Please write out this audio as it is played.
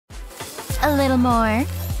A little more.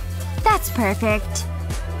 That's perfect.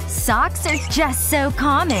 Socks are just so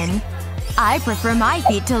common. I prefer my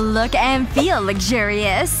feet to look and feel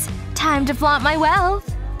luxurious. Time to flaunt my wealth.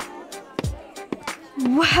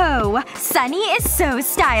 Whoa. Sunny is so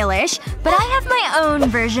stylish. But I have my own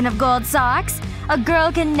version of gold socks. A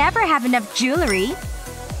girl can never have enough jewelry.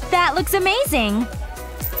 That looks amazing.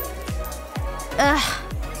 Ugh.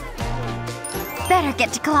 Better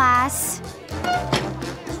get to class.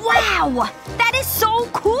 Wow! That is so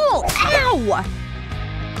cool! Ow!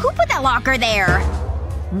 Who put that locker there?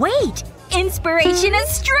 Wait! Inspiration has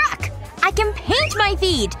struck! I can paint my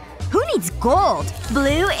feet! Who needs gold?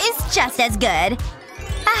 Blue is just as good.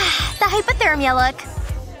 Ah, the hypothermia look.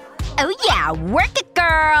 Oh yeah, work it,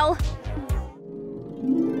 girl!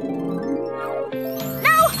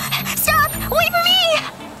 No! Stop! Wait for me!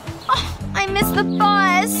 Oh, I missed the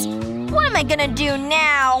bus. What am I gonna do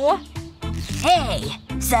now? Hey,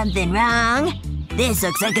 something wrong? This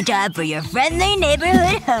looks like a job for your friendly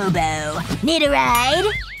neighborhood hobo. Need a ride?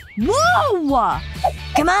 Whoa!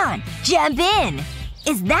 Come on, jump in.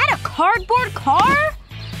 Is that a cardboard car?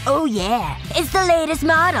 Oh yeah, it's the latest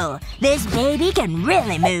model. This baby can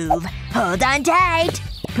really move. Hold on tight.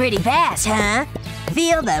 Pretty fast, huh?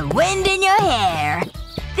 Feel the wind in your hair.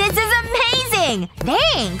 This is amazing!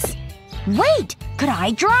 Thanks! Wait, could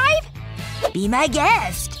I drive? Be my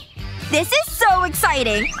guest. This is so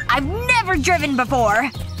exciting! I've never driven before!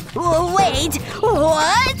 Wait,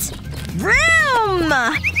 what? Vroom!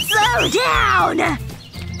 Slow down!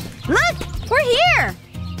 Look! We're here!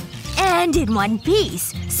 And in one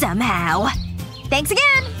piece, somehow. Thanks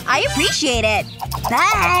again! I appreciate it!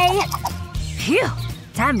 Bye! Phew.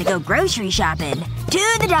 Time to go grocery shopping.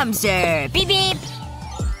 To the dumpster! Beep beep!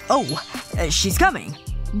 Oh, she's coming.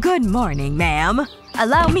 Good morning, ma'am.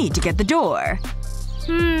 Allow me to get the door.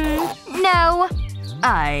 No.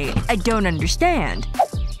 I don't understand.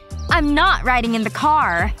 I'm not riding in the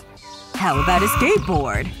car. How about a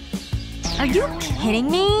skateboard? Are you kidding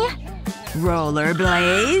me?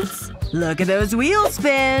 Rollerblades? Look at those wheels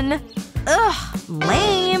spin! Ugh,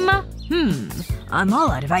 lame. I'm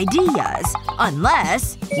all out of ideas.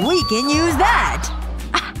 Unless we can use that!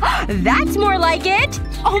 That's more like it!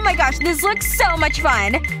 Oh my gosh, this looks so much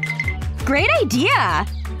fun! Great idea!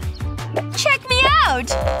 Check me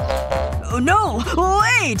out! Oh no!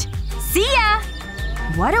 Wait! See ya!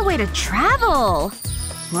 What a way to travel!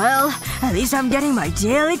 Well, at least I'm getting my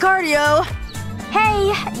daily cardio.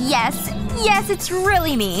 Hey, yes, it's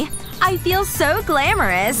really me. I feel so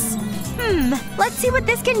glamorous. Let's see what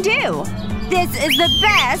this can do. This is the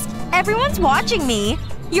best! Everyone's watching me.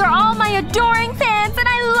 You're all my adoring fans and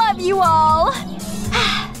I love you all!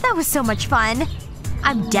 That was so much fun.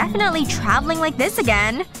 I'm definitely traveling like this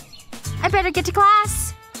again. I better get to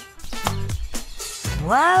class.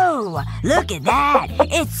 Whoa! Look at that!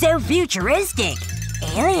 It's so futuristic!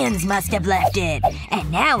 Aliens must have left it. And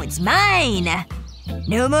now it's mine!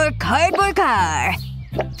 No more cardboard car!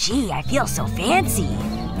 Gee, I feel so fancy.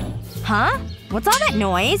 Huh? What's all that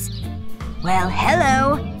noise? Well,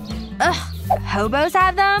 hello. Ugh. Hobos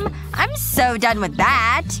have them? I'm so done with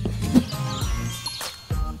that.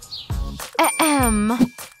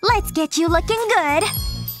 Let's get you looking good.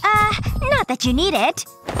 Not that you need it.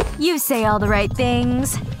 You say all the right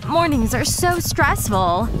things. Mornings are so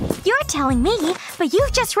stressful. You're telling me, but you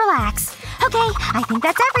just relax. Okay, I think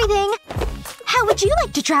that's everything. How would you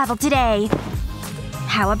like to travel today?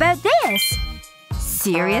 How about this?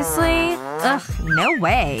 Seriously? Ugh, no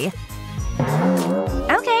way.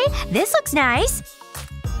 Okay, this looks nice.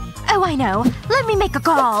 Oh, I know. Let me make a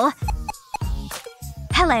call.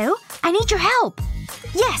 Hello? I need your help.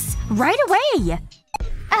 Yes, right away.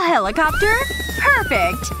 A helicopter?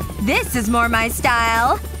 Perfect. This is more my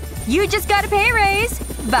style. You just got a pay raise.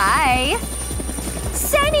 Bye.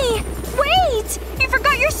 Sunny! Wait! You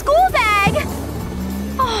forgot your school bag!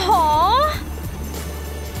 Aww.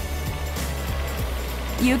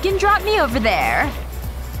 You can drop me over there.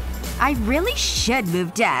 I really should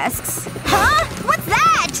move desks. Huh? What's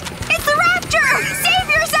that? It's the raptor! Save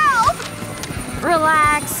yourself!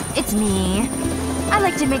 Relax. It's me. I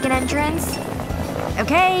like to make an entrance.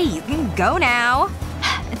 Okay, you can go now.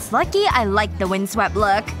 It's lucky I like the windswept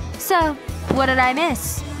look. So, what did I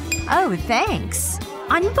miss? Oh, thanks.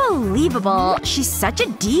 Unbelievable. She's such a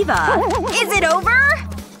diva. Is it over?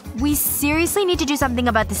 We seriously need to do something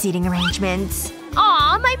about the seating arrangements.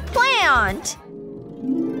 Aw, my plant!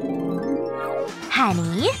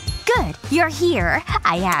 Honey? Good. You're here.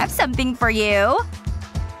 I have something for you.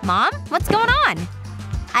 Mom? What's going on?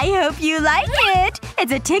 I hope you like it.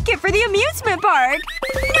 It's a ticket for the amusement park.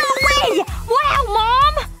 No way! Wow,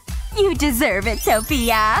 Mom! You deserve it,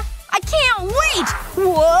 Sophia. I can't wait!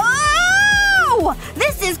 Whoa!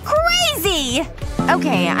 This is crazy!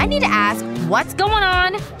 Okay, I need to ask, what's going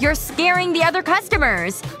on? You're scaring the other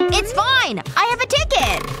customers. It's fine! I have a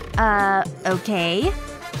ticket! Okay.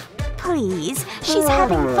 Please. She's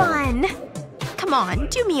having fun. Come on,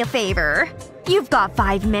 do me a favor. You've got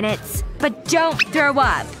 5 minutes. But don't throw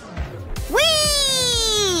up.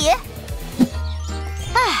 Whee!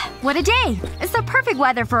 What a day. It's the perfect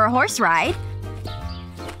weather for a horse ride.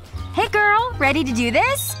 Hey girl, ready to do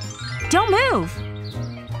this? Don't move.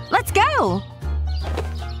 Let's go.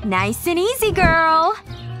 Nice and easy, girl.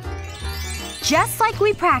 Just like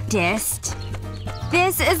we practiced.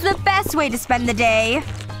 This is the best way to spend the day.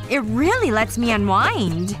 It really lets me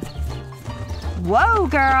unwind. Whoa,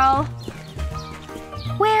 girl.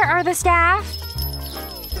 Where are the staff?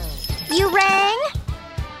 You rang?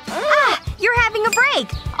 Ah! You're having a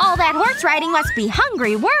break! All that horse riding must be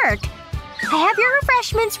hungry work. I have your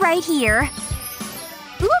refreshments right here.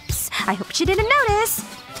 Oops. I hope she didn't notice.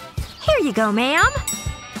 Here you go, ma'am.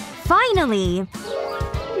 Finally.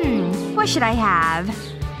 What should I have?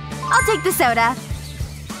 I'll take the soda.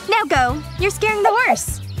 Now go. You're scaring the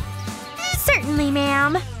horse. Certainly,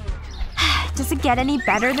 ma'am. Does it get any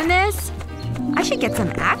better than this? I should get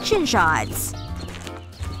some action shots.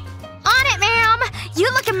 On it, ma'am!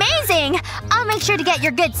 You look amazing! I'll make sure to get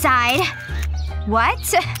your good side.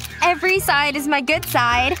 What? Every side is my good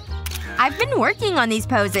side. I've been working on these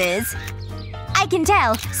poses. I can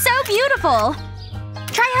tell. So beautiful!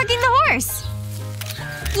 Try hugging the horse.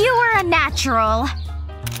 You were a natural.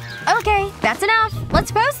 Okay, that's enough.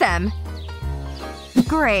 Let's pose them.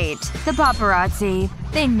 Great. The paparazzi.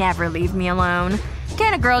 They never leave me alone.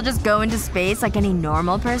 Can't a girl just go into space like any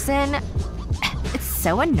normal person? It's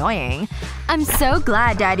so annoying. I'm so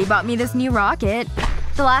glad Daddy bought me this new rocket.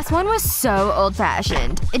 The last one was so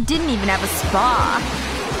old-fashioned. It didn't even have a spa.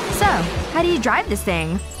 So, how do you drive this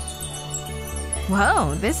thing?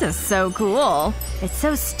 Whoa, this is so cool. It's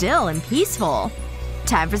so still and peaceful.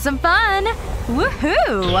 Time for some fun!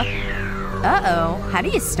 Woohoo! Uh-oh. How do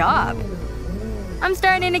you stop? I'm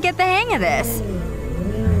starting to get the hang of this.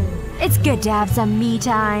 It's good to have some me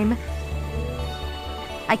time.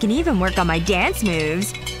 I can even work on my dance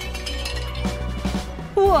moves.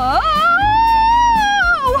 Whoa!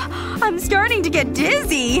 I'm starting to get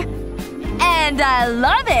dizzy. And I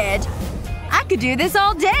love it! I could do this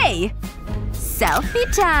all day.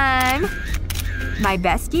 Selfie time. My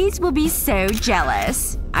besties will be so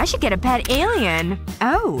jealous. I should get a pet alien.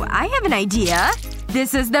 Oh, I have an idea.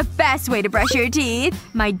 This is the best way to brush your teeth.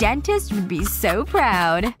 My dentist would be so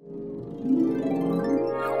proud.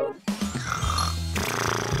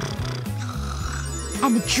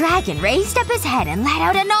 And the dragon raised up his head and let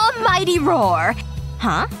out an almighty roar.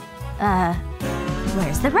 Huh?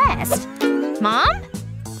 Where's the rest? Mom?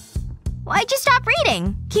 Why'd you stop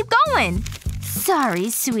reading? Keep going. Sorry,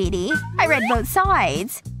 sweetie. I read both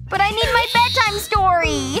sides. But I need my bedtime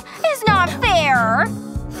story! It's not fair!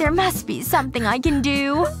 There must be something I can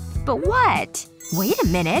do. But what? Wait a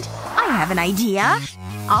minute. I have an idea.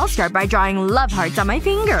 I'll start by drawing love hearts on my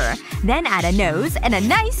finger. Then add a nose and a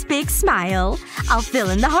nice big smile. I'll fill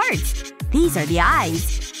in the hearts. These are the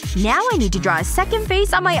eyes. Now I need to draw a second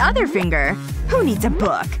face on my other finger. Who needs a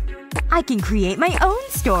book? I can create my own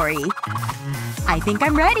story. I think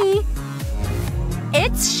I'm ready.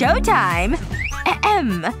 It's showtime!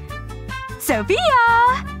 Ahem. Sophia!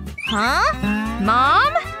 Huh?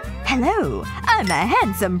 Mom? Hello. I'm a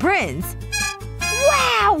handsome prince.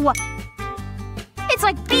 Wow! It's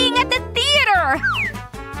like being at the theater!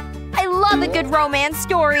 I love a good romance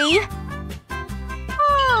story.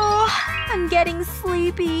 Oh, I'm getting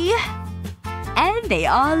sleepy. And they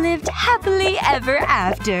all lived happily ever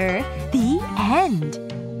after. The end.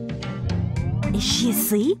 Is she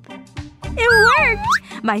asleep? It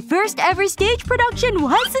worked! My first ever stage production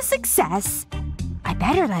was a success. I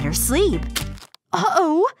better let her sleep.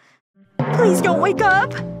 Uh-oh. Please don't wake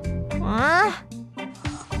up.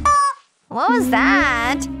 What was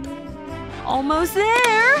that? Almost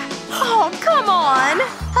there. Oh, come on!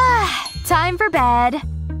 Time for bed.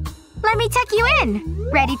 Let me tuck you in.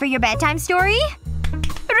 Ready for your bedtime story?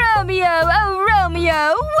 Romeo, oh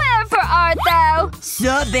Romeo, wherefore art thou?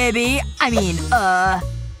 Sup, baby?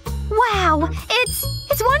 Wow,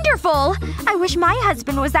 it's wonderful! I wish my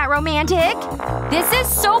husband was that romantic. This is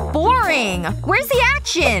so boring! Where's the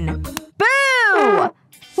action? Boo!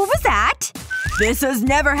 What was that? This has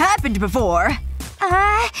never happened before.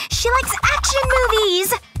 She likes action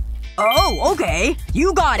movies! Oh, okay.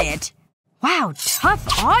 You got it. Wow, tough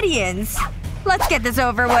audience. Let's get this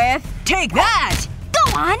over with. Take that!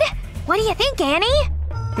 Go on! What do you think, Annie?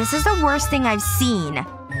 This is the worst thing I've seen.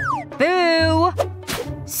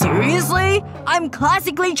 Seriously? I'm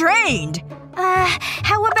classically trained!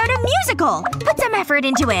 How about a musical? Put some effort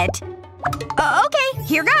into it. Okay,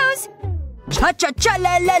 here goes.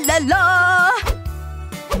 Cha-cha-cha-la-la-la-la!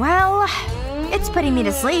 Well, it's putting me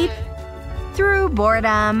to sleep. Through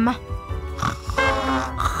boredom.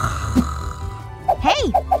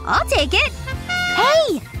 Hey, I'll take it.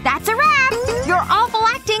 Hey, that's a wrap! Your awful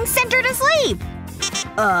acting sent her to sleep.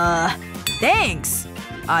 Thanks.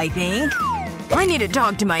 I think. I need to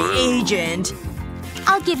talk to my agent.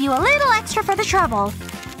 I'll give you a little extra for the trouble.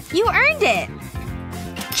 You earned it.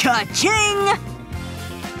 Cha-ching!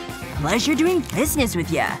 Pleasure doing business with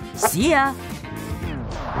ya. See ya.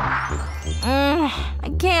 I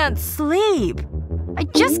can't sleep. I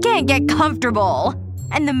just can't get comfortable.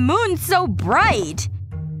 And the moon's so bright.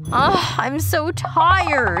 I'm so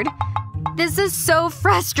tired. This is so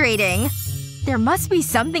frustrating. There must be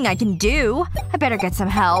something I can do. I better get some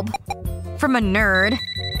help. From a nerd.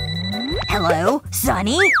 Hello?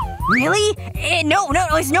 Sunny? Really? No,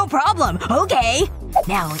 it's no problem. Okay.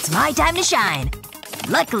 Now it's my time to shine.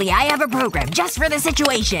 Luckily, I have a program just for the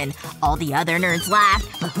situation. All the other nerds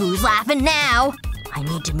laughed, but who's laughing now? I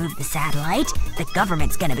need to move the satellite. The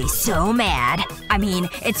government's gonna be so mad. I mean,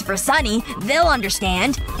 it's for Sunny. They'll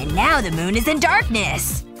understand. And now the moon is in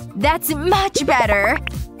darkness. That's much better.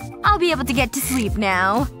 I'll be able to get to sleep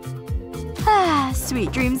now.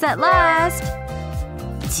 Sweet dreams at last.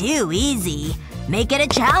 Too easy. Make it a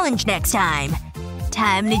challenge next time.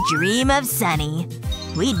 Time to dream of Sunny.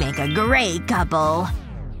 We'd make a great couple.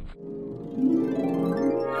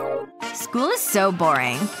 School is so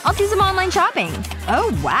boring. I'll do some online shopping.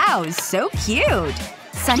 Oh wow, so cute.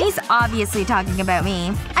 Sunny's obviously talking about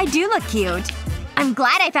me. I do look cute. I'm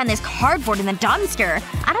glad I found this cardboard in the dumpster.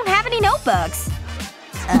 I don't have any notebooks.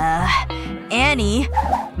 Annie.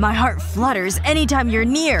 My heart flutters anytime you're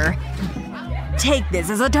near. Take this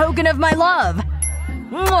as a token of my love.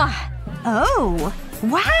 Mwah! Oh.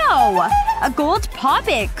 Wow! A gold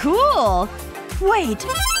poppet. Cool. Wait.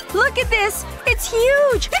 Look at this. It's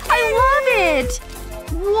huge. I love it.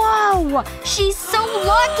 Whoa. She's so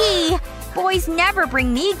lucky. Boys never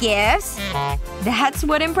bring me gifts. That's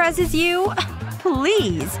what impresses you?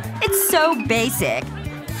 Please. It's so basic.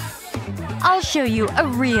 I'll show you a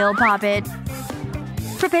real poppet.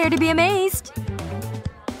 Prepare to be amazed.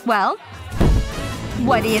 Well,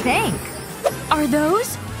 what do you think? Are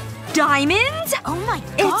those diamonds? Oh my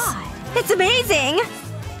god. It's amazing!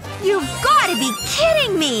 You've gotta be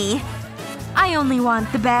kidding me! I only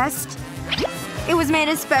want the best. It was made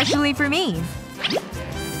especially for me.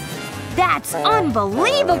 That's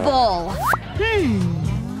unbelievable!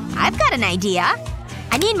 I've got an idea.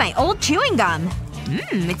 I need my old chewing gum.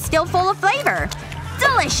 It's still full of flavor.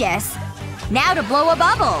 Delicious! Now to blow a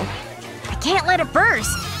bubble. I can't let it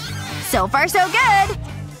burst. So far so good.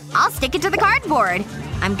 I'll stick it to the cardboard.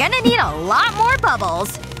 I'm gonna need a lot more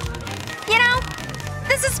bubbles. You know,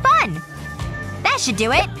 this is fun. That should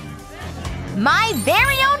do it. My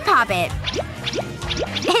very own poppet.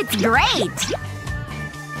 It's great!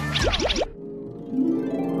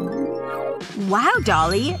 Wow,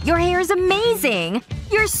 Dolly. Your hair is amazing.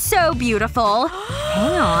 You're so beautiful.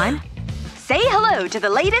 Hang on. Say hello to the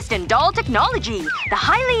latest in doll technology. The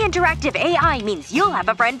highly interactive AI means you'll have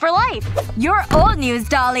a friend for life. You're old news,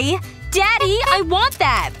 Dolly. Daddy, I want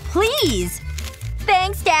that. Please.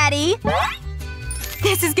 Thanks, Daddy.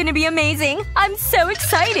 This is gonna be amazing. I'm so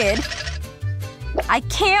excited. I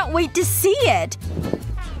can't wait to see it.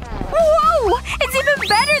 Whoa! It's even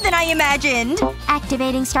better than I imagined!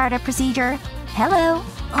 Activating startup procedure. Hello.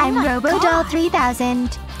 I'm RoboDoll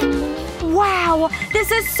 3000. Wow!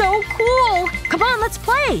 This is so cool! Come on, let's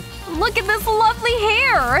play! Look at this lovely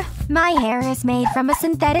hair! My hair is made from a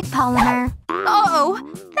synthetic polymer. Uh-oh.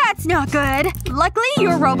 That's not good. Luckily,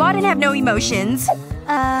 you're a robot and have no emotions.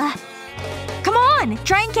 Come on!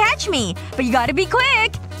 Try and catch me! But you gotta be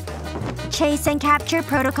quick! Chase and capture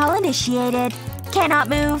protocol initiated. Cannot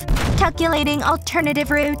move. Calculating alternative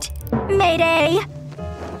route. Mayday!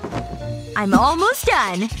 I'm almost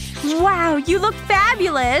done. Wow, you look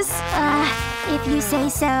fabulous! If you say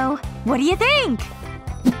so. What do you think?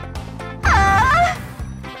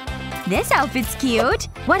 This outfit's cute.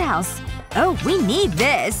 What else? Oh, we need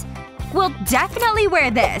this. We'll definitely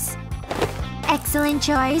wear this. Excellent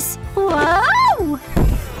choice. Whoa!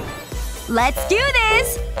 Let's do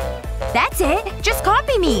this! That's it. Just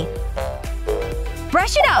copy me.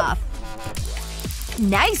 Brush it off.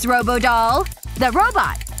 Nice, RoboDoll. The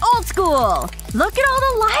robot. Old school. Look at all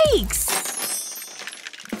the likes.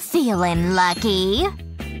 Feeling lucky.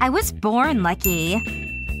 I was born lucky.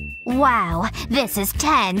 Wow. This is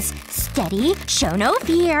tense. Steady. Show no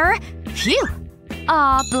fear. Phew.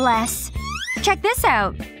 Aw, bless. Check this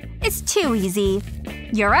out. It's too easy.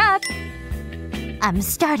 You're up. I'm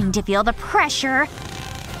starting to feel the pressure.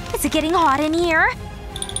 Is it getting hot in here?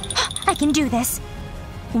 I can do this.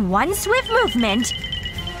 One swift movement.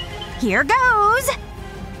 Here goes.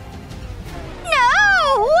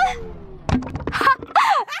 No!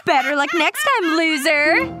 Better luck next time,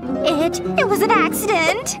 loser. It was an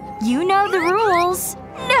accident. You know the rules.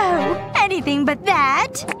 No, anything but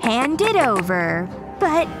that. Hand it over.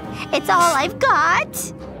 But it's all I've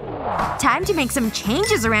got. Time to make some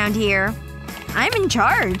changes around here. I'm in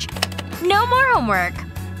charge. No more homework.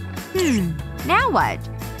 Now what?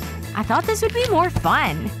 I thought this would be more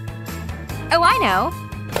fun. Oh, I know.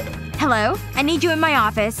 Hello? I need you in my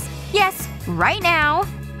office. Yes, right now.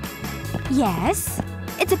 Yes?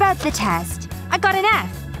 It's about the test. I got an F.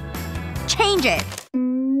 Change it.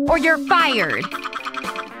 Or you're fired.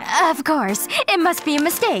 Of course. It must be a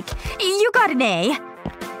mistake. You got an A.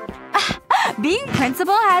 Being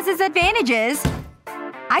principal has its advantages.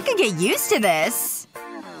 I could get used to this.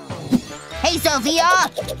 Hey, Sophia!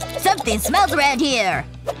 Something smells around here.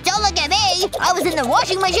 Don't look at me! I was in the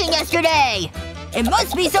washing machine yesterday! It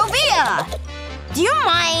must be Sophia! Do you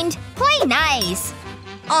mind? Play nice.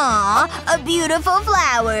 Aw, a beautiful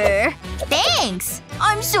flower. Thanks!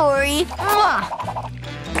 I'm sorry. Mwah.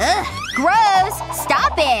 Ugh, gross!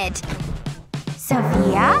 Stop it!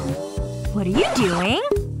 Sophia? What are you doing?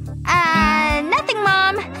 Nothing,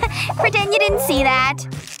 Mom. Pretend you didn't see that.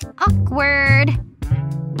 Awkward.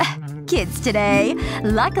 Kids today.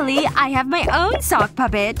 Luckily, I have my own sock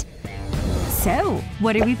puppet. So,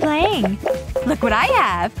 what are we playing? Look what I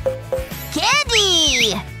have.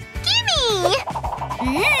 Candy! Gimme!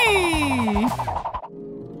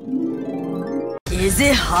 Is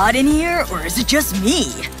it hot in here, or is it just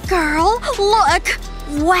me? Girl, look!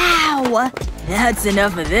 Wow! That's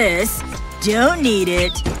enough of this. Don't need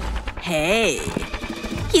it. Hey.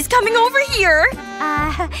 He's coming over here!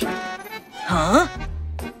 Huh?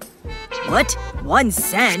 What? 1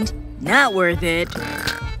 cent? Not worth it.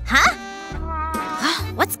 Huh?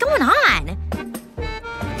 What's going on?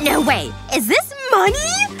 No way! Is this money?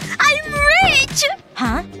 I'm rich!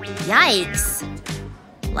 Huh? Yikes.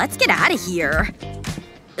 Let's get out of here.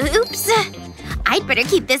 Oops. I'd better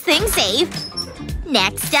keep this thing safe.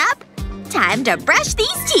 Next up, time to brush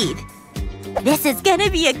these teeth. This is gonna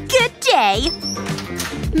be a good day.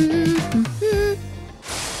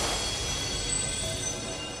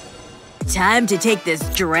 Time to take this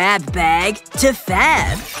drab bag to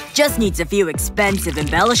Fab. Just needs a few expensive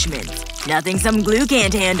embellishments. Nothing some glue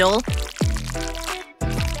can't handle.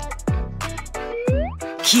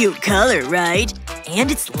 Cute color, right?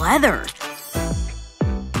 And it's leather.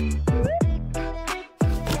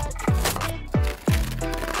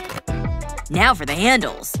 Now for the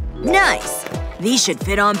handles. Nice! These should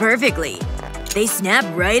fit on perfectly. They snap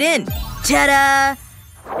right in. Ta-da!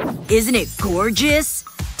 Isn't it gorgeous?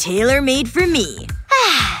 Tailor-made for me.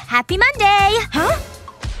 Happy Monday! Huh?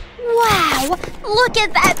 Wow! Look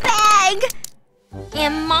at that bag!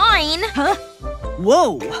 And mine. Huh?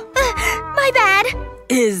 Whoa! My bad.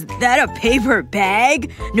 Is that a paper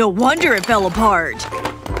bag? No wonder it fell apart.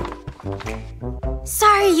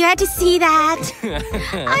 Sorry you had to see that.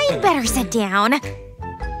 I'd better sit down.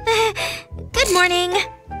 Good morning.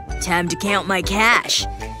 Time to count my cash.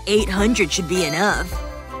 800 should be enough.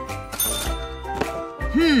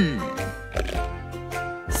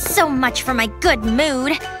 So much for my good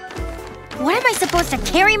mood. What am I supposed to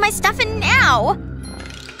carry my stuff in now?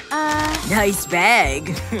 Nice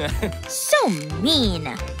bag. So mean.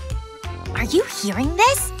 Are you hearing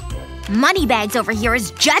this? Moneybags over here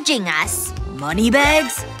is judging us. Money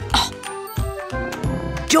bags? Oh.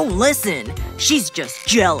 Don't listen. She's just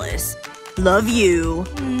jealous. Love you.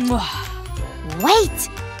 Wait!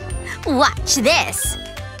 Watch this.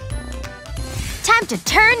 Time to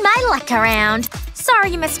turn my luck around.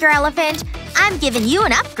 Sorry, Mr. Elephant. I'm giving you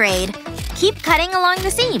an upgrade. Keep cutting along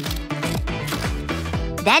the seam.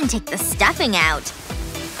 Then take the stuffing out.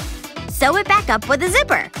 Sew it back up with a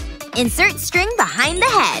zipper. Insert string behind the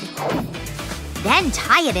head. Then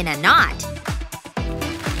tie it in a knot.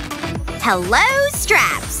 Hello,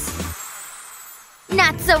 straps.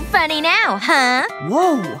 Not so funny now, huh?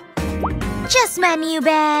 Whoa. Just my new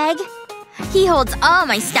bag. He holds all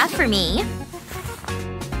my stuff for me.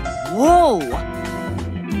 Whoa.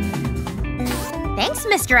 Thanks,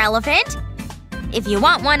 Mr. Elephant. If you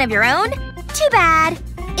want one of your own, too bad.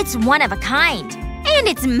 It's one of a kind. And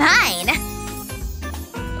it's mine.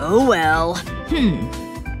 Oh well.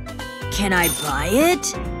 Can I buy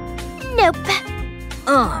it? Nope.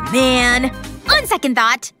 Oh man. On second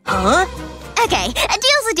thought. Huh? Okay, a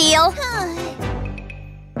deal's a deal.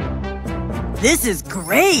 This is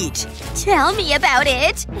great! Tell me about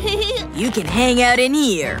it. You can hang out in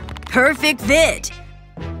here. Perfect fit.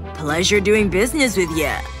 Pleasure doing business with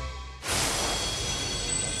ya.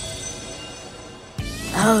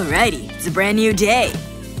 Alrighty, it's a brand new day.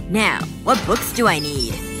 Now, what books do I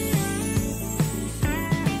need?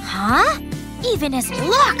 Huh? Even his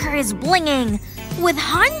locker is blinging. With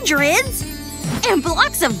hundreds? And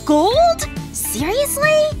blocks of gold?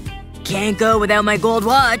 Seriously? Can't go without my gold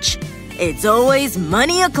watch. It's always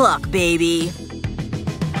money o'clock, baby.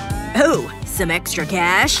 Oh, some extra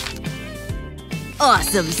cash.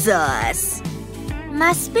 Awesome sauce.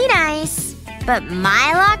 Must be nice. But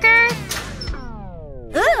my locker?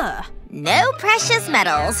 Ugh. No precious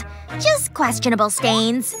metals. Just questionable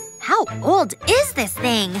stains. How old is this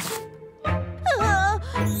thing?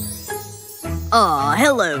 Aw,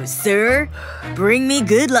 hello, sir. Bring me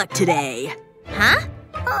good luck today. Huh?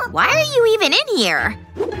 Why are you even in here?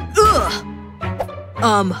 Ugh!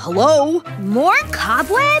 Hello? More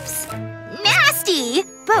cobwebs? Nasty!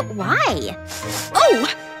 But why? Oh!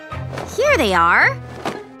 Here they are.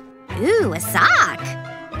 Ooh, a sock.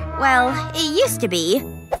 Well, it used to be.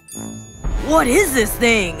 What is this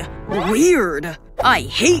thing? Weird. I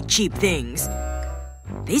hate cheap things.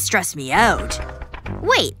 They stress me out.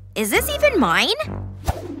 Wait, is this even mine?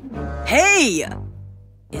 Hey!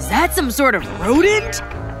 Is that some sort of rodent?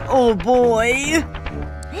 Oh boy.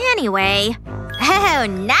 Anyway. Oh,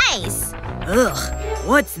 nice! Ugh.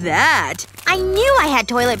 What's that? I knew I had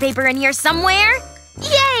toilet paper in here somewhere!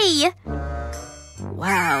 Yay!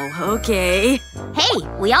 Wow, okay. Hey,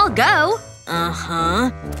 we all go.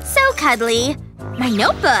 Uh-huh. So cuddly. My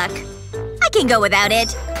notebook. I can go without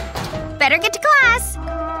it. Better get to class.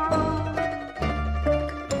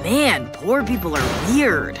 Man, poor people are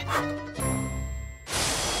weird.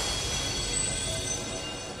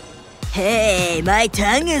 Hey, my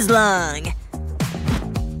tongue is long.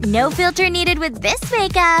 No filter needed with this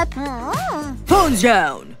makeup. Phones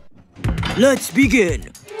down. Let's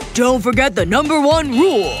begin. Don't forget the #1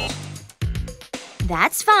 rule.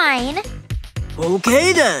 That's fine.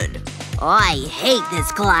 Okay then. I hate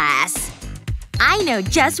this class. I know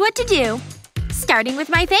just what to do. Starting with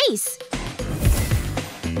my face.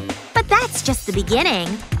 But that's just the beginning.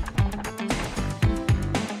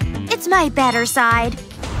 It's my better side.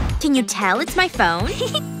 Can you tell it's my phone?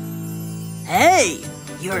 Hey!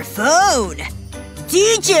 Your phone!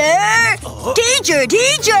 Teacher! Teacher!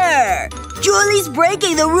 Teacher! Julie's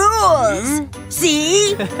breaking the rules!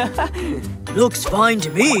 See? Looks fine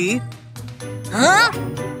to me. Huh?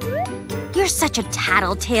 You're such a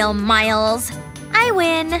tattletale, Miles. I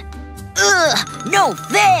win. Ugh! No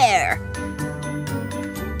fair!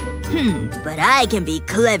 But I can be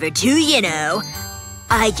clever too, you know.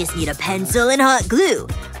 I just need a pencil and hot glue.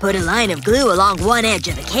 Put a line of glue along one edge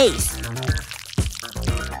of the case.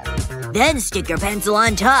 Then stick your pencil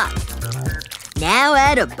on top. Now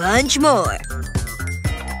add a bunch more.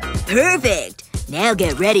 Perfect! Now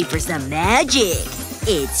get ready for some magic.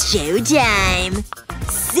 It's showtime.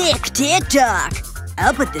 Sick TikTok!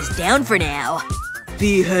 I'll put this down for now.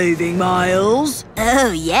 Behaving, Miles?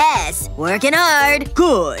 Oh yes. Working hard.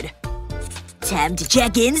 Good. Time to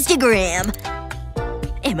check Instagram.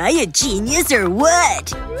 Am I a genius or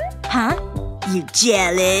what? Huh? You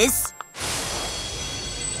jealous?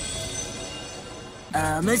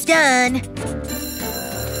 Almost done.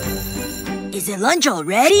 Is it lunch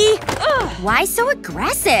already? Why so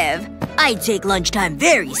aggressive? I take lunchtime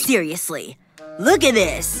very seriously. Look at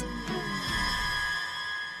this.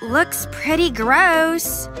 Looks pretty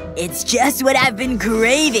gross. It's just what I've been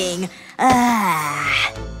craving.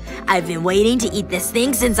 I've been waiting to eat this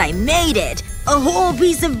thing since I made it. A whole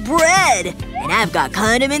piece of bread! And I've got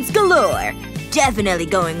condiments galore. Definitely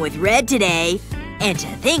going with red today. And to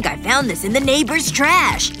think I found this in the neighbor's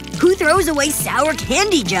trash. Who throws away sour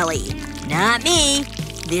candy jelly? Not me.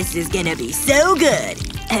 This is gonna be so good.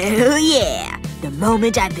 Oh yeah. The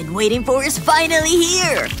moment I've been waiting for is finally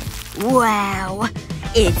here. Wow.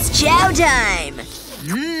 It's chow time!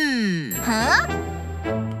 Huh?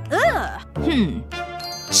 Ugh.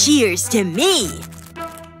 Cheers to me!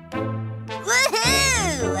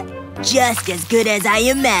 Woohoo! Just as good as I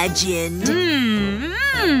imagined.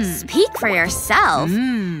 Speak for yourself.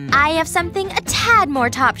 I have something a tad more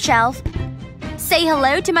top shelf. Say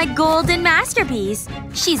hello to my golden masterpiece.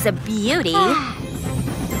 She's a beauty.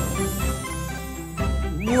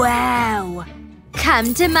 Wow.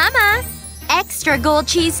 Come to mama. Extra gold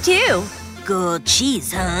cheese too. Gold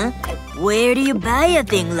cheese, huh? Where do you buy a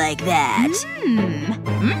thing like that?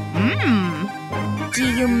 Do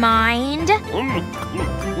you mind?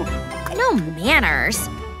 No manners.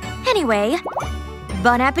 Anyway,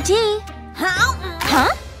 bon appetit.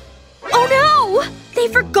 Huh? Oh no!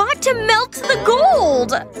 They forgot to melt the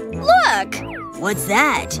gold! Look! What's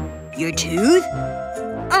that? Your tooth?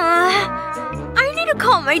 I need to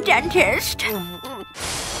call my dentist.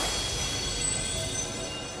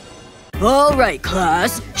 Alright,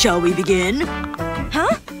 class. Shall we begin?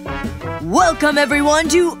 Huh? Welcome everyone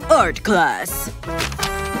to art class.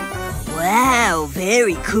 Wow,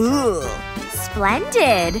 very cool.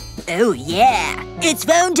 Splendid. Oh yeah. It's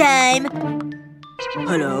phone time.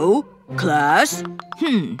 Hello? Class?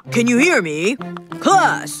 Can you hear me?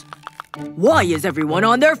 Class! Why is everyone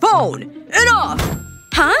on their phone? Enough!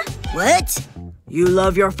 Huh? What? You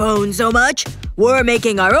love your phone so much? We're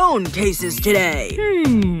making our own cases today.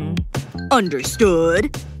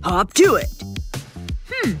 Understood. Hop to it.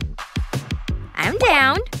 I'm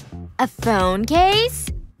down. A phone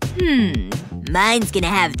case? Mine's gonna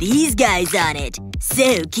have these guys on it.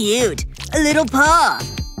 So cute. A little paw.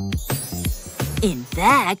 In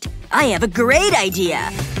fact, I have a great idea.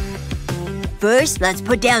 First, let's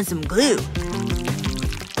put down some glue.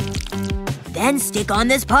 Then stick on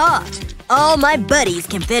this paw. All my buddies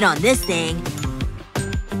can fit on this thing.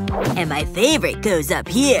 And my favorite goes up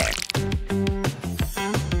here.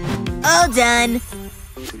 All done.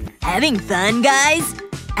 Having fun, guys?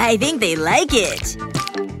 I think they like it.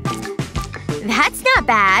 That's not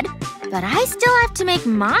bad. But I still have to make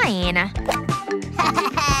mine.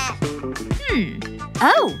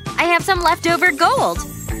 Oh, I have some leftover gold.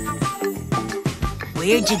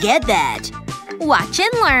 Where'd you get that? Watch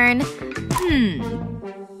and learn.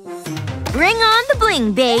 Bring on the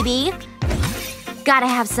bling, baby. Gotta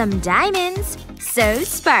have some diamonds. So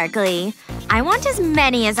sparkly. I want as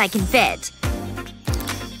many as I can fit.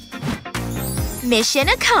 Mission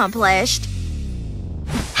accomplished.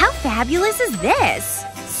 How fabulous is this?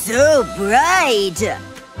 So bright!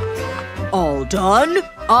 All done?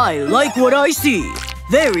 I like what I see.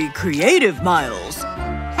 Very creative, Miles.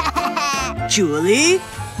 Julie?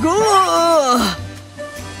 Go!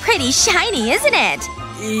 Pretty shiny, isn't it?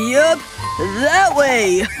 Yep. That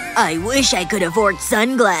way. I wish I could afford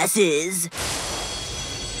sunglasses.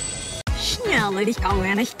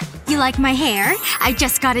 You like my hair? I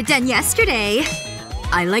just got it done yesterday.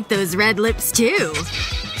 I like those red lips, too.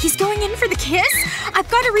 He's going in for the kiss? I've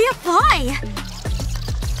gotta reapply.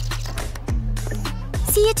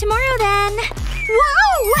 See you tomorrow, then.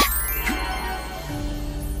 Whoa!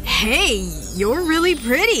 Hey, you're really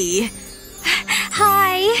pretty.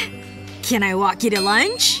 Hi. Can I walk you to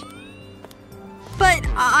lunch? But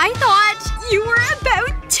I thought you were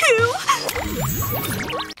about to…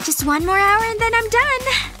 Just one more hour and then I'm done.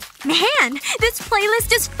 Man, this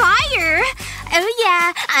playlist is fire! Oh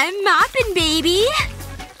yeah, I'm mopping, baby.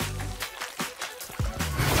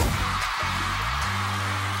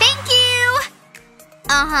 Thank you!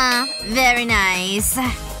 Very nice.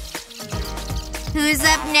 Who's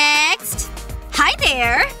up next? Hi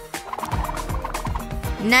there!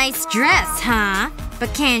 Nice dress, huh?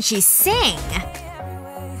 But can she sing?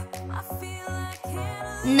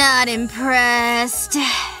 Not impressed.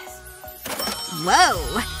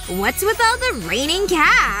 Whoa. What's with all the raining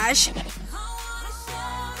cash?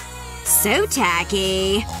 So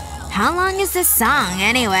tacky. How long is this song,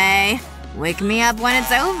 anyway? Wake me up when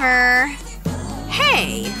it's over.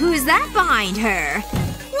 Hey, who's that behind her?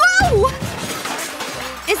 Whoa!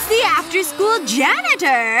 It's the after-school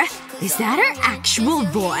janitor! Is that her actual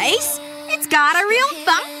voice? It's got a real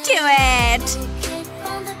funk to it!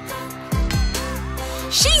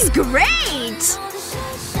 She's great!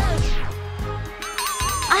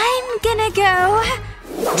 I'm gonna go…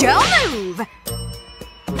 Don't move!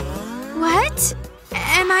 What?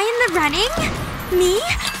 Am I in the running? Me?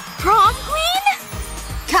 Prom queen?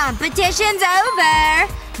 Competition's over!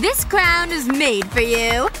 This crown is made for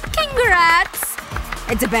you. Congrats!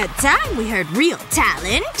 It's about time we heard real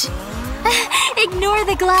talent. Ignore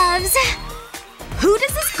the gloves. Who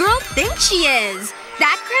does this girl think she is?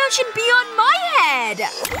 That crown should be on my head!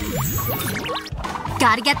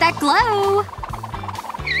 Gotta get that glow.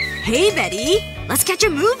 Hey, Betty. Let's catch a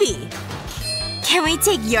movie. Can we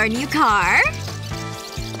take your new car?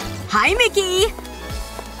 Hi, Mickey.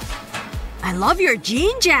 I love your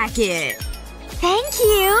jean jacket. Thank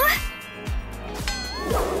you.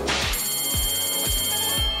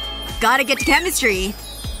 Gotta get to chemistry.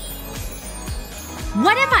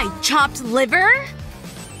 What am I, chopped liver?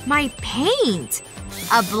 My paint.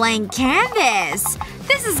 A blank canvas.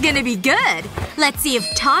 This is gonna be good. Let's see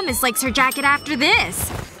if Thomas likes her jacket after this.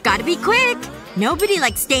 Gotta be quick. Nobody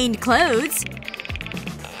likes stained clothes.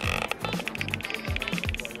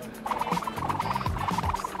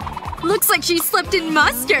 Looks like she slipped in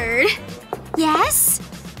mustard. Yes?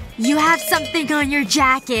 You have something on your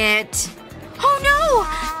jacket. Oh no!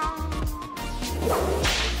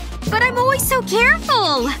 But I'm always so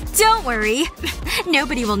careful! Don't worry.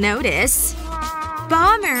 Nobody will notice.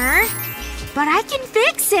 Bummer. But I can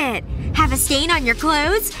fix it. Have a stain on your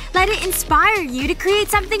clothes? Let it inspire you to create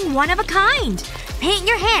something one of a kind. Paint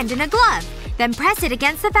your hand in a glove. Then press it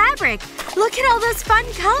against the fabric. Look at all those fun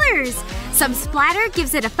colors! Some splatter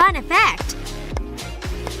gives it a fun effect.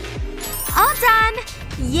 All done!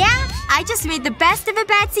 Yeah, I just made the best of a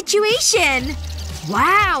bad situation.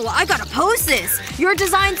 Wow, I gotta post this. Your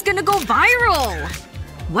design's gonna go viral.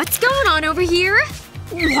 What's going on over here?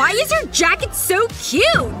 Why is your jacket so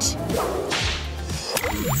cute?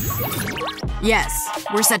 Yes,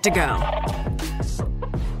 we're set to go.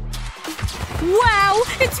 Wow,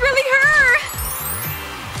 it's really her!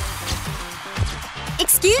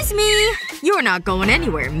 Excuse me. You're not going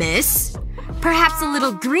anywhere, miss. Perhaps a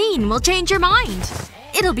little green will change your mind.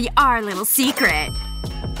 It'll be our little secret.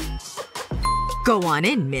 Go on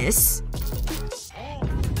in, miss.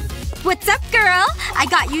 What's up, girl? I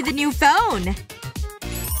got you the new phone.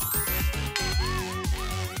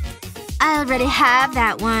 I already have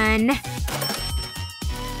that one.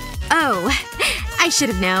 Oh. I should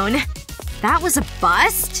have known. That was a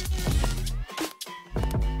bust?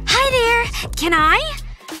 Hi there! Can I?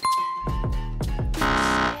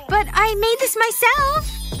 But I made this myself.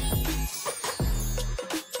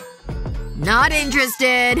 Not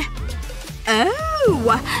interested.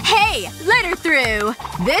 Oh! Hey! Let her through!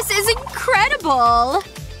 This is incredible!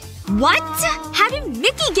 What? How did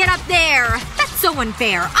Mickey get up there? That's so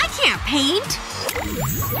unfair. I can't paint.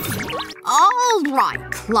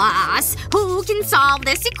 Alright, class. Who can solve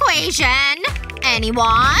this equation?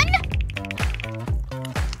 Anyone?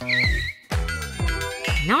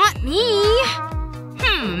 Not me.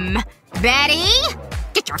 Betty?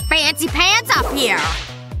 Get your fancy pants up here.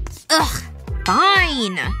 Ugh.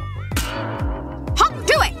 Fine. Huh,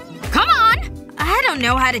 do it! Come on! I don't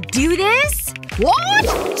know how to do this.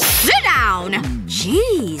 What? Sit down!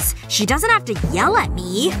 Jeez. She doesn't have to yell at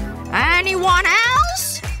me. Anyone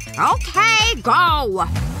else? Okay, go.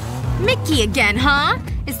 Mickey again, huh?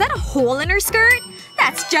 Is that a hole in her skirt?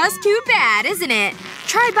 That's just too bad, isn't it?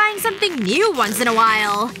 Try buying something new once in a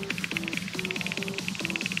while.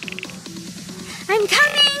 I'm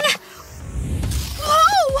coming!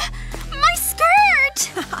 Whoa! My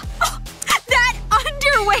skirt! That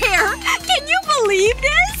underwear! Can you believe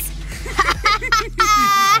this?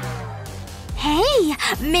 Hey!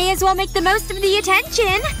 May as well make the most of the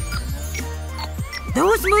attention.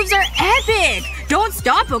 Those moves are epic! Don't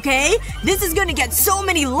stop, okay? This is gonna get so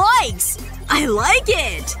many likes! I like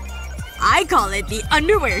it! I call it the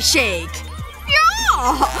underwear shake.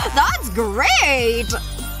 Yeah! That's great!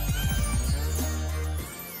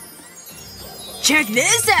 Check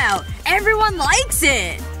this out! Everyone likes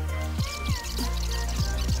it!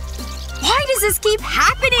 Why does this keep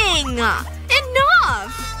happening?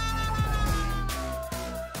 Enough!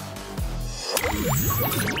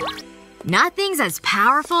 Nothing's as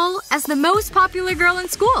powerful as the most popular girl in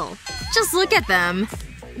school. Just look at them.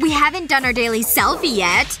 We haven't done our daily selfie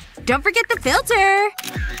yet. Don't forget the filter!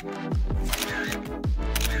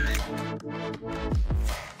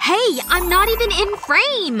 Hey, I'm not even in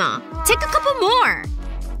frame! Take a couple more.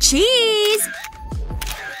 Cheese!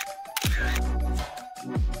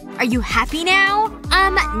 Are you happy now?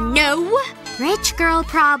 No. Rich girl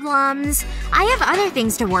problems. I have other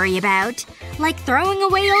things to worry about. Like throwing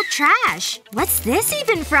away old trash. What's this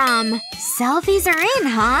even from? Selfies are in,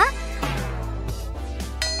 huh?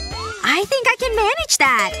 I think I can manage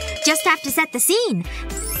that. Just have to set the scene.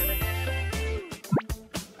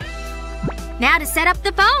 Now to set up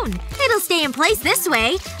the phone. It'll stay in place this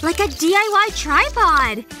way. Like a DIY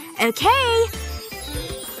tripod. Okay.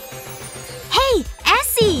 Hey,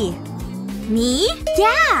 Essie! Me?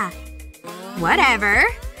 Yeah. Whatever.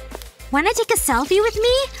 Wanna take a selfie with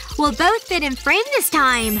me? We'll both fit in frame this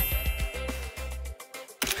time.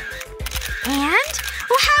 And?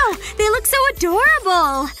 Wow! They look so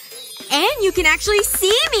adorable! And you can actually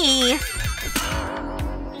see me!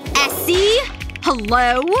 Essie?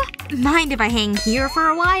 Hello? Mind if I hang here for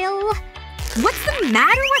a while? What's the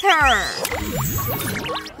matter with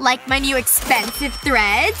her? Like my new expensive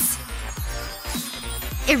threads?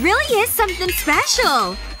 It really is something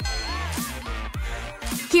special.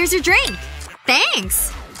 Here's your drink.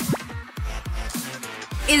 Thanks.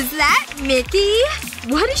 Is that Mickey?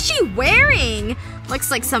 What is she wearing?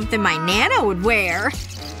 Looks like something my Nana would wear.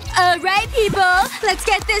 Alright, people! Let's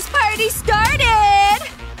get this party started!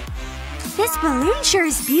 This balloon sure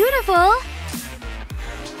is beautiful.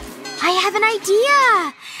 I have an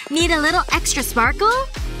idea! Need a little extra sparkle?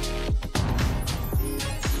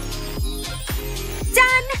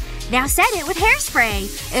 Done! Now set it with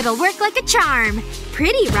hairspray. It'll work like a charm.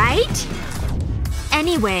 Pretty, right?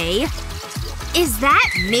 Anyway… Is that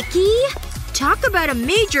Mickey? Talk about a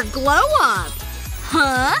major glow-up!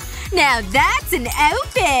 Huh? Now that's an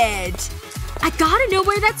outfit! I gotta know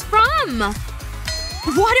where that's from!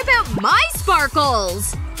 What about my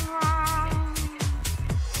sparkles?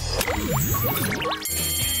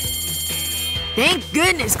 Thank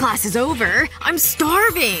goodness class is over. I'm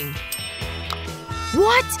starving.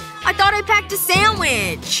 What? I thought I packed a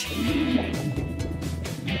sandwich.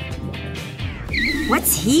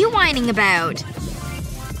 What's he whining about?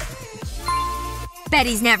 Bet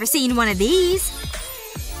he's never seen one of these.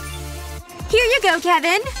 Here you go,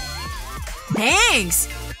 Kevin. Thanks.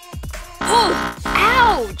 Oh,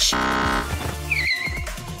 ouch!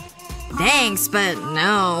 Thanks, but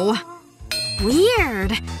no.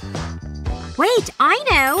 Weird. Wait, I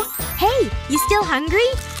know. Hey, you still hungry?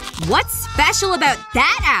 What's special about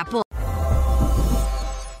that apple?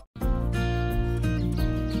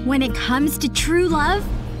 When it comes to true love,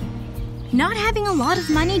 not having a lot of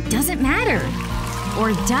money doesn't matter.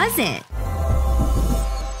 Or does it?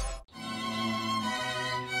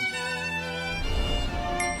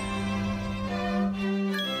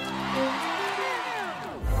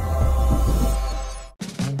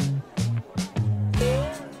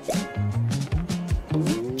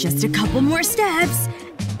 Just a couple more steps.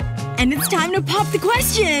 And it's time to pop the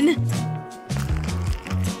question!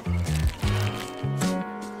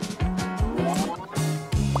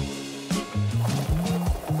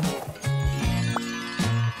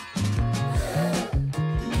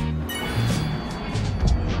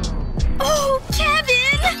 Oh,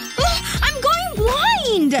 Kevin! I'm going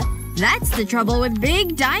blind! That's the trouble with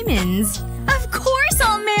big diamonds. Of course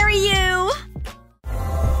I'll marry you!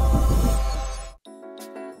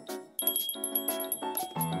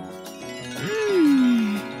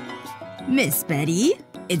 Miss Betty,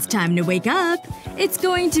 it's time to wake up. It's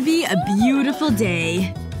going to be a beautiful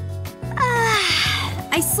day.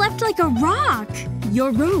 I slept like a rock.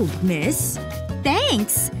 Your robe, miss.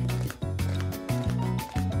 Thanks.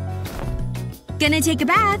 Gonna take a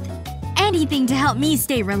bath. Anything to help me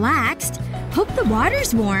stay relaxed. Hope the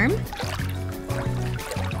water's warm.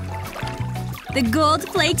 The gold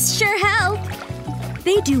flakes sure help.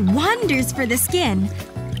 They do wonders for the skin.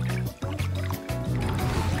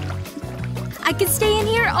 I could stay in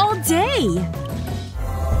here all day.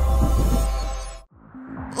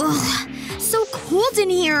 Ugh. So cold in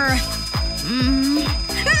here.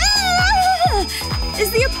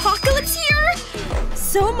 Is the apocalypse here?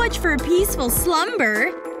 So much for a peaceful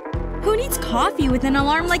slumber. Who needs coffee with an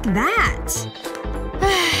alarm like that?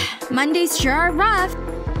 Mondays sure are rough.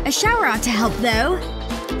 A shower ought to help, though.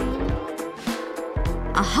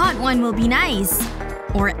 A hot one will be nice.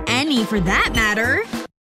 Or any for that matter.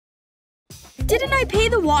 Didn't I pay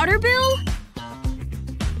the water bill?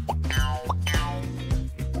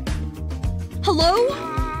 Hello?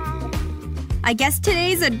 I guess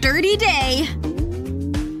today's a dirty day.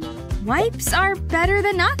 Wipes are better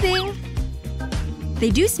than nothing. They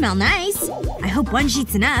do smell nice. I hope one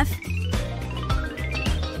sheet's enough.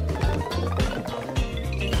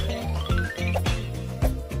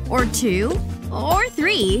 Or 2. Or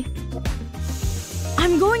 3.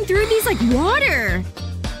 I'm going through these like water.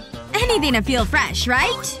 Anything to feel fresh,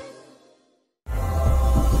 right?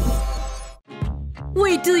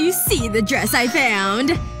 Wait till you see the dress I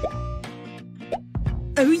found.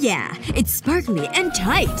 Oh yeah, it's sparkly and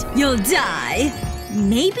tight. You'll die.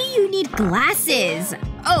 Maybe you need glasses.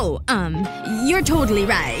 Oh, you're totally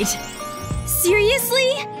right.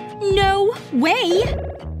 Seriously? No way.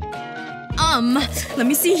 Let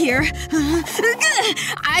me see here.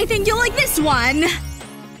 I think you'll like this one.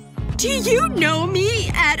 Do you know me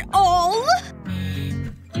at all?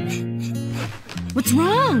 What's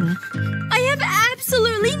wrong? I have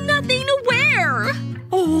absolutely nothing to wear!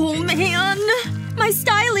 Oh man. My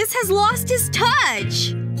stylist has lost his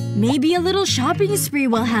touch. Maybe a little shopping spree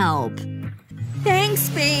will help. Thanks,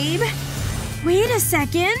 babe. Wait a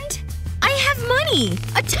second. I have money.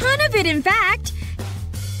 A ton of it, in fact.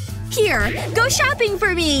 Here, go shopping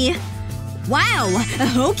for me. Wow.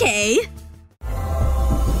 Okay.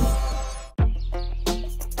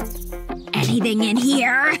 Anything in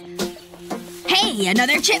here? Hey,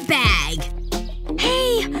 another chip bag!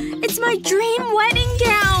 Hey! It's my dream wedding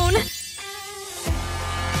gown!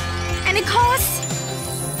 And it costs…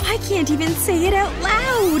 I can't even say it out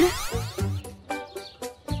loud.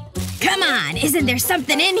 Come on, isn't there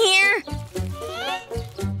something in here?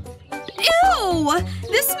 Ew!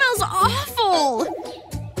 This smells awful!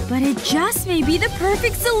 But it just may be the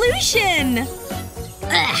perfect solution!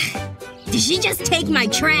 Ugh. Did she just take my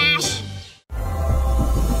trash?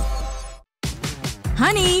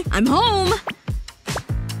 Honey, I'm home!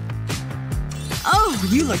 Oh,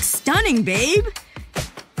 you look stunning, babe!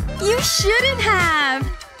 You shouldn't have!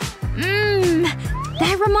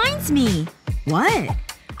 That reminds me. What?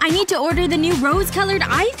 I need to order the new rose-colored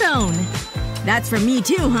iPhone. That's for me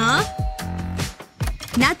too, huh?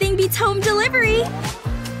 Nothing beats home delivery.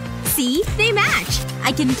 See? They match.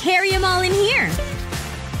 I can carry them all in here.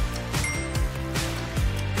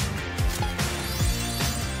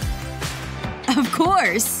 Of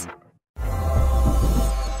course.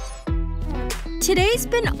 Today's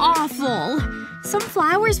been awful. Some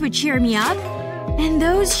flowers would cheer me up. And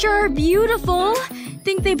those sure are beautiful.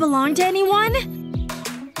 Think they belong to anyone?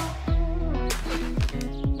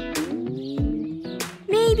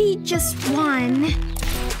 Maybe just one.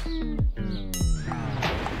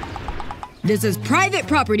 This is private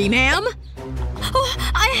property, ma'am. Oh,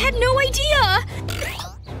 I had no idea!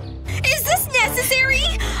 Is this necessary?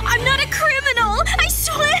 I'm not a criminal! I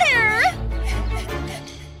swear!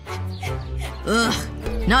 Ugh.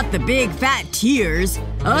 Not the big fat tears.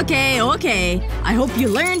 Okay, okay. I hope you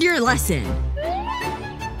learned your lesson.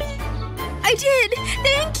 I did!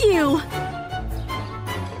 Thank you!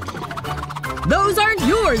 Those aren't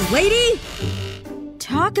yours, lady!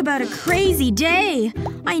 Talk about a crazy day.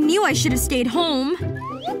 I knew I should have stayed home.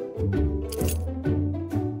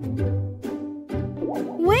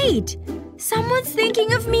 Wait! Someone's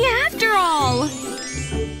thinking of me after all!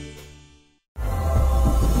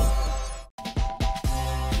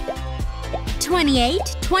 $28,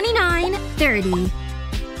 $29, $30.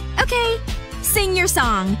 Okay. Sing your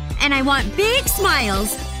song. And I want big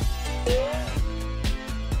smiles.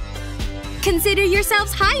 Consider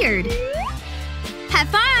yourselves hired. Have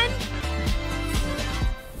fun!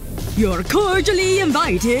 You're cordially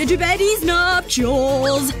invited to Betty's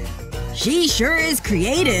nuptials. She sure is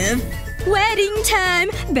creative. Wedding time!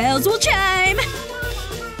 Bells will chime!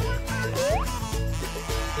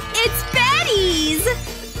 It's Betty's!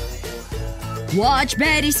 Watch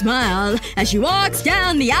Betty smile as she walks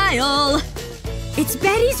down the aisle. It's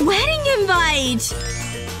Betty's wedding invite!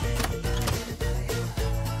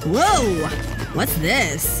 Whoa! What's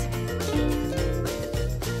this?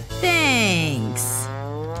 Thanks.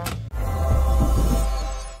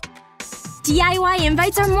 DIY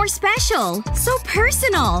invites are more special, so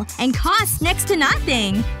personal, and cost next to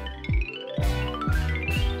nothing.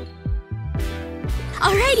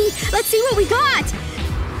 Alrighty, let's see what we got!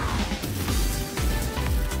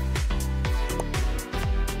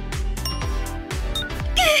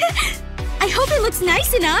 I hope it looks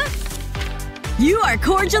nice enough. You are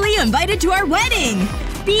cordially invited to our wedding!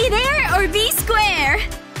 Be there or be square!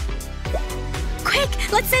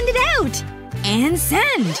 Quick, let's send it out! And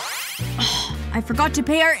send! Oh, I forgot to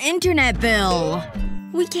pay our internet bill.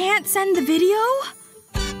 We can't send the video?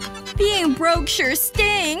 Being broke sure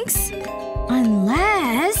stinks.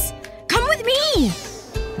 Unless… Come with me!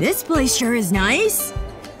 This place sure is nice.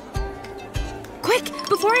 Quick,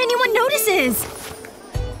 before anyone notices!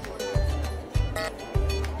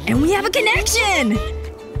 And we have a connection!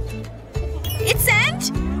 It's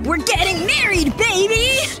sent? We're getting married,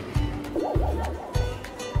 baby!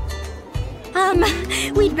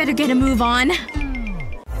 We'd better get a move on.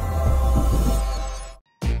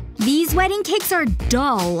 These wedding cakes are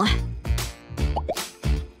dull.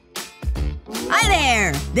 Hi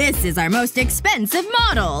there! This is our most expensive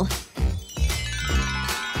model.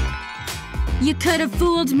 You could have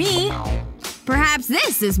fooled me. Perhaps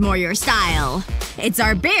this is more your style. It's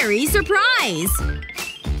our berry surprise!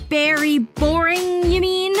 Very boring, you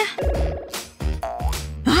mean?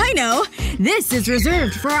 I know! This is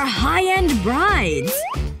reserved for our high-end brides.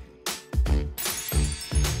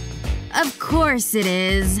 Of course it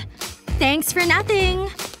is. Thanks for nothing.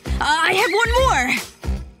 I have one more!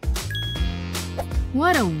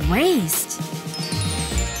 What a waste.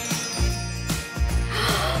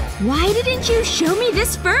 Why didn't you show me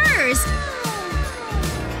this first?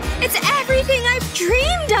 It's everything I've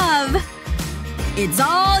dreamed of! It's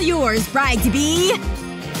all yours, bride-to-be!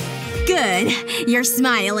 Good. You're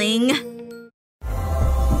smiling.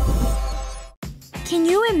 Can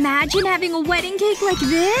you imagine having a wedding cake like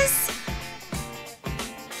this?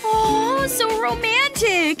 Oh, so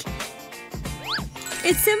romantic!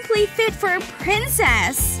 It's simply fit for a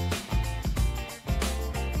princess.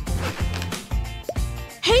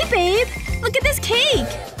 Hey, babe! Look at this cake!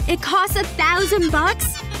 It costs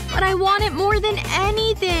 $1,000, but I want it more than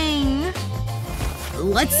anything.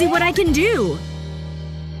 Let's see what I can do.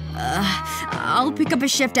 I'll pick up a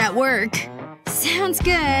shift at work. Sounds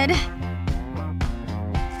good.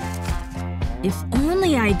 If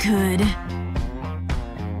only I could…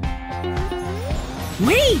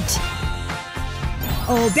 Wait!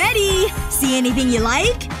 Oh, Betty! See anything you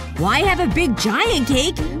like? Why have a big giant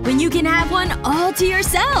cake when you can have one all to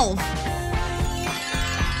yourself?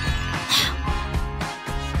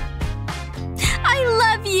 I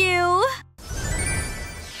love you!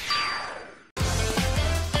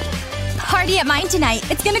 Party at mine tonight.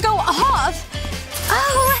 It's gonna go off!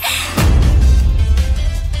 Oh!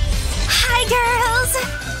 Hi, girls!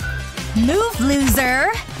 Move,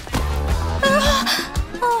 loser!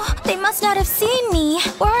 Oh, they must not have seen me.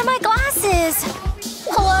 Where are my glasses?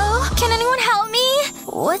 Hello? Can anyone help me?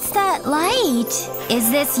 What's that light?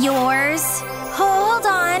 Is this yours? Hold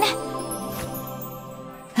on.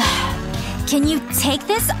 Can you take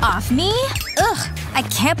this off me? Ugh, I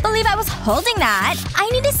can't believe I was holding that. I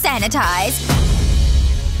need to sanitize.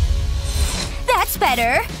 That's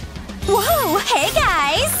better. Whoa, hey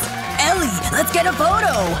guys! Ellie, let's get a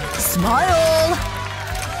photo! Smile!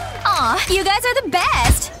 Aw, you guys are the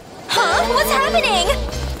best! Huh? What's happening?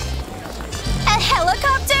 A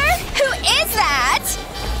helicopter? Who is that?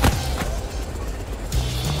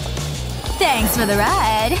 Thanks for the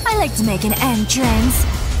ride. I like to make an entrance.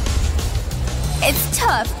 It's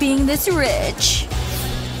tough being this rich.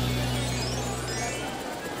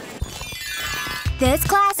 This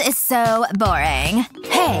class is so boring.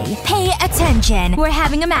 Hey, pay attention. We're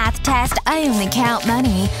having a math test. I only count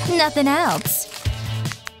money. Nothing else.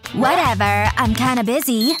 Whatever. I'm kinda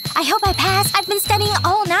busy. I hope I pass. I've been studying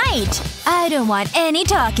all night. I don't want any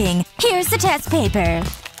talking. Here's the test paper.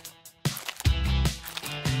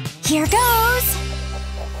 Here goes.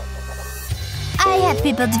 I have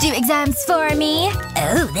people to do exams for me.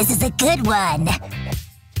 Oh, this is a good one.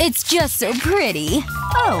 It's just so pretty.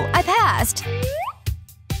 Oh, I passed.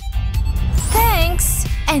 Thanks.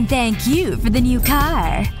 And thank you for the new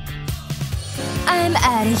car. I'm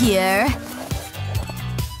outta here.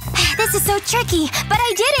 This is so tricky, but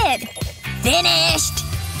I did it! Finished!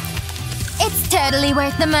 It's totally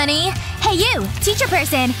worth the money. Hey you, teacher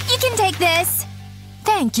person, you can take this.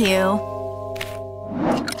 Thank you.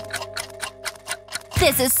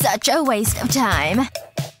 This is such a waste of time.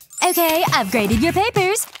 Okay, I've graded your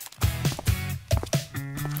papers.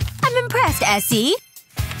 I'm impressed, Essie.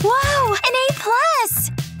 Whoa, an A+!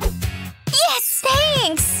 Yes,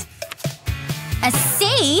 thanks! A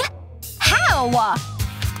C? How?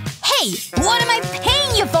 Hey, what am I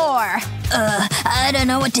paying you for? I don't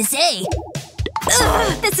know what to say.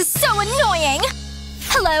 Ugh, this is so annoying!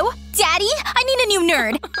 Hello? Daddy? I need a new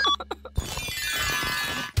nerd.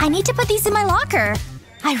 I need to put these in my locker.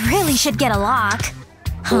 I really should get a lock.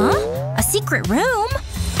 Huh? A secret room?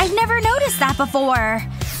 I've never noticed that before.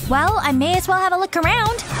 Well, I may as well have a look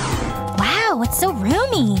around. Wow, it's so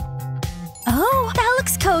roomy. Oh, that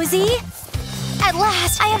looks cozy. At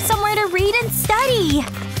last, I have somewhere to read and study.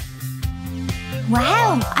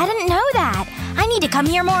 Wow, I didn't know that. I need to come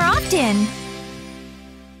here more often.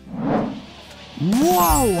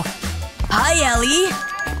 Whoa! Hi, Ellie!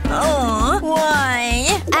 Oh,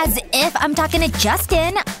 Why? as if I'm talking to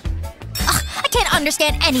Justin. Ugh, I can't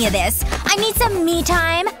understand any of this. I need some me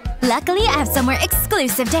time. Luckily, I have somewhere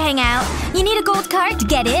exclusive to hang out. You need a gold card to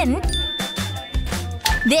get in.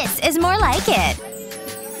 This is more like it.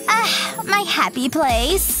 Ah, my happy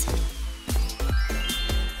place.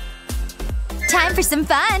 Time for some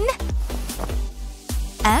fun.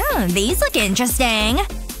 Oh, these look interesting.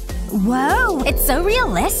 Whoa, it's so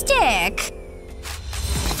realistic.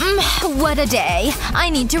 What a day. I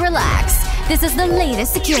need to relax. This is the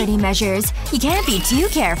latest security measures. You can't be too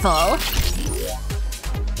careful.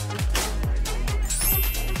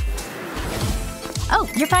 Oh,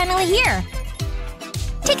 you're finally here.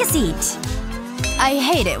 Take a seat. I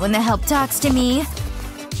hate it when the help talks to me.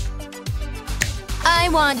 I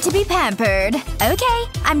want to be pampered. Okay,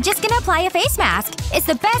 I'm just gonna apply a face mask. It's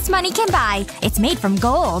the best money can buy. It's made from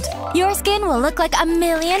gold. Your skin will look like $1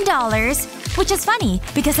 million. Which is funny,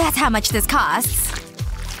 because that's how much this costs.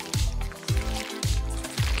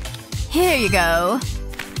 Here you go.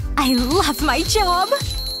 I love my job.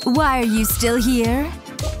 Why are you still here?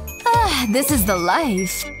 Ah, this is the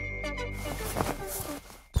life.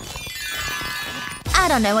 I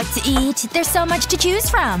don't know what to eat. There's so much to choose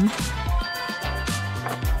from.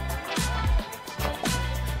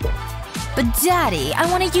 But Daddy, I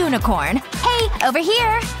want a unicorn. Hey, over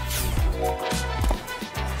here!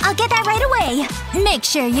 I'll get that right away. Make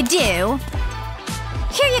sure you do.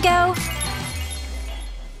 Here you go.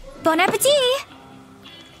 Bon appetit!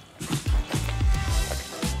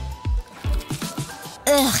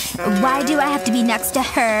 Ugh, why do I have to be next to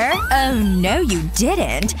her? Oh no, you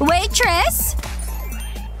didn't. Waitress!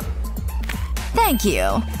 Thank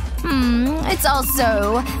you. It's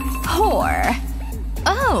also… poor.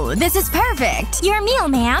 Oh, this is perfect. Your meal,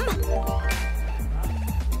 ma'am.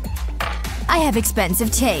 I have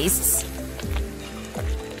expensive tastes.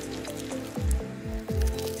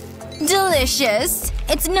 Delicious.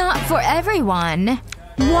 It's not for everyone.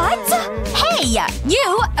 What? Hey!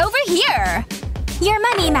 You! Over here! Your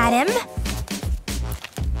money, madam.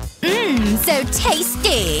 So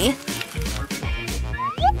tasty.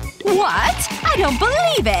 What? I don't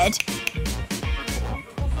believe it!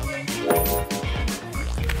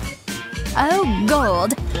 Oh,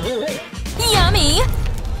 gold. Yummy!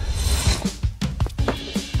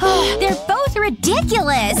 They're both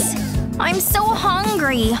ridiculous! I'm so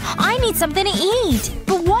hungry. I need something to eat.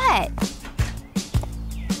 But what?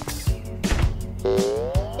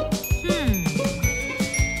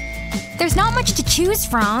 There's not much to choose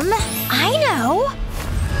from. I know!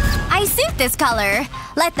 I suit this color.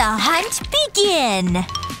 Let the hunt begin!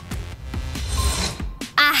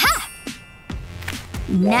 Aha!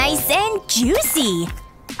 Nice and juicy.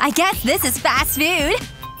 I guess this is fast food.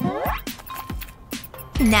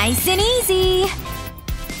 Nice and easy.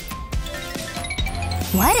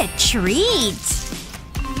 What a treat!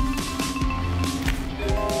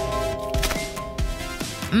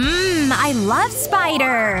 I love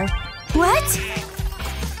spider. What?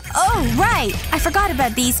 Oh, right. I forgot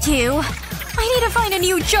about these two. I need to find a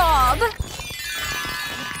new job.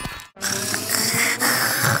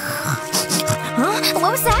 Huh?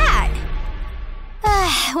 What was that?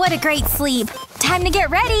 What a great sleep. Time to get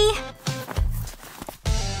ready.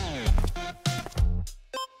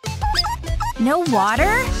 No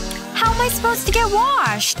water? How am I supposed to get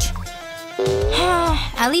washed?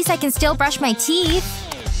 At least I can still brush my teeth.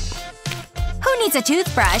 Who needs a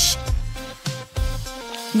toothbrush?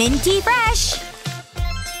 Minty fresh.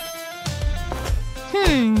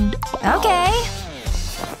 Okay.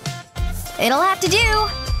 It'll have to do.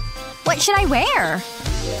 What should I wear?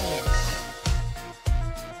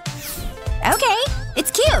 Okay.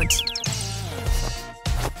 It's cute.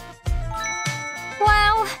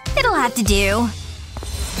 Well, it'll have to do.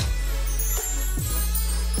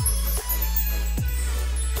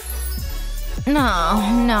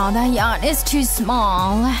 No, that yacht is too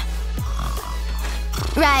small.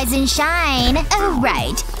 Rise and shine. Oh,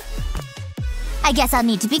 right. I guess I'll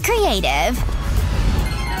need to be creative.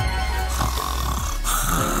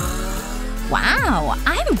 Wow,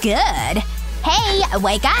 I'm good. Hey,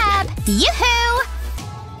 wake up! Yoo-hoo!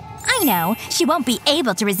 I know, she won't be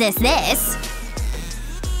able to resist this.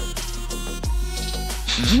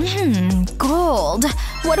 Gold.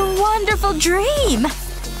 What a wonderful dream!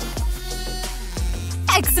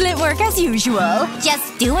 Excellent work as usual.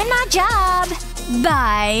 Just doing my job.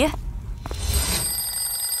 Bye.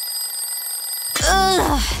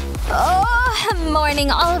 Ugh. Oh,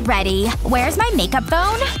 morning already. Where's my makeup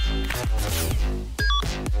phone?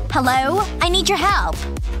 Hello? I need your help.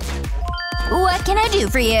 What can I do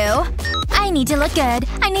for you? I need to look good.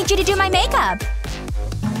 I need you to do my makeup.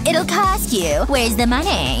 It'll cost you. Where's the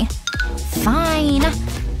money? Fine.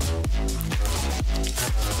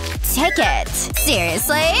 Take it.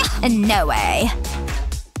 Seriously? No way.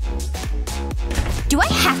 Do I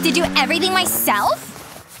have to do everything myself?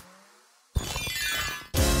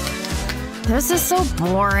 This is so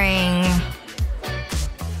boring.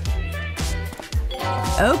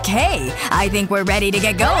 Okay, I think we're ready to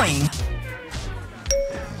get going.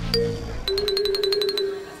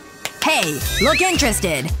 Hey, look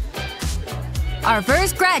interested. Our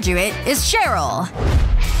first graduate is Cheryl.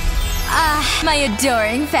 My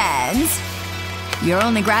adoring fans. You're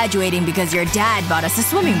only graduating because your dad bought us a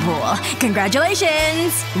swimming pool.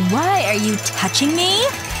 Congratulations! Why are you touching me?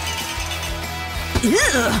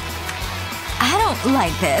 Ugh. I don't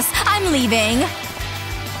like this. I'm leaving.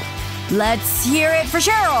 Let's hear it for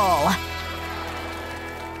Cheryl.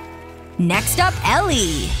 Next up,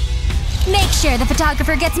 Ellie. Make sure the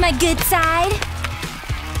photographer gets my good side.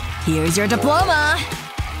 Here's your diploma.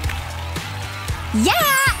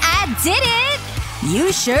 Yeah! I did it!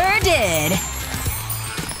 You sure did.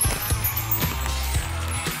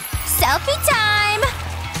 Selfie time!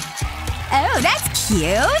 Oh, that's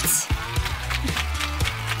cute!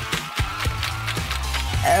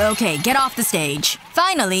 Okay, get off the stage.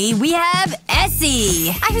 Finally, we have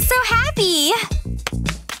Essie! I'm so happy!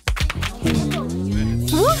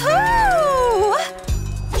 Woohoo!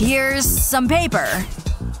 Here's some paper.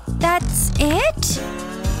 That's it?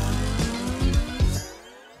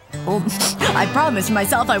 Oh, I promised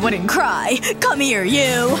myself I wouldn't cry. Come here,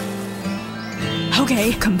 you!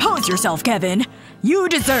 Okay, compose yourself, Kevin. You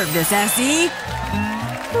deserve this, Essie.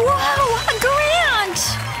 Whoa! A grant!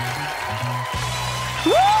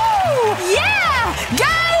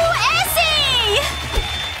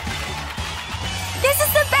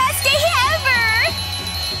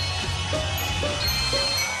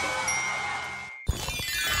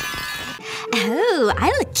 Oh,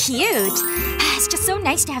 I look cute. It's just so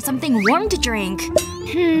nice to have something warm to drink.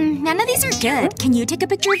 None of these are good. Can you take a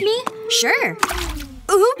picture of me? Sure.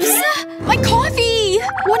 Oops! My coffee!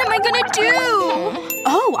 What am I gonna do?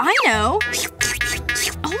 Oh, I know.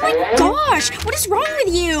 Oh my gosh! What is wrong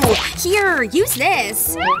with you? Here, use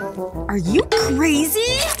this. Are you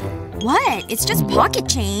crazy? What? It's just pocket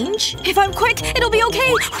change. If I'm quick, it'll be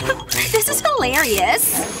okay. This is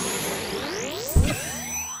hilarious.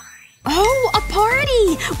 Oh, a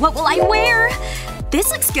party! What will I wear? This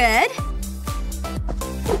looks good.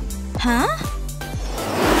 Huh?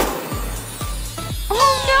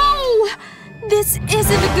 Oh no! This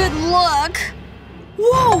isn't a good look.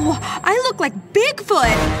 Whoa! I look like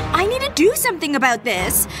Bigfoot! I need to do something about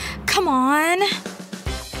this. Come on.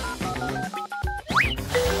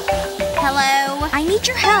 Hello? I need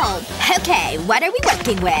your help. Okay, what are we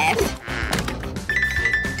working with?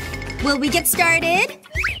 Will we get started?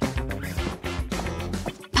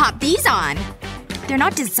 Pop these on. They're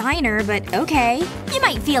not designer, but okay. You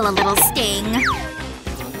might feel a little sting.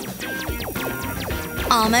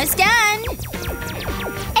 Almost done.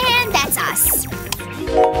 And that's us.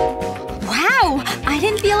 Wow! I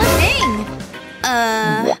didn't feel a thing.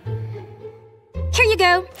 Here you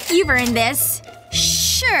go. You've earned this.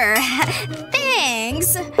 Sure.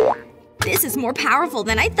 Thanks. This is more powerful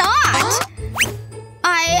than I thought.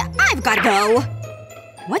 I've gotta go.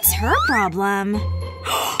 What's her problem?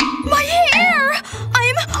 My hair!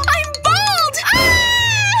 I'm bald!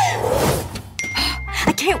 Ah!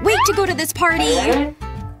 I can't wait to go to this party.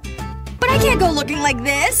 But I can't go looking like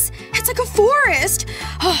this. It's like a forest.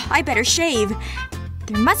 Oh, I better shave.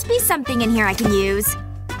 There must be something in here I can use.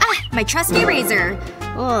 Ah, my trusty razor.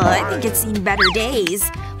 Oh, I think it's seen better days.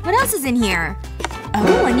 What else is in here?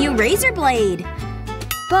 Oh, a new razor blade.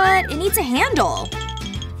 But it needs a handle.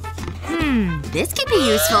 This could be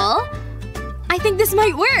useful. I think this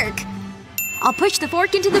might work. I'll push the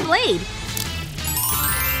fork into the blade.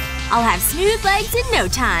 I'll have smooth legs in no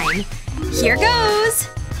time. Here goes.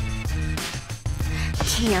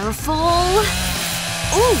 Careful.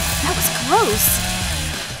 Ooh, that was close.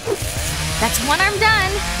 That's one arm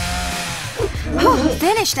done. Oh,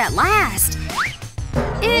 finished at last.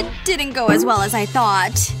 It didn't go as well as I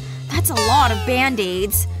thought. That's a lot of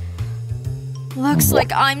band-aids. Looks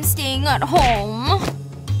like I'm staying at home.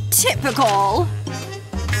 Typical.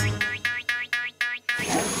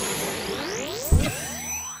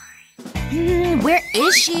 Where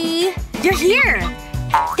is she? You're here!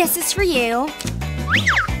 This is for you.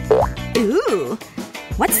 Ooh.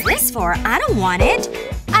 What's this for? I don't want it.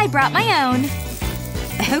 I brought my own.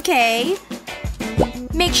 Okay.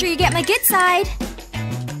 Make sure you get my good side.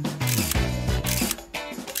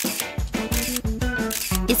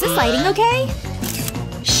 Is this lighting okay?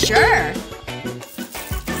 Sure.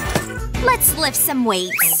 Let's lift some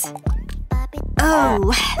weights.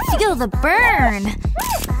 Oh, feel the burn.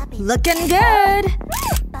 Looking good.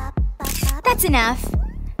 That's enough.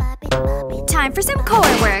 Time for some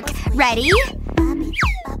core work. Ready?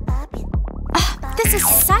 Oh, this is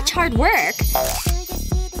such hard work.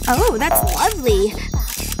 Oh, that's lovely.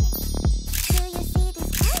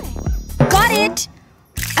 Got it!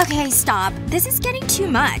 Okay, stop. This is getting too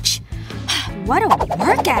much. What a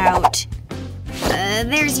workout.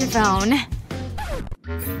 There's your phone.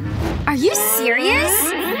 Are you serious?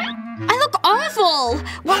 I look awful!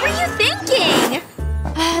 What were you thinking?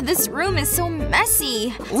 This room is so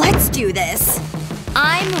messy. Let's do this.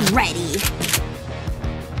 I'm ready.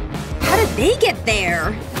 How did they get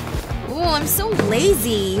there? Oh, I'm so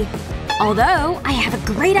lazy. Although, I have a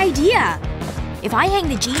great idea. If I hang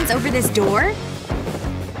the jeans over this door,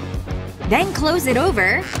 then close it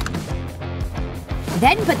over,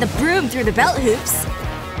 then put the broom through the belt hoops.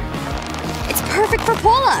 It's perfect for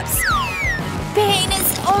pull-ups. Pain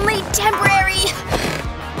is only temporary.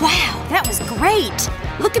 Wow, that was great.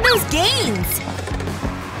 Look at those gains.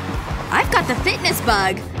 I've got the fitness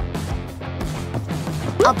bug.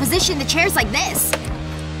 I'll position the chairs like this.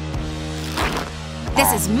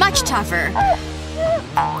 This is much tougher.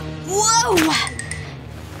 Whoa!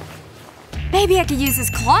 Maybe I could use this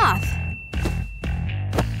cloth.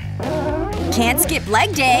 Can't skip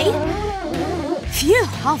leg day. Phew,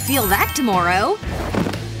 I'll feel that tomorrow.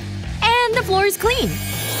 And the floor is clean.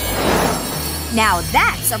 Now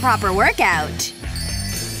that's a proper workout.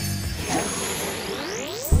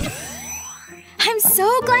 I'm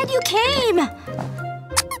so glad you came!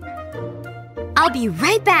 I'll be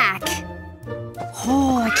right back.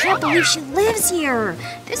 Oh, I can't believe she lives here.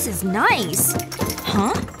 This is nice.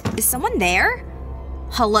 Huh? Is someone there?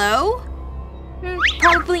 Hello?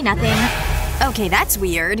 Probably nothing. Okay, that's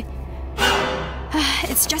weird.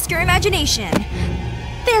 It's just your imagination.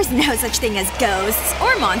 There's no such thing as ghosts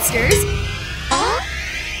or monsters.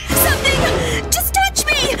 Something just touched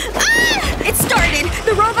me! Ah! It started!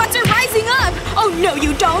 The robots are rising up! Oh no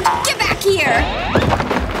you don't! Get back here!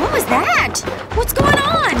 What was that? What's going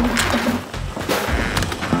on?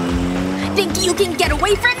 Think you can get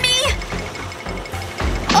away from me?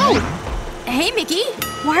 Oh! Hey, Mickey.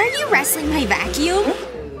 Why are you wrestling my vacuum?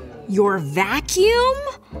 Your vacuum?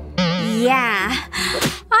 Yeah.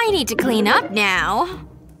 I need to clean up now.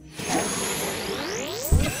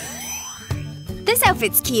 This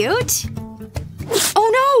outfit's cute. Oh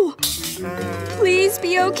no! Please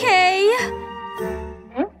be okay.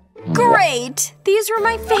 Great! These were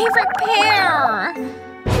my favorite pair!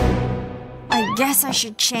 I guess I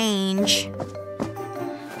should change.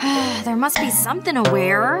 There must be something to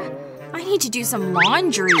wear. I need to do some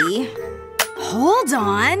laundry. Hold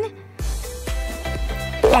on.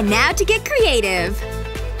 And now to get creative.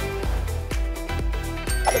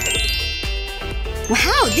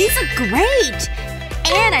 Wow, these look great!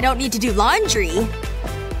 And I don't need to do laundry.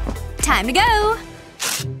 Time to go.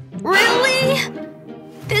 Really?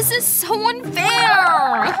 This is so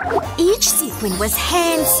unfair! Each sequin was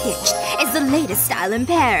hand-stitched. It's the latest style in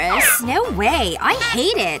Paris. No way. I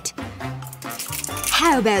hate it.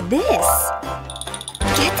 How about this?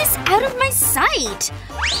 Get this out of my sight!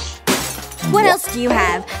 What else do you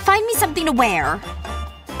have? Find me something to wear.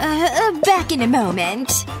 Back in a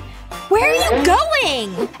moment. Where are you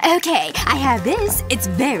going? Okay, I have this. It's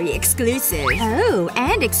very exclusive. Oh,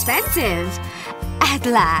 and expensive. At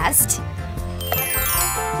last.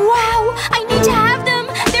 Wow! I need to have them!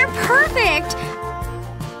 They're perfect!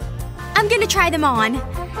 I'm gonna try them on.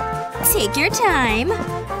 Take your time.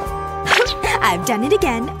 I've done it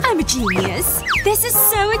again. I'm a genius. This is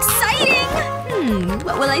so exciting!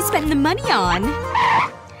 What will I spend the money on?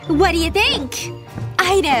 What do you think?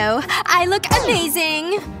 I know. I look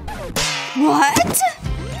amazing. What?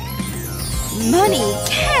 Money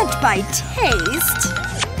can't buy taste.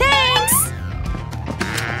 Thanks!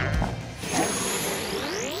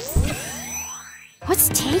 What's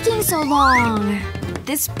taking so long?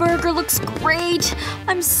 This burger looks great.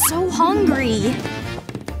 I'm so hungry.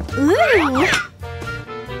 Ooh!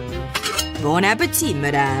 Bon appétit,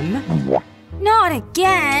 madame. Not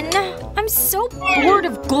again. I'm so bored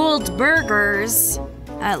of gold burgers.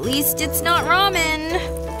 At least it's not ramen.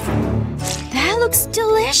 That looks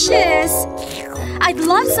delicious. I'd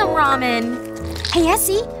love some ramen. Hey,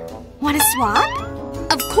 Essie. Wanna swap?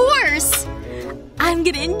 Of course! I'm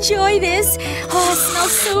gonna enjoy this. Oh, it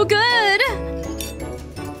smells so good.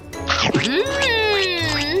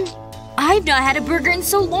 I've not had a burger in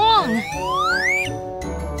so long.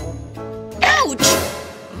 Ouch!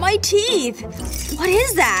 My teeth. What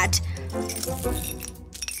is that?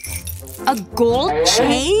 A gold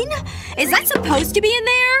chain? Is that supposed to be in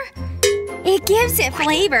there? It gives it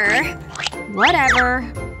flavor.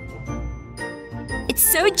 Whatever. It's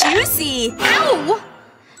so juicy. Ow!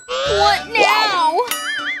 What now?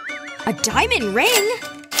 A diamond ring?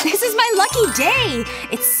 This is my lucky day.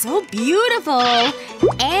 It's so beautiful.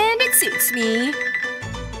 And it suits me.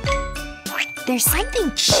 There's something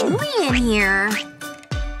chewy in here.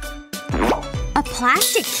 A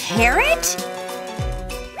plastic carrot?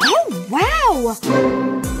 Oh, wow!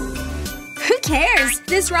 Who cares?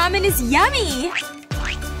 This ramen is yummy!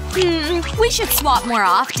 We should swap more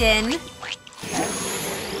often.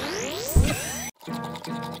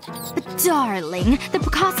 But darling, the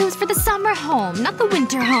Picasso's for the summer home, not the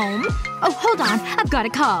winter home. Oh, hold on. I've got a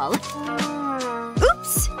call.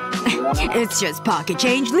 Oops! It's just pocket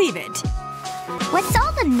change. Leave it. What's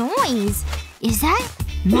all the noise? Is that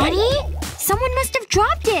money? Someone must have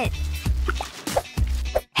dropped it.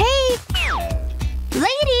 Hey!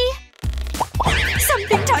 Lady!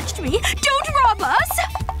 Something touched me! Don't rob us!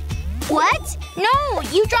 What? No,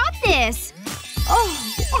 you dropped this. Oh,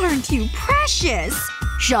 aren't you precious?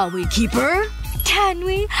 Shall we keep her? Can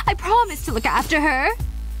we? I promise to look after her.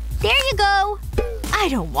 There you go. I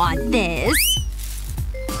don't want this.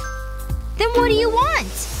 Then what do you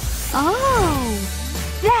want? Oh.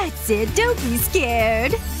 That's it. Don't be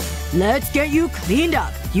scared. Let's get you cleaned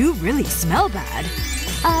up. You really smell bad.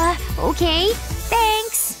 Okay.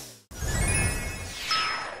 Thanks.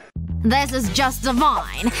 This is just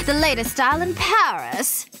divine. The latest style in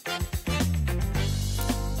Paris.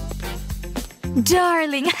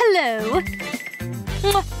 Darling, hello.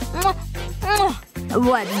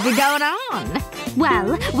 What's been going on?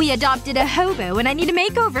 Well, we adopted a hobo and I need a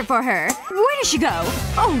makeover for her. Where does she go?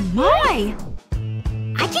 Oh my!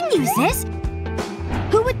 I can use this.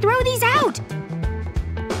 Who would throw these out?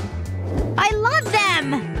 I love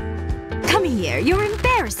them! Come here. you're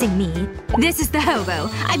embarrassing me. This is the hobo.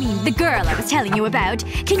 I mean, the girl I was telling you about.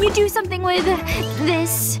 Can you do something with…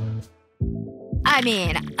 this? I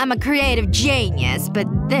mean, I'm a creative genius, but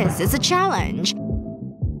this is a challenge.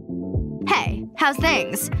 Hey, how's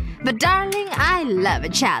things? But darling, I love a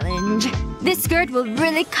challenge. This skirt will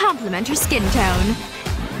really complement her skin tone.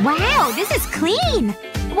 Wow, this is clean!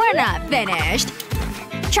 We're not finished.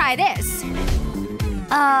 Try this.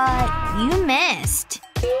 You missed.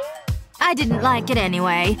 I didn't like it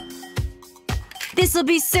anyway. This'll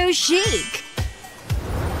be so chic.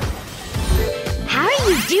 How are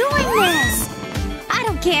you doing this? I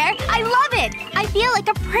don't care. I love it! I feel like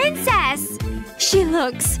a princess! She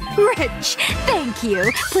looks rich. Thank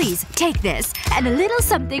you. Please, take this. And a little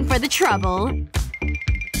something for the trouble.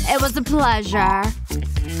 It was a pleasure.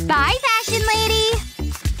 Bye, fashion lady!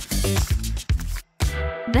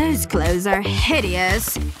 Those clothes are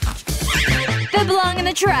hideous. They belong in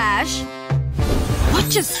the trash. What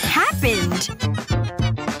just happened?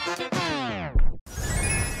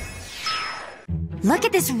 Look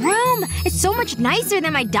at this room! It's so much nicer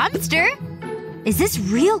than my dumpster! Is this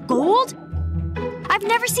real gold? I've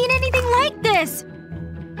never seen anything like this!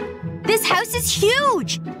 This house is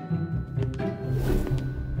huge!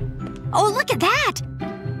 Oh, look at that!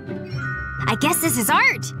 I guess this is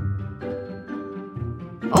art.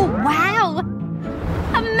 Oh, wow!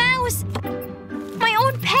 A mouse! My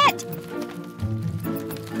own pet!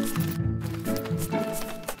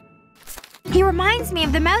 He reminds me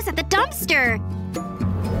of the mouse at the dumpster.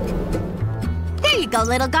 There you go,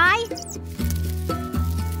 little guy.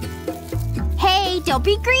 Hey, don't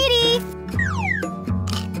be greedy!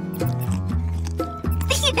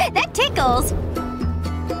 That tickles.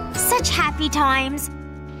 Such happy times.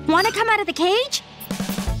 Wanna come out of the cage?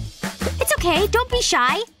 It's okay, don't be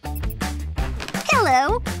shy.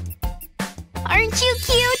 Hello. Aren't you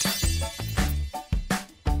cute?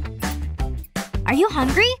 Are you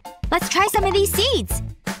hungry? Let's try some of these seeds.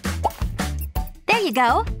 There you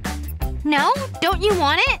go. No? Don't you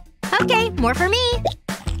want it? Okay, more for me.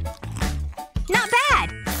 Not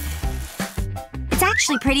bad. It's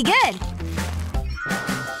actually pretty good.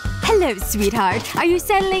 Hello, sweetheart. Are you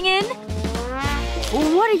settling in?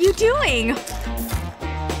 What are you doing?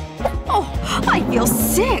 Oh, I feel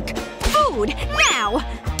sick! Food! Now!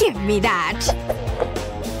 Give me that!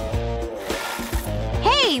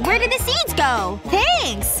 Hey, where did the seeds go?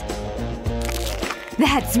 Thanks!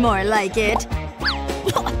 That's more like it.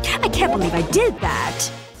 I can't believe I did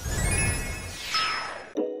that.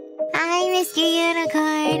 Hi, Mr.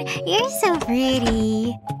 Unicorn. You're so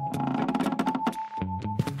pretty.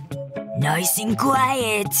 Nice and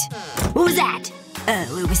quiet. What was that?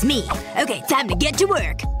 Oh, it was me. Okay, time to get to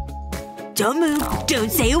work. Don't move.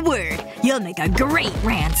 Don't say a word. You'll make a great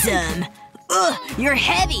ransom. Ugh, you're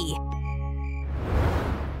heavy.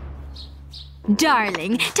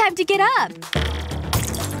 Darling, time to get up.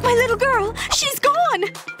 My little girl! She's gone!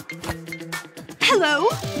 Hello?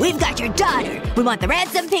 We've got your daughter. We want the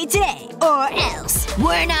ransom paid today. Or else.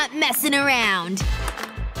 We're not messing around.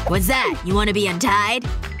 What's that? You want to be untied?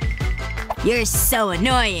 You're so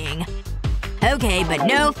annoying. Okay, but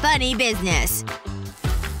no funny business.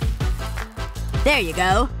 There you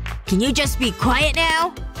go. Can you just be quiet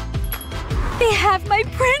now? They have my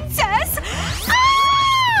princess! Ah!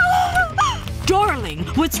 Darling,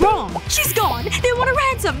 what's wrong? She's gone! They want a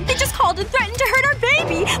ransom! They just called and threatened to hurt our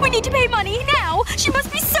baby! We need to pay money, now! She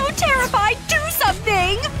must be so terrified! Do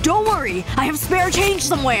something! Don't worry. I have spare change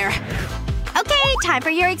somewhere. Okay, time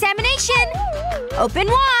for your examination. Open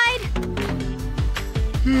wide.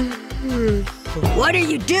 What are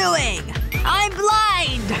you doing? I'm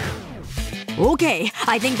blind! Okay,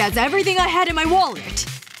 I think that's everything I had in my wallet.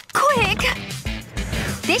 Quick!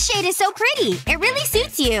 This shade is so pretty. It really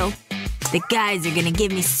suits you. The guys are gonna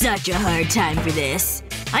give me such a hard time for this.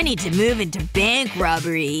 I need to move into bank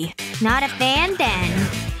robbery. Not a fan, then.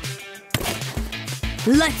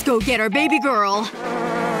 Let's go get our baby girl.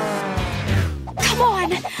 Come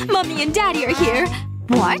on! Mommy and Daddy are here.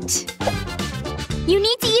 What? You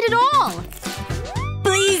need to eat it all.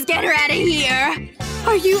 Please get her out of here!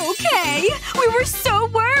 Are you okay? We were so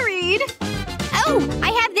worried! Oh! I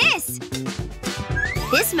have this!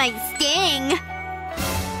 This might sting.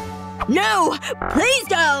 No! Please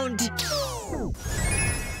don't!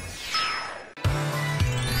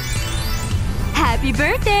 Happy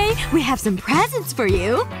birthday! We have some presents for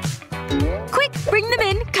you. Quick, bring them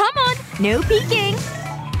in. Come on. No peeking.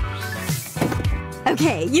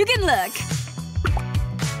 Okay, you can look.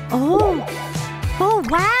 Oh. Oh,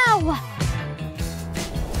 wow!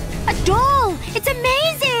 A doll! It's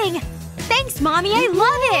amazing! Thanks, Mommy. I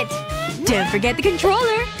love it! Don't forget the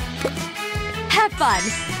controller. fun.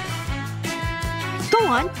 Go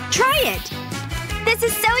on, try it. This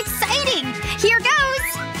is so exciting! Here goes!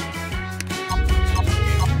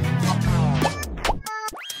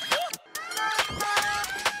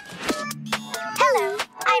 Hello,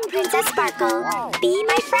 I'm Princess Sparkle. Be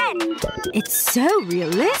my friend. It's so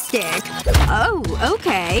realistic. Oh,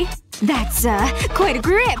 okay. That's, quite a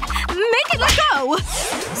grip. Make it let go!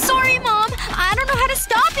 Sorry, Mom. I don't know how to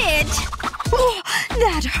stop it. Oh,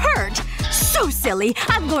 that hurt. So silly.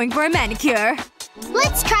 I'm going for a manicure.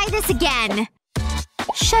 Let's try this again.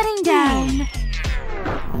 Shutting down.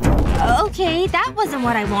 Okay, that wasn't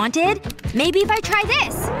what I wanted. Maybe if I try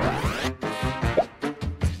this.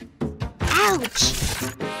 Ouch.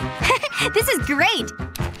 This is great.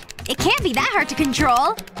 It can't be that hard to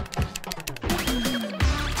control.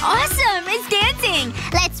 Awesome! It's dancing!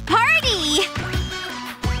 Let's party!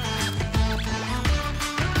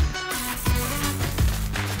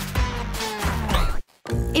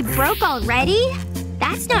 It broke already?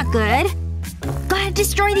 That's not good. Gotta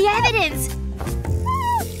destroy the evidence.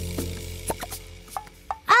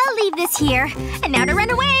 I'll leave this here. And now to run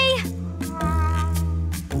away!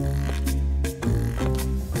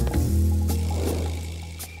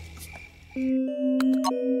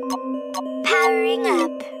 Powering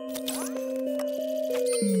up.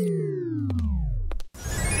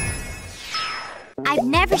 I've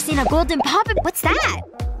never seen a golden poppet. What's that?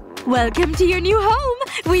 Welcome to your new home!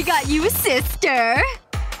 We got you a sister!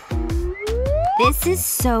 This is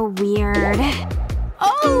so weird.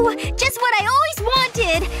 Oh! Just what I always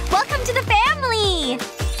wanted! Welcome to the family!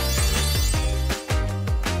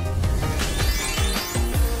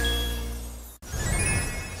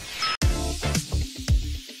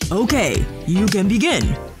 Okay, you can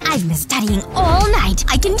begin. I've been studying all night.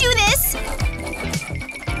 I can do this!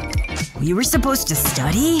 We were supposed to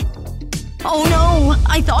study? Oh no!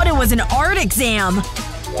 I thought it was an art exam!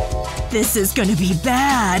 This is gonna be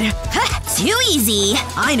bad. Too easy.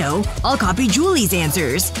 I know. I'll copy Julie's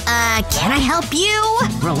answers. Can I help you?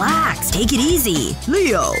 Relax. Take it easy.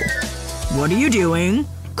 Leo. What are you doing?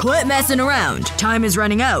 Quit messing around. Time is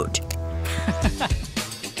running out.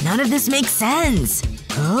 None of this makes sense.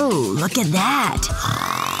 Oh, look at that.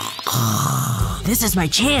 This is my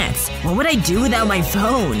chance. What would I do without my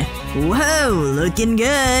phone? Whoa, looking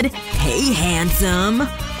good. Hey, handsome.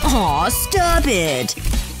 Aw, stop it.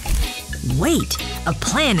 Wait. A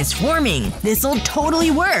plan is forming. This'll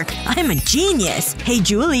totally work. I'm a genius. Hey,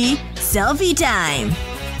 Julie. Selfie time.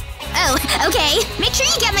 Oh, okay. Make sure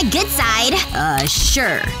you get my good side.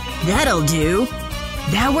 Sure. That'll do.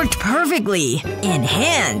 That worked perfectly.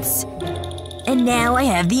 Enhance. And now I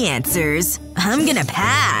have the answers. I'm gonna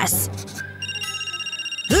pass.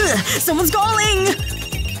 Ugh, someone's calling!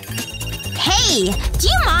 Hey! Do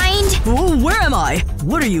you mind? Oh, where am I?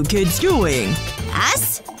 What are you kids doing?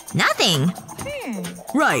 Us? Nothing.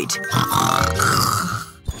 Right.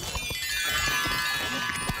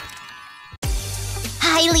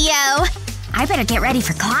 Hi, Leo. I better get ready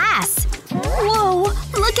for class. Whoa!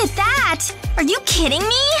 Look at that! Are you kidding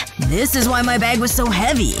me? This is why my bag was so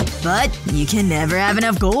heavy. But you can never have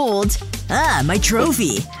enough gold. Ah, my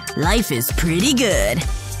trophy. Life is pretty good.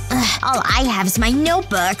 All I have is my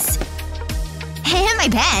notebooks. And my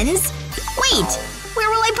pens. Wait! Where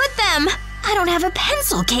will I put them? I don't have a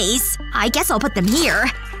pencil case. I guess I'll put them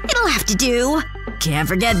here. It'll have to do. Can't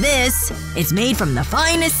forget this. It's made from the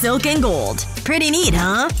finest silk and gold. Pretty neat,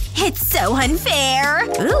 huh? It's so unfair.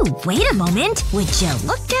 Ooh, wait a moment. Would you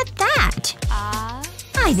look at that?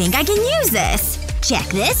 I think I can use this. Check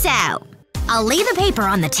this out. I'll lay the paper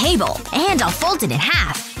on the table. And I'll fold it in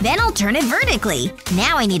half. Then I'll turn it vertically.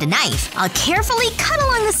 Now I need a knife. I'll carefully cut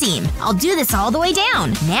along the seam. I'll do this all the way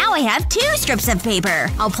down. Now I have 2 strips of paper.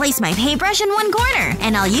 I'll place my paintbrush in one corner.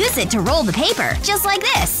 And I'll use it to roll the paper. Just like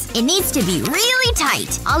this. It needs to be really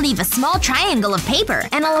tight. I'll leave a small triangle of paper.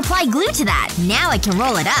 And I'll apply glue to that. Now I can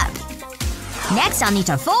roll it up. Next, I'll need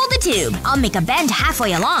to fold the tube. I'll make a bend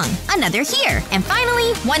halfway along. Another here. And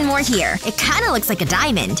finally, one more here. It kinda looks like a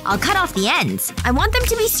diamond. I'll cut off the ends. I want them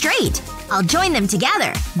to be straight. I'll join them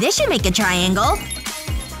together. This should make a triangle.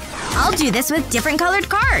 I'll do this with different colored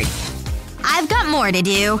card. I've got more to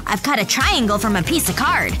do. I've cut a triangle from a piece of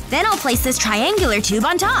card. Then I'll place this triangular tube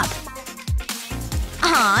on top.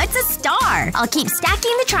 Aw, it's a star. I'll keep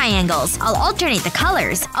stacking the triangles. I'll alternate the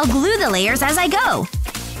colors. I'll glue the layers as I go.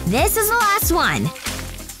 This is the last one.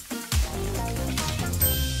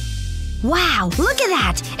 Wow, look at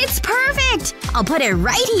that! It's perfect! I'll put it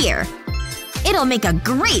right here. It'll make a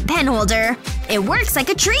great pen holder. It works like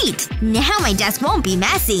a treat. Now my desk won't be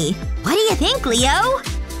messy. What do you think, Leo?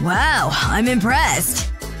 Wow, I'm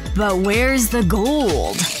impressed. But where's the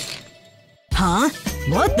gold? Huh? Huh?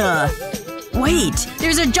 What the? Wait,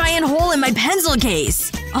 there's a giant hole in my pencil case.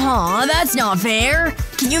 Aw, that's not fair.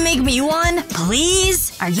 Can you make me one?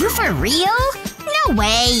 Please? Are you for real? No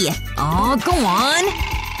way! Aw, go on.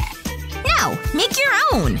 No, make your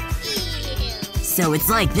own. So it's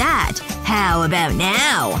like that. How about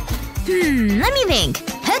now? Let me think.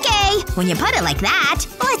 Okay, when you put it like that,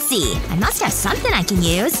 let's see. I must have something I can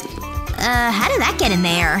use. How did that get in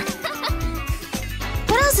there?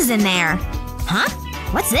 What else is in there? Huh?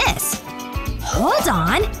 What's this? Hold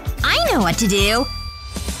on. I know what to do.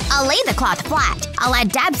 I'll lay the cloth flat. I'll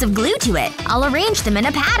add dabs of glue to it. I'll arrange them in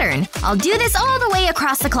a pattern. I'll do this all the way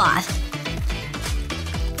across the cloth.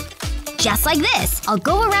 Just like this. I'll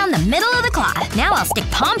go around the middle of the cloth. Now I'll stick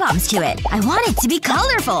pom-poms to it. I want it to be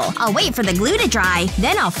colorful. I'll wait for the glue to dry.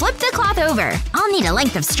 Then I'll flip the cloth over. I'll need a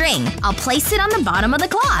length of string. I'll place it on the bottom of the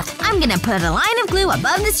cloth. I'm gonna put a line of glue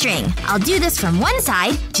above the string. I'll do this from one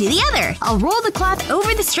side to the other. I'll roll the cloth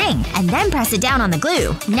over the string and then press it down on the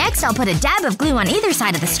glue. Next, I'll put a dab of glue on either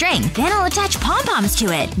side of the string. Then I'll attach pom-poms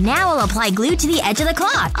to it. Now I'll apply glue to the edge of the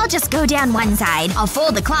cloth. I'll just go down one side. I'll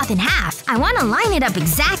fold the cloth in half. I want to line it up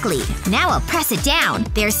exactly. Now I'll press it down.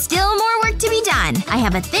 There's still more work to be done. I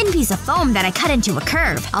have a thin piece of foam that I cut into a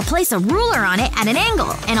curve. I'll place a ruler on it at an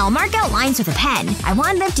angle, and I'll mark out lines with a pen. I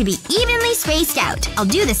want them to be evenly spaced out. I'll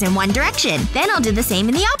do this in one direction. Then I'll do the same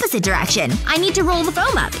in the opposite direction. I need to roll the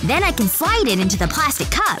foam up. Then I can slide it into the plastic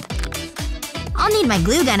cup. I'll need my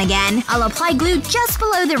glue gun again. I'll apply glue just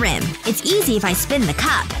below the rim. It's easy if I spin the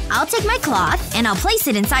cup. I'll take my cloth, and I'll place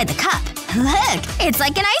it inside the cup. Look! It's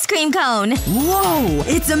like an ice cream cone! Whoa!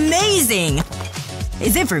 It's amazing!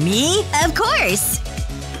 Is it for me? Of course!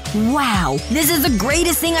 Wow! This is the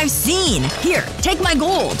greatest thing I've seen! Here, take my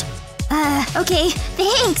gold! Okay.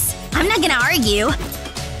 Thanks. I'm not gonna argue.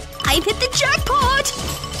 I've hit the jackpot!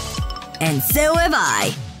 And so have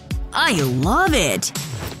I. I love it!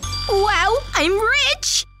 Wow! I'm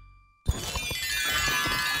rich!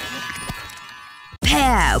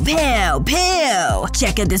 Pow! Pow! Pow!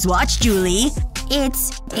 Check out this watch, Julie.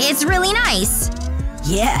 It's really nice.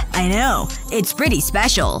 Yeah, I know. It's pretty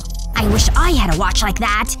special. I wish I had a watch like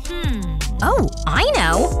that. Oh, I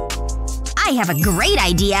know. I have a great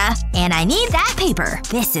idea. And I need that paper.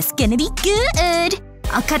 This is gonna be good.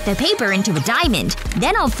 I'll cut the paper into a diamond.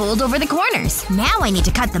 Then I'll fold over the corners. Now I need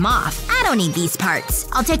to cut them off. I don't need these parts.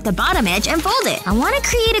 I'll take the bottom edge and fold it. I want to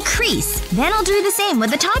create a crease. Then I'll do the same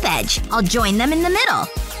with the top edge. I'll join them in the middle.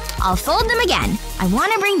 I'll fold them again. I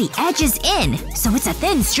want to bring the edges in, so it's a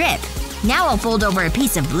thin strip. Now I'll fold over a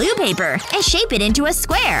piece of blue paper and shape it into a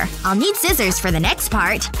square. I'll need scissors for the next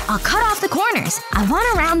part. I'll cut off the corners. I want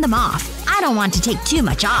to round them off. I don't want to take too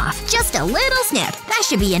much off. Just a little snip. That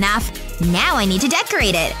should be enough. Now I need to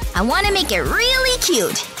decorate it. I want to make it really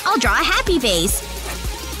cute. I'll draw a happy face.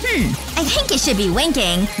 I think it should be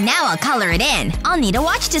winking. Now I'll color it in. I'll need a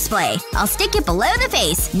watch display. I'll stick it below the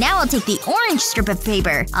face. Now I'll take the orange strip of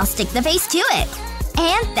paper. I'll stick the face to it.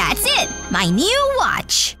 And that's it! My new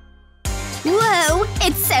watch! Whoa!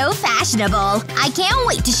 It's so fashionable! I can't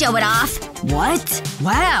wait to show it off! What?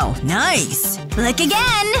 Wow, nice! Look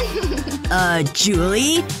again!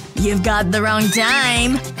 Julie? You've got the wrong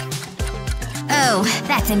time. Oh,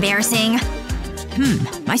 that's embarrassing.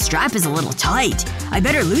 My strap is a little tight. I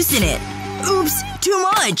better loosen it. Oops! Too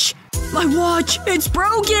much! My watch! It's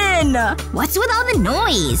broken! What's with all the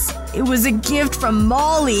noise? It was a gift from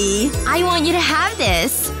Molly. I want you to have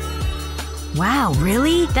this. Wow,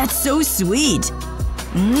 really? That's so sweet.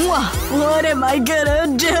 Mwah! What am I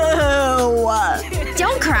gonna do?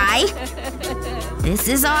 Don't cry. This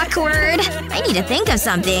is awkward. I need to think of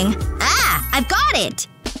something. Ah! I've got it!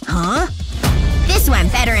 Huh? This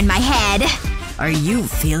went better in my head. Are you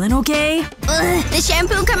feeling okay? Ugh, the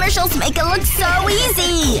shampoo commercials make it look so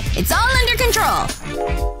easy! It's all under control.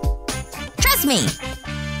 Trust me.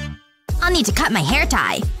 I'll need to cut my hair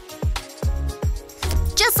tie.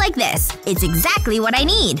 Just like this. It's exactly what I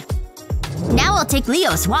need. Now I'll take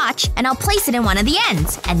Leo's watch, and I'll place it in one of the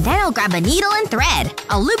ends. And then I'll grab a needle and thread.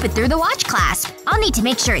 I'll loop it through the watch clasp. I'll need to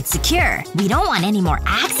make sure it's secure. We don't want any more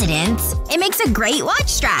accidents. It makes a great watch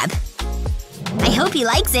strap. I hope he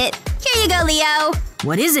likes it. Here you go, Leo.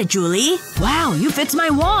 What is it, Julie? Wow, you fits my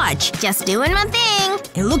watch. Just doing my thing.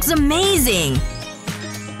 It looks amazing.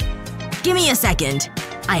 Give me a second.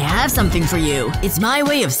 I have something for you. It's my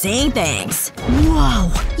way of saying thanks.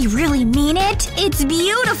 Whoa. You really mean it? It's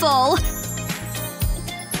beautiful.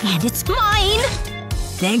 And it's mine.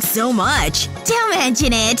 Thanks so much. Don't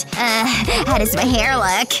mention it. How does my hair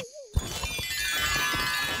look?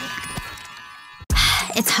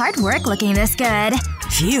 It's hard work looking this good.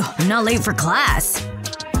 Phew, I'm not late for class.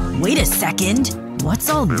 Wait a second. What's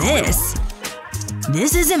all this?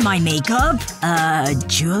 This isn't my makeup.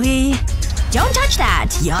 Julie? Don't touch that!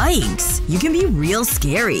 Yikes. You can be real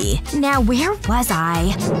scary. Now where was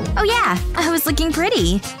I? Oh yeah, I was looking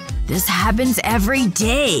pretty. This happens every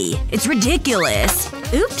day. It's ridiculous.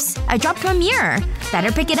 Oops, I dropped my mirror.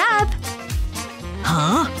 Better pick it up.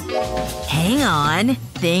 Huh? Hang on.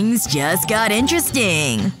 Things just got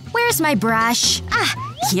interesting. Where's my brush?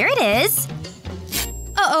 Ah, here it is.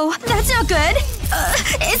 Uh-oh, that's not good.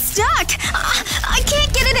 It's stuck. I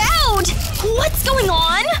can't get it out. What's going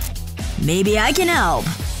on? Maybe I can help.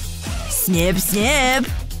 Snip, snip.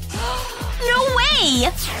 No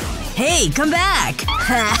way! Hey, come back!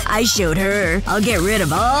 Ha, I showed her. I'll get rid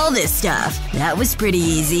of all this stuff. That was pretty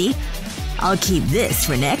easy. I'll keep this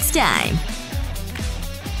for next time.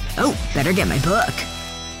 Oh, better get my book.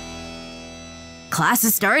 Class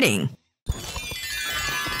is starting.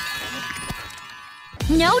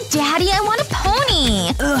 No, Daddy, I want a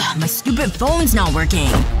pony! Ugh, my stupid phone's not working.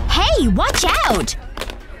 Hey, watch out!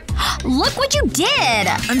 Look what you did!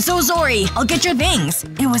 I'm so sorry. I'll get your things.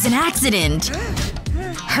 It was an accident.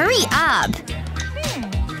 Hurry up.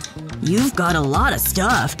 You've got a lot of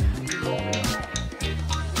stuff.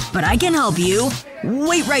 But I can help you.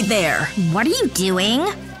 Wait right there. What are you doing?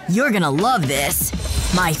 You're gonna love this.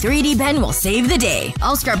 My 3D pen will save the day.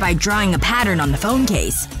 I'll start by drawing a pattern on the phone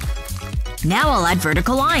case. Now I'll add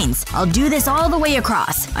vertical lines. I'll do this all the way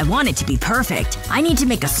across. I want it to be perfect. I need to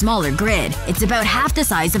make a smaller grid. It's about half the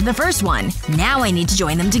size of the first one. Now I need to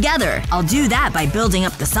join them together. I'll do that by building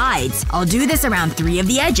up the sides. I'll do this around 3 of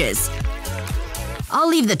the edges. I'll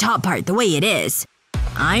leave the top part the way it is.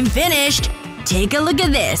 I'm finished! Take a look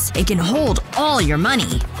at this. It can hold all your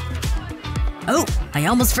money. Oh, I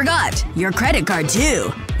almost forgot. Your credit card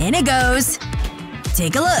too. In it goes.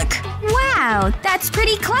 Take a look. Wow, that's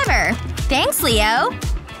pretty clever. Thanks, Leo.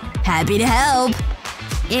 Happy to help.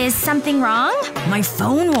 Is something wrong? My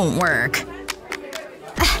phone won't work.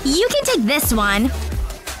 You can take this one.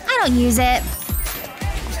 I don't use it.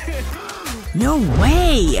 No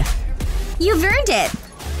way! You've earned it.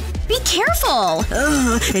 Be careful.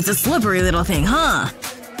 Ugh, it's a slippery little thing, huh?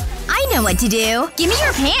 I know what to do. Give me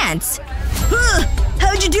your pants.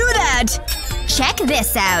 How'd you do that? Check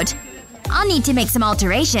this out. I'll need to make some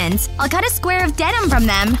alterations. I'll cut a square of denim from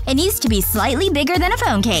them. It needs to be slightly bigger than a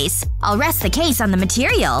phone case. I'll rest the case on the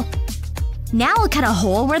material. Now I'll cut a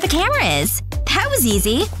hole where the camera is. That was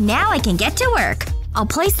easy. Now I can get to work. I'll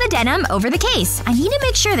place the denim over the case. I need to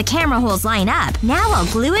make sure the camera holes line up. Now I'll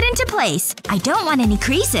glue it into place. I don't want any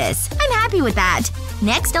creases. I'm happy with that.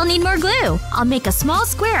 Next I'll need more glue. I'll make a small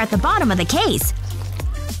square at the bottom of the case.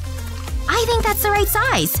 I think that's the right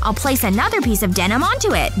size. I'll place another piece of denim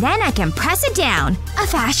onto it. Then I can press it down. A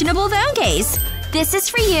fashionable phone case. This is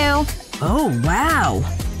for you. Oh, wow.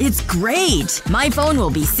 It's great! My phone will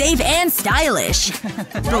be safe and stylish.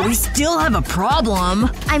 But we still have a problem.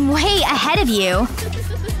 I'm way ahead of you.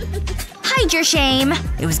 Hide your shame.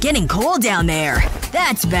 It was getting cold down there.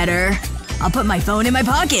 That's better. I'll put my phone in my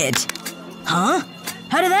pocket. Huh?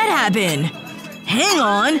 How did that happen? Hang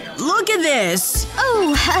on. Look at this.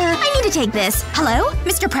 Oh, I need to take this. Hello?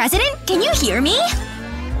 Mr. President? Can you hear me?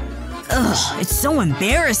 Ugh, it's so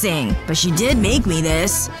embarrassing. But she did make me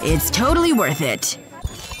this. It's totally worth it.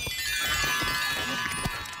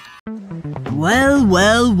 Well,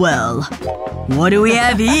 well, well. What do we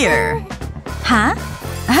have here? Huh?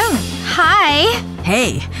 Oh, hi.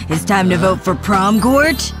 Hey, it's time to vote for prom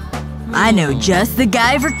court? I know just the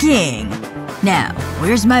guy for king. Now,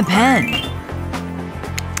 where's my pen?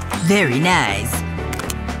 Very nice.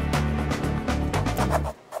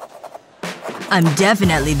 I'm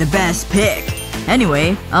definitely the best pick.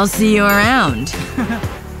 Anyway, I'll see you around.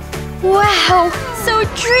 Wow, so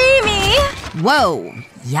dreamy! Whoa.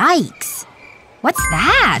 Yikes. What's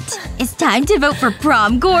that? It's time to vote for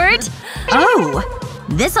prom court? Oh.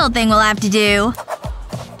 This whole thing will have to do.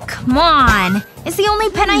 Come on. It's the only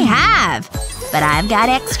pen I have. But I've got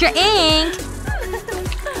extra ink.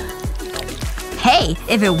 Hey,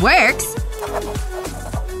 if it works.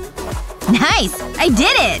 Nice! I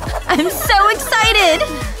did it! I'm so excited!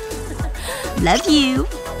 Love you.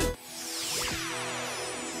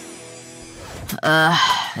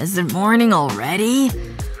 Is it morning already?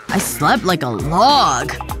 I slept like a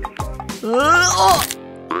log. Oh,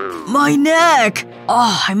 my neck!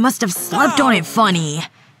 Oh, I must have slept on it funny.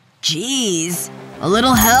 Jeez. A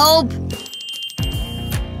little help?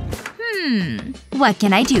 What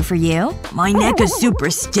can I do for you? My neck is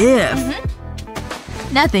super stiff.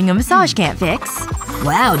 Nothing a massage can't fix.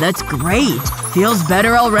 Wow, that's great. Feels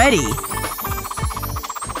better already.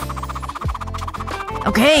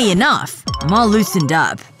 Okay, enough. I'm all loosened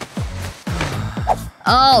up.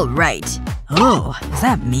 Alright. Oh, is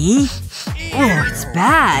that me? Oh, it's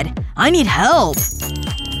bad. I need help.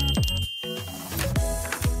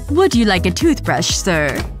 Would you like a toothbrush,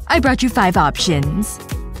 sir? I brought you 5 options.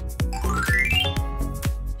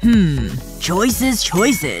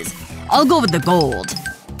 Choices. I'll go with the gold.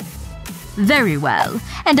 Very well.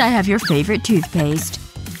 And I have your favorite toothpaste.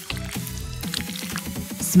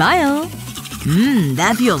 Smile.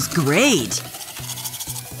 That feels great.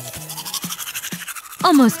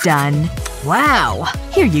 Almost done. Wow.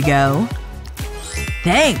 Here you go.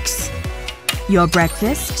 Thanks. Your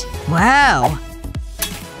breakfast? Wow.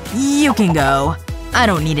 You can go. I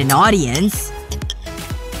don't need an audience.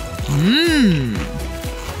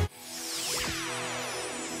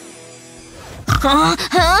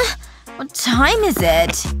 Huh? What time is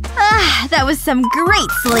it? That was some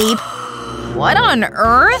great sleep. What on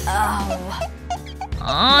earth?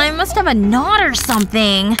 I must have a knot or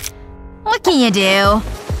something. What can you do?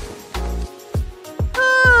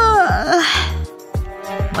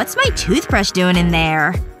 What's my toothbrush doing in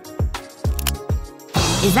there?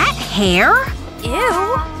 Is that hair?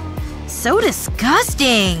 Ew. So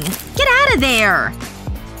disgusting. Get out of there.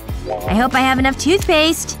 I hope I have enough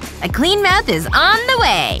toothpaste. A clean mouth is on the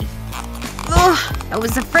way. Ugh, I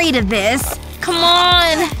was afraid of this. Come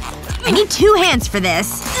on. I need 2 hands for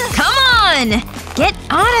this. Come on! Get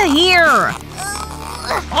out of here!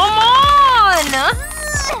 Come on!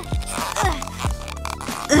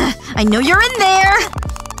 I know you're in there!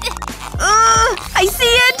 I see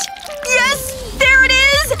it! Yes! There it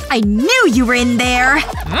is! I knew you were in there!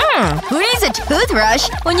 Who needs a toothbrush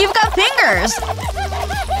when you've got fingers?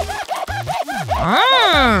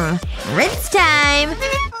 Rinse time!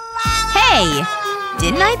 Hey!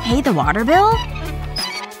 Didn't I pay the water bill?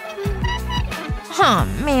 Oh,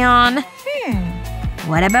 man.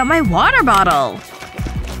 What about my water bottle?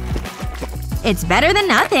 It's better than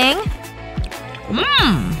nothing.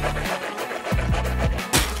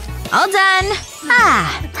 All done.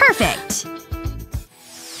 Perfect.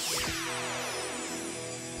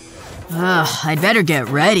 Ugh, I'd better get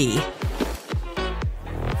ready.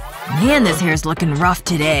 Man, this hair's looking rough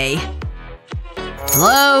today.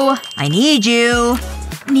 Hello? I need you.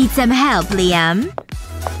 Need some help, Liam?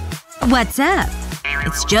 What's up?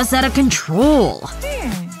 It's just out of control.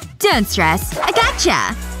 Don't stress. I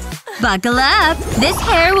gotcha. Buckle up. This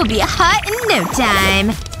hair will be hot in no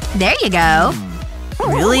time. There you go.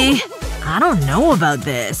 Really? I don't know about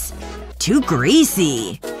this. Too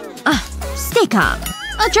greasy. Stay calm.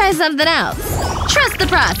 I'll try something else. Trust the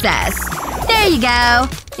process. There you go.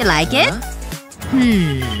 You like it?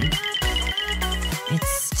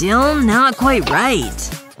 It's still not quite right.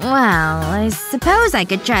 Well, I suppose I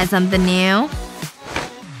could try something new.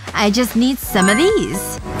 I just need some of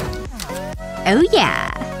these. Oh yeah.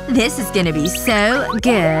 This is gonna be so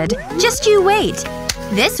good. Just you wait.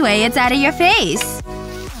 This way it's out of your face.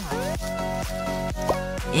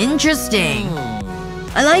 Interesting.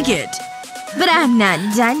 I like it. But I'm not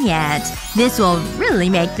done yet. This will really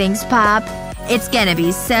make things pop. It's gonna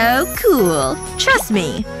be so cool. Trust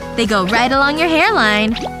me. They go right along your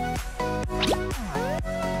hairline.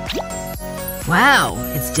 Wow,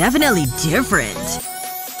 it's definitely different.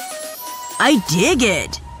 I dig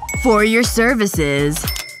it. For your services.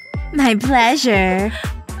 My pleasure.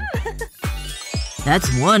 That's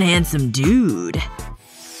one handsome dude.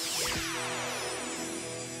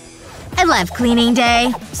 I love cleaning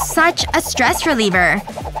day. Such a stress reliever.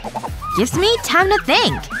 Gives me time to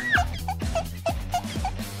think.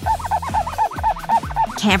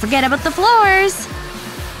 Can't forget about the floors.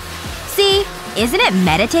 See? Isn't it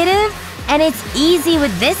meditative? And it's easy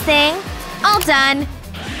with this thing. All done.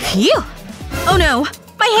 Phew! Oh no.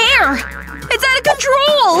 My hair! It's out of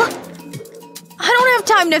control! I don't have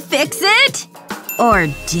time to fix it. Or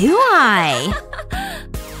do I?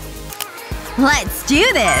 Let's do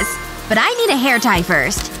this. But I need a hair tie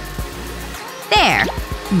first. There.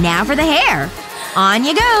 Now for the hair. On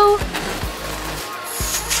you go.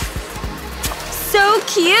 So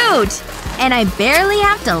cute! And I barely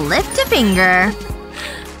have to lift a finger.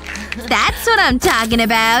 That's what I'm talking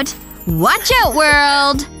about. Watch out,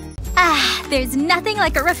 world! There's nothing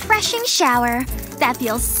like a refreshing shower. That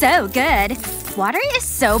feels so good. Water is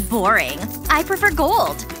so boring. I prefer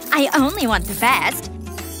gold. I only want the best.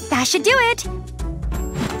 That should do it.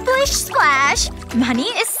 Splish splash! Honey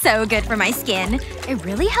is so good for my skin. It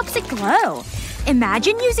really helps it glow.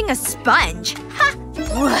 Imagine using a sponge. Ha!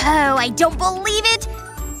 Whoa, I don't believe it!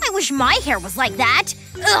 I wish my hair was like that.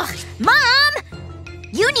 Ugh! Mom!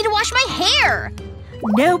 You need to wash my hair!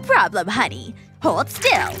 No problem, honey. Hold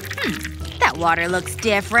still. That water looks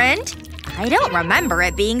different. I don't remember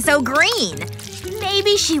it being so green.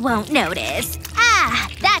 Maybe she won't notice. Ah,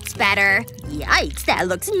 that's better. Yikes, that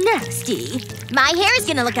looks nasty. My hair is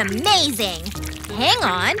gonna look amazing. Hang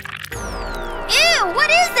on. Ew, what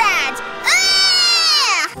is that?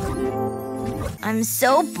 Ah! I'm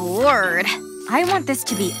so bored. I want this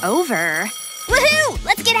to be over. Woohoo!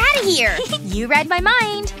 Let's get out of here! You read my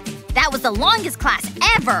mind. That was the longest class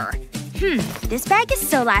ever. This bag is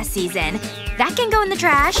so last season. That can go in the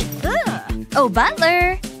trash. Ugh. Oh,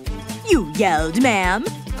 butler. You yelled, ma'am.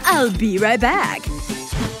 I'll be right back.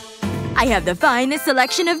 I have the finest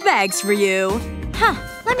selection of bags for you. Huh.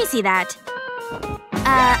 Let me see that.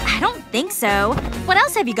 I don't think so. What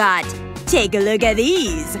else have you got? Take a look at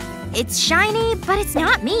these. It's shiny, but it's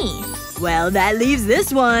not me. Well, that leaves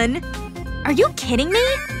this one. Are you kidding me?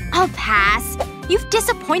 I'll pass. You've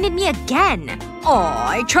disappointed me again. Aw,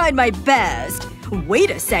 I tried my best. Wait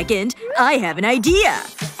a second. I have an idea.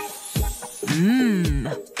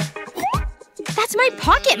 That's my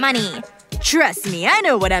pocket money. Trust me, I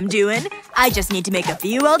know what I'm doing. I just need to make a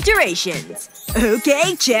few alterations.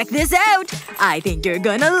 Okay, check this out. I think you're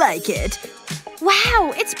gonna like it.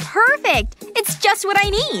 Wow, it's perfect. It's just what I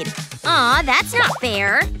need. Aw, that's not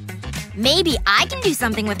fair. Maybe I can do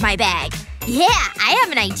something with my bag. Yeah, I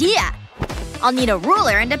have an idea. I'll need a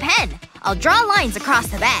ruler and a pen. I'll draw lines across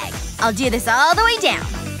the bag. I'll do this all the way down.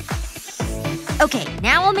 Okay,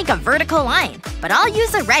 now I'll make a vertical line. But I'll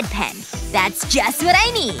use a red pen. That's just what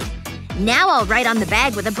I need. Now I'll write on the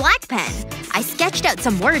bag with a black pen. I sketched out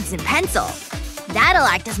some words in pencil. That'll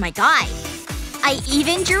act as my guide. I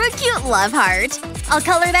even drew a cute love heart. I'll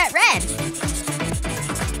color that red.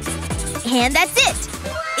 And that's it.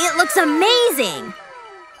 It looks amazing!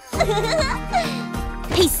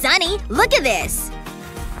 Hey, Sunny, look at this!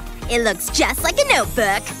 It looks just like a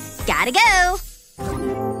notebook. Gotta go!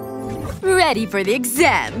 Ready for the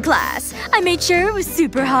exam, class. I made sure it was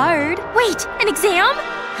super hard. Wait, an exam?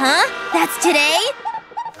 Huh? That's today?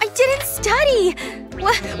 I didn't study!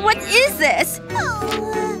 What is this?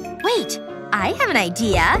 Wait, I have an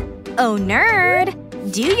idea. Oh, nerd.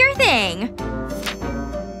 Do your thing.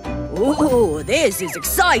 Ooh, this is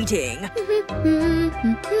exciting.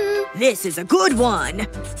 This is a good one.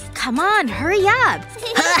 Come on, hurry up.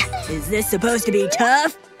 Ha! Is this supposed to be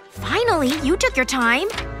tough? Finally, you took your time.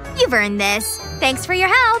 You've earned this. Thanks for your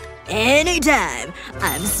help. Anytime.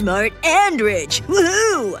 I'm smart and rich.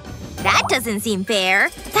 Woohoo! That doesn't seem fair.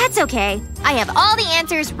 That's okay. I have all the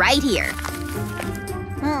answers right here.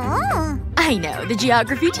 I know, the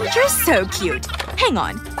geography teacher is so cute. Hang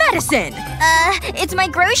on. Madison! It's my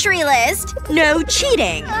grocery list. No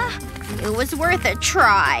cheating. It was worth a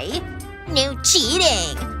try. No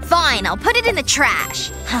cheating. Fine, I'll put it in the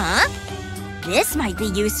trash. Huh? This might be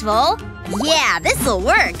useful. Yeah, this'll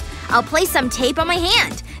work. I'll place some tape on my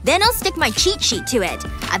hand. Then I'll stick my cheat sheet to it.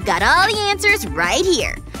 I've got all the answers right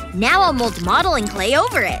here. Now I'll mold modeling clay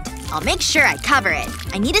over it. I'll make sure I cover it.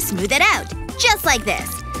 I need to smooth it out. Just like this.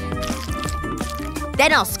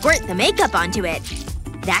 Then I'll squirt the makeup onto it.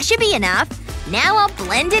 That should be enough. Now I'll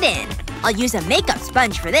blend it in. I'll use a makeup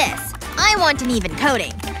sponge for this. I want an even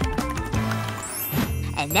coating.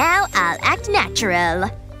 And now I'll act natural.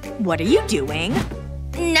 What are you doing?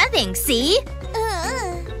 Nothing, see?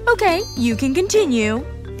 Okay, you can continue.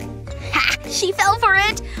 Ha! She fell for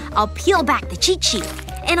it! I'll peel back the cheat sheet.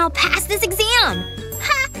 And I'll pass this exam!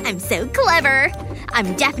 Ha! I'm so clever!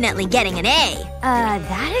 I'm definitely getting an A.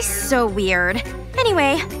 That is so weird.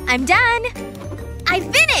 Anyway, I'm done. I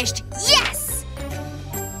finished! Yes!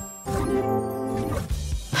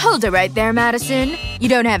 Hold it right there, Madison. You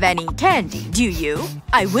don't have any candy, do you?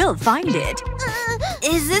 I will find it.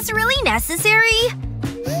 Is this really necessary?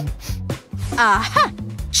 Aha!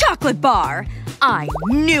 Chocolate bar! I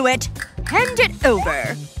knew it! Hand it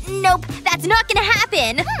over. Nope, that's not gonna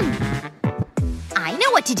happen! I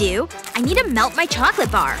know what to do. I need to melt my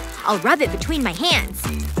chocolate bar. I'll rub it between my hands.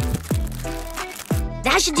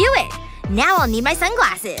 That should do it! Now I'll need my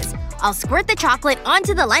sunglasses. I'll squirt the chocolate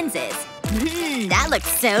onto the lenses. That looks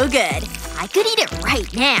so good. I could eat it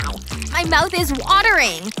right now. My mouth is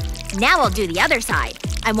watering. Now I'll do the other side.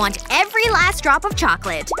 I want every last drop of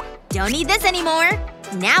chocolate. Don't need this anymore.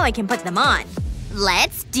 Now I can put them on.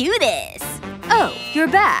 Let's do this. Oh, you're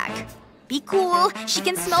back. Be cool. She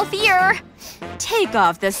can smell fear. Take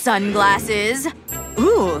off the sunglasses.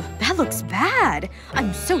 Ooh, that looks bad.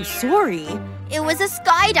 I'm so sorry. It was a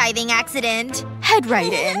skydiving accident. Head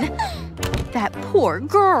right in. That poor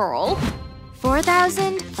girl.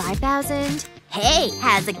 4,000? 5,000? Hey,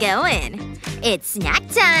 how's it going? It's snack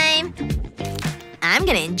time. I'm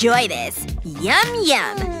gonna enjoy this. Yum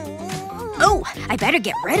yum. Oh, I better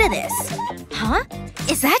get rid of this. Huh?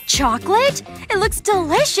 Is that chocolate? It looks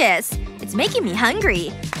delicious. It's making me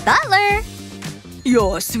hungry. Butler!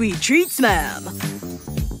 Your sweet treats, ma'am.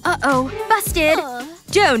 Uh-oh. Busted.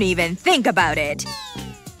 Don't even think about it.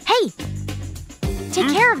 Hey! Take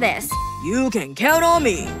care of this. You can count on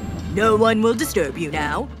me. No one will disturb you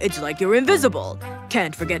now. It's like you're invisible.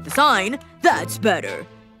 Can't forget the sign. That's better.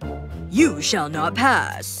 You shall not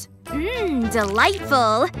pass.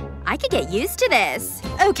 Delightful. I could get used to this.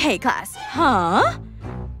 Okay, class. Huh?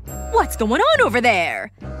 What's going on over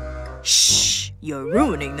there? Shh. You're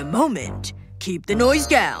ruining the moment. Keep the noise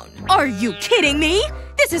down. Are you kidding me?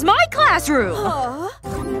 This is my classroom!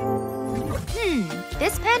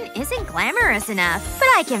 This pen isn't glamorous enough. But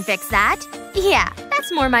I can fix that. Yeah,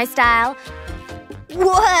 that's more my style.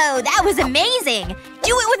 Whoa, that was amazing!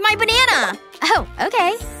 Do it with my banana! Oh,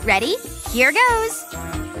 okay. Ready? Here goes.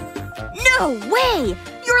 No way!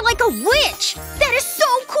 You're like a witch! That is so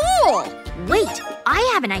cool! Wait, I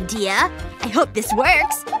have an idea. I hope this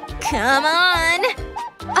works. Come on!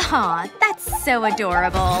 Aw, that's so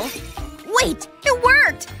adorable. Wait! It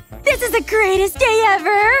worked! This is the greatest day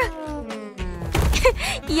ever!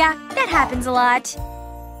 Yeah, that happens a lot.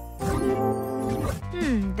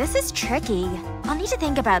 This is tricky. I'll need to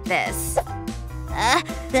think about this.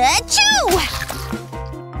 Achoo!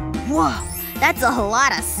 Whoa, that's a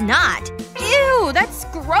lot of snot. Ew, that's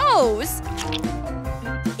gross.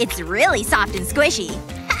 It's really soft and squishy.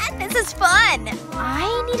 This is fun.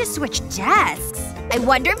 I need to switch desks. I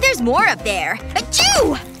wonder if there's more up there.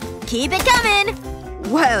 Achoo! Keep it coming!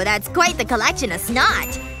 Whoa, that's quite the collection of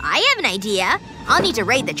snot. I have an idea. I'll need to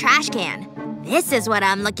raid the trash can. This is what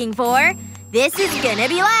I'm looking for. This is gonna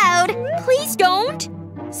be loud. Please don't.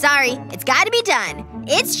 Sorry, it's gotta be done.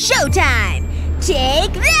 It's showtime!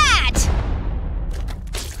 Take that!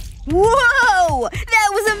 Whoa! That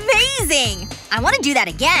was amazing! I want to do that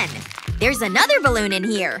again. There's another balloon in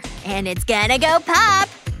here. And it's gonna go pop.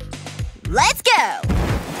 Let's go!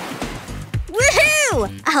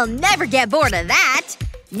 Woohoo! I'll never get bored of that.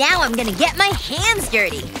 Now I'm gonna get my hands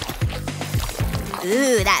dirty.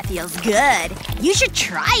 Ooh, that feels good. You should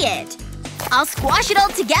try it. I'll squash it all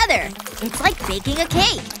together. It's like baking a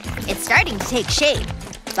cake. It's starting to take shape.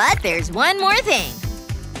 But there's one more thing.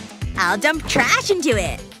 I'll dump trash into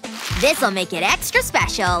it. This'll make it extra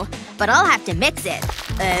special. But I'll have to mix it.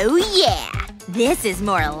 Oh yeah! This is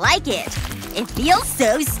more like it. It feels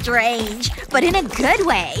so strange. But in a good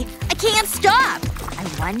way. I can't stop. I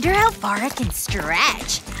wonder how far it can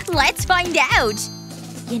stretch. Let's find out.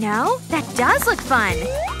 You know, that does look fun.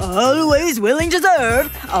 Always willing to serve.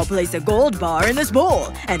 I'll place a gold bar in this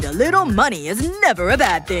bowl. And a little money is never a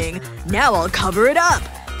bad thing. Now I'll cover it up.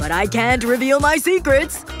 But I can't reveal my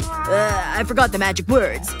secrets. I forgot the magic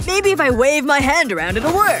words. Maybe if I wave my hand around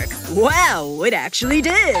it'll work. Wow, it actually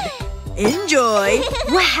did. Enjoy.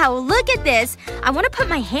 Wow, look at this. I want to put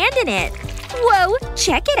my hand in it. Whoa,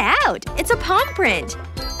 check it out. It's a palm print.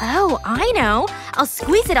 Oh, I know. I'll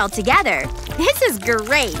squeeze it all together. This is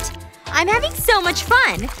great. I'm having so much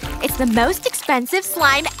fun. It's the most expensive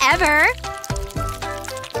slime ever.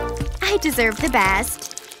 I deserve the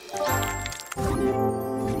best.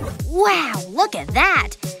 Wow, look at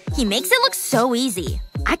that. He makes it look so easy.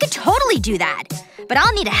 I could totally do that. But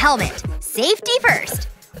I'll need a helmet. Safety first.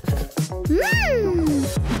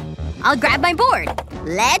 I'll grab my board.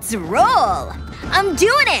 Let's roll. I'm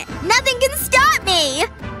doing it! Nothing can stop me!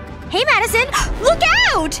 Hey, Madison! Look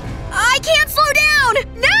out! I can't slow down!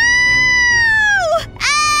 No!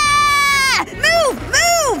 Ah!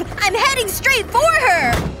 Move! I'm heading straight for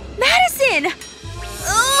her! Madison!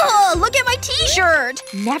 Ugh! Look at my t-shirt!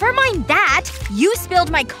 Never mind that. You spilled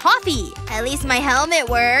my coffee. At least my helmet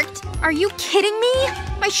worked. Are you kidding me?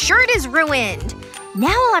 My shirt is ruined. Now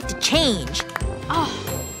I'll have to change. Oh.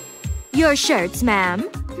 Your shirts, ma'am.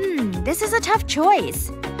 This is a tough choice.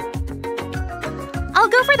 I'll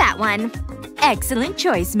go for that one. Excellent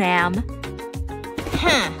choice, ma'am.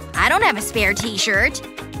 I don't have a spare t-shirt.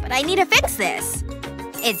 But I need to fix this.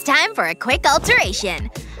 It's time for a quick alteration.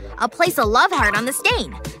 I'll place a love heart on the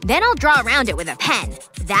stain. Then I'll draw around it with a pen.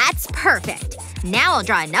 That's perfect. Now I'll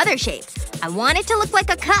draw another shape. I want it to look like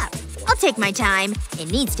a cup. I'll take my time.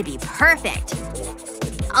 It needs to be perfect.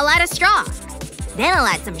 I'll add a straw. Then I'll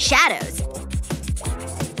add some shadows.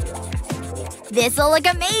 This'll look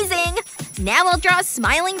amazing! Now I'll draw a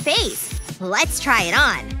smiling face. Let's try it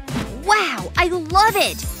on. Wow, I love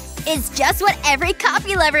it! It's just what every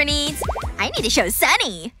copy lover needs. I need to show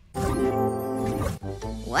Sunny.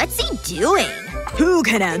 What's he doing? Who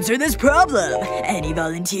can answer this problem? Any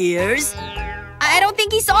volunteers? I don't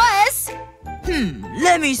think he saw us.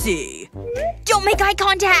 Let me see. Don't make eye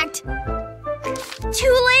contact!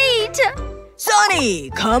 Too late! Sunny!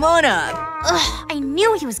 Come on up. Ugh, I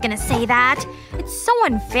knew he was gonna say that. It's so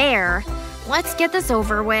unfair. Let's get this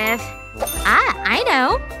over with. Ah, I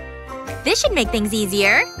know. This should make things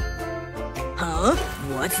easier. Huh?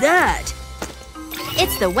 What's that?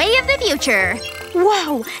 It's the way of the future.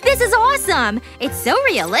 Whoa, this is awesome! It's so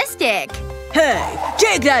realistic. Hey,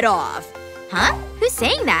 take that off! Huh? Who's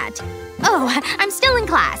saying that? Oh, I'm still in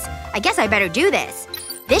class. I guess I better do this.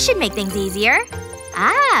 This should make things easier.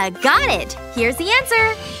 Ah, got it. Here's the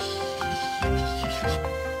answer.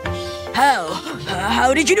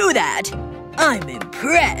 How did you do that? I'm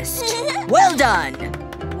impressed. Well done.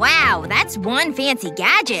 Wow, that's one fancy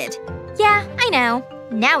gadget. Yeah, I know.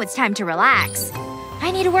 Now it's time to relax.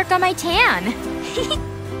 I need to work on my tan.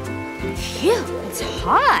 Phew, it's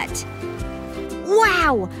hot.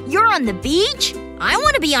 Wow, you're on the beach? I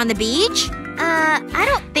want to be on the beach. I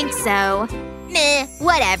don't think so. Meh,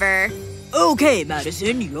 whatever. Okay,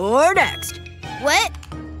 Madison, you're next. What?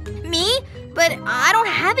 Me? But I don't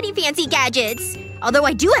have any fancy gadgets. Although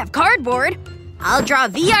I do have cardboard. I'll draw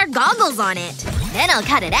VR goggles on it. Then I'll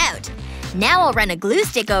cut it out. Now I'll run a glue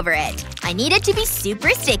stick over it. I need it to be super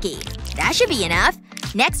sticky. That should be enough.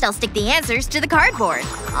 Next I'll stick the answers to the cardboard.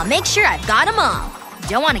 I'll make sure I've got them all.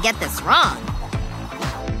 Don't want to get this wrong.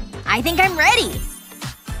 I think I'm ready.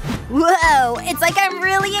 Whoa, it's like I'm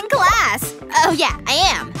really in class. Oh yeah, I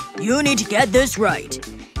am. You need to get this right.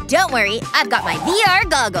 Don't worry, I've got my VR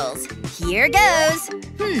goggles. Here goes.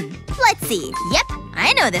 Let's see. Yep,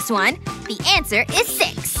 I know this one. The answer is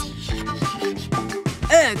 6.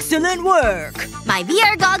 Excellent work! My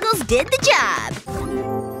VR goggles did the job!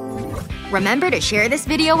 Remember to share this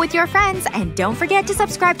video with your friends and don't forget to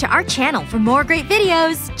subscribe to our channel for more great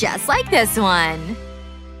videos just like this one.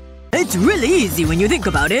 It's really easy when you think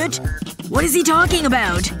about it. What is he talking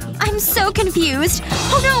about? I'm so confused.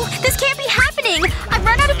 Oh no, this can't be happening! I've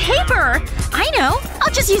run out of paper! I know.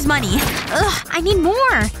 I'll just use money. Ugh, I need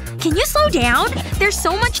more. Can you slow down? There's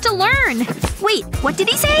so much to learn. Wait, what did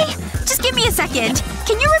he say? Just give me a second.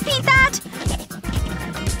 Can you repeat that?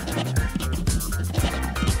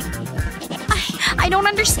 I don't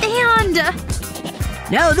understand.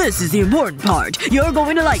 Now this is the important part. You're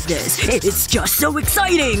going to like this. It's just so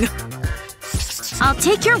exciting! I'll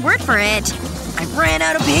take your word for it. I ran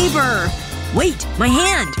out of paper! Wait, my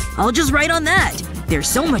hand! I'll just write on that. There's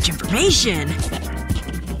so much information.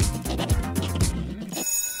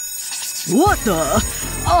 What the?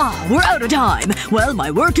 Oh, we're out of time. Well,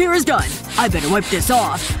 my work here is done. I better wipe this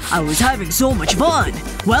off. I was having so much fun.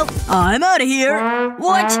 Well, I'm out of here.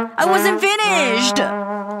 What? I wasn't finished!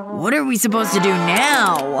 What are we supposed to do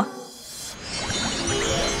now?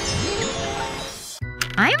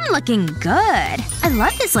 I'm looking good. I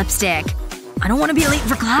love this lipstick. I don't want to be late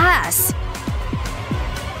for class.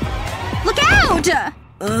 Look out!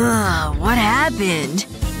 Ugh, what happened?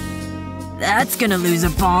 That's gonna lose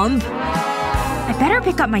a bump. I better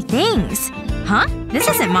pick up my things. Huh? This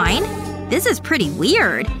isn't mine. This is pretty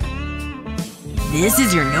weird. This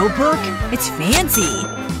is your notebook? It's fancy.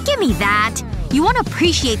 Give me that. You want to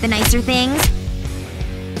appreciate the nicer things.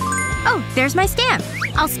 Oh, there's my stamp.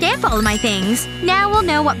 I'll stamp all of my things. Now we'll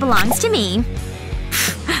know what belongs to me.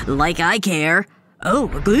 Like I care. Oh,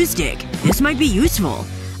 a glue stick. This might be useful.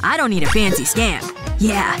 I don't need a fancy stamp.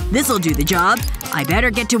 Yeah, this'll do the job. I better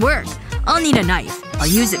get to work. I'll need a knife. I'll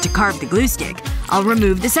use it to carve the glue stick. I'll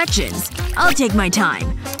remove the sections. I'll take my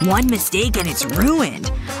time. One mistake and it's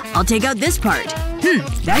ruined. I'll take out this part.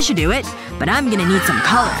 That should do it. But I'm gonna need some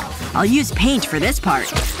color. I'll use paint for this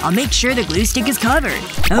part. I'll make sure the glue stick is covered.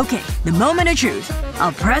 Okay, the moment of truth.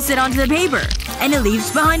 I'll press it onto the paper. And it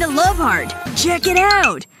leaves behind a love heart. Check it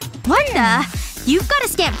out! What the? You've got a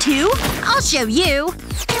stamp too? I'll show you.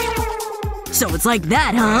 So it's like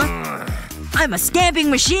that, huh? I'm a stamping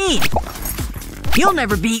machine! You'll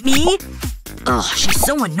never beat me! Ugh, she's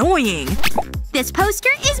so annoying. This poster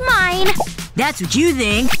is mine. That's what you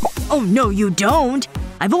think. Oh no, you don't.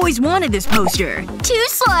 I've always wanted this poster. Too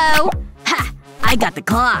slow. Ha! I got the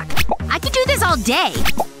clock. I could do this all day.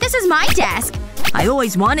 This is my desk. I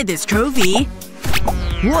always wanted this trophy.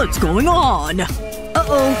 What's going on?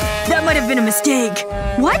 Uh-oh. That might have been a mistake.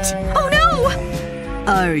 What? Oh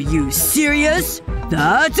no! Are you serious?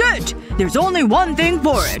 That's it! There's only one thing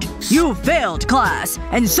for it. You failed class.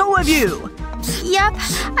 And so have you. Yep.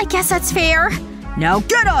 I guess that's fair. Now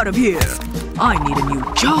get out of here! I need a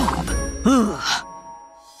new job. Ugh.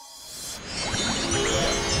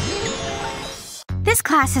 This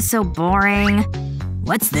class is so boring.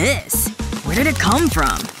 What's this? Where did it come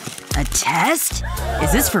from? A test?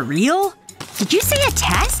 Is this for real? Did you say a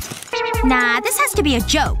test? Nah, this has to be a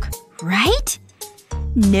joke. Right?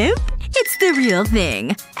 Nope. It's the real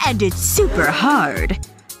thing. And it's super hard.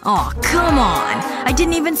 Aw, come on. I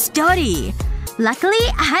didn't even study. Luckily,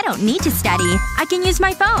 I don't need to study. I can use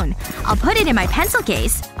my phone. I'll put it in my pencil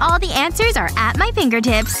case. All the answers are at my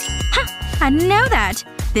fingertips. Huh, I didn't know that.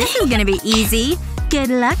 This is gonna be easy. Good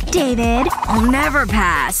luck, David. I'll never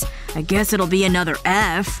pass. I guess it'll be another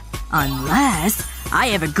F. Unless… I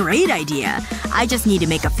have a great idea. I just need to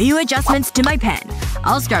make a few adjustments to my pen.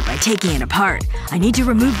 I'll start by taking it apart. I need to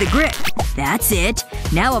remove the grip. That's it.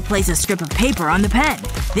 Now I'll place a strip of paper on the pen.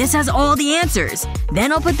 This has all the answers.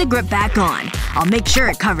 Then I'll put the grip back on. I'll make sure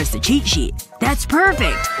it covers the cheat sheet. That's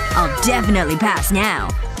perfect. I'll definitely pass now.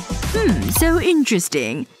 So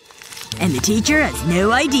interesting. And the teacher has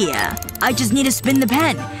no idea. I just need to spin the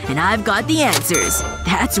pen. And I've got the answers.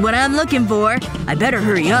 That's what I'm looking for. I better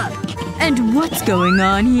hurry up. And what's going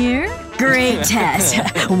on here? Great test.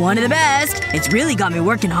 One of the best. It's really got me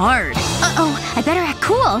working hard. Uh-oh. I better act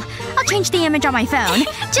cool. I'll change the image on my phone.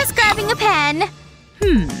 Just grabbing a pen.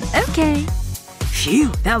 Okay.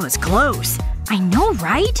 Phew, that was close. I know,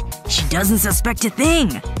 right? She doesn't suspect a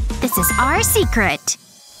thing. This is our secret.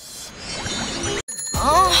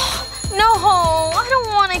 No, I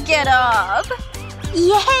don't want to get up.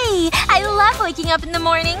 Yay! I love waking up in the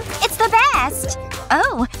morning. It's the best.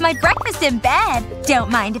 Oh, my breakfast in bed. Don't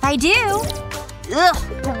mind if I do.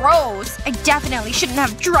 Ugh, gross. I definitely shouldn't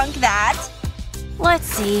have drunk that. Let's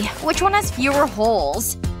see. Which one has fewer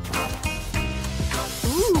holes?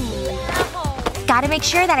 Ooh. Gotta make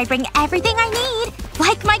sure that I bring everything I need.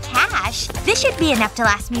 Like my cash. This should be enough to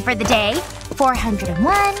last me for the day.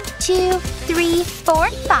 401, 2, 3, 4,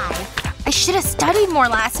 5. I should have studied more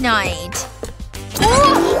last night.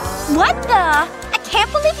 Ooh, what the? I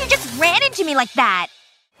can't believe you just ran into me like that.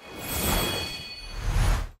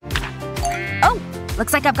 Oh,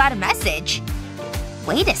 looks like I've got a message.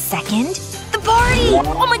 Wait a second. The party!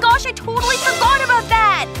 Oh my gosh, I totally forgot about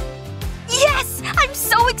that! Yes! I'm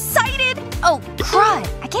so excited! Oh, crud.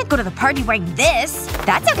 I can't go to the party wearing this.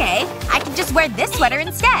 That's okay. I can just wear this sweater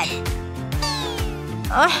instead.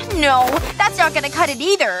 No. That's not gonna cut it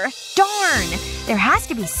either. Darn. There has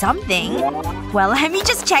to be something. Well, let me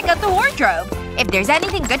just check out the wardrobe. If there's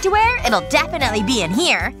anything good to wear, it'll definitely be in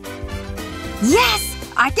here. Yes!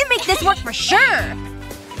 I can make this work for sure!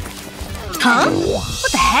 Huh?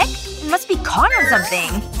 What the heck? It must be caught on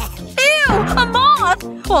something. Ew! A moth!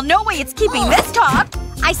 Well, no way it's keeping this top!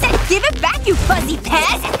 I said give it back, you fuzzy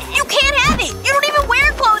pest! You can't have it! You don't even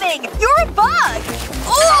wear clothing! You're a bug!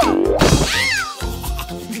 Ugh!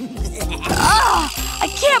 I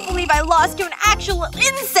can't believe I lost to an actual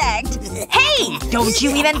insect! Hey! Don't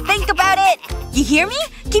you even think about it! You hear me?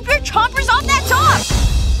 Keep your chompers off that top!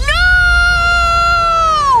 No!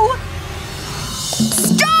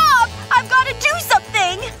 Stop! I've gotta do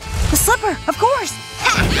something! The slipper, of course!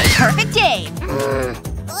 Ha! Perfect aim!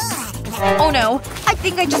 Oh no. I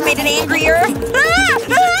think I just made it angrier. Ah!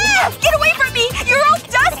 Ah! Get away from me! You're all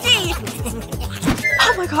dusty!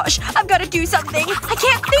 Oh my gosh. I've gotta do something. I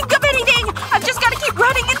can't think of anything! I've just gotta keep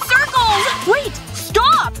running in circles! Wait!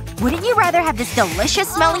 Stop! Wouldn't you rather have this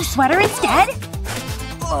delicious-smelling sweater instead?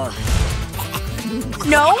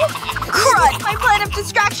 No? Crud! My plan of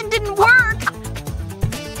distraction didn't work!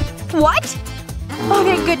 What? Oh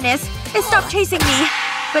thank goodness. It stopped chasing me.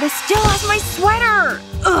 But it still has my sweater!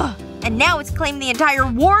 Ugh. And now it's claimed the entire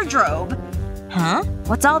wardrobe. Huh?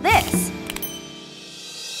 What's all this?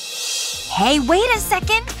 Hey, wait a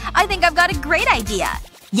second! I think I've got a great idea.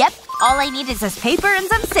 Yep. All I need is this paper and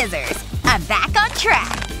some scissors. I'm back on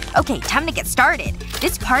track. Okay, time to get started.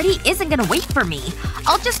 This party isn't gonna wait for me.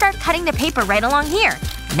 I'll just start cutting the paper right along here.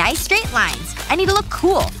 Nice straight lines. I need to look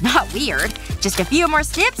cool, not weird. Just a few more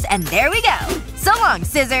snips and there we go. So long,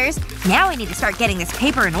 scissors. Now I need to start getting this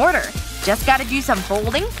paper in order. Just gotta do some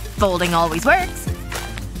folding. Folding always works.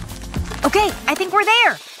 Okay, I think we're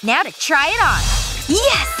there. Now to try it on.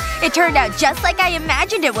 Yes! It turned out just like I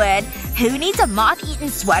imagined it would. Who needs a moth-eaten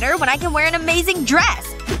sweater when I can wear an amazing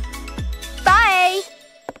dress? Bye!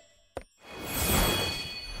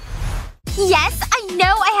 Yes, I know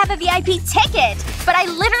I have a VIP ticket, but I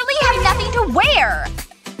literally have nothing to wear!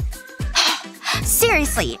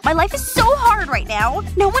 Seriously, my life is so hard right now.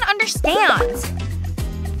 No one understands.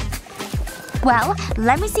 Well,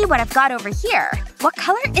 let me see what I've got over here. What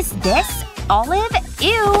color is this? Olive?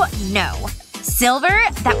 Ew. No. Silver?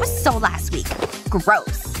 That was so last week.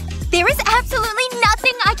 Gross. There is absolutely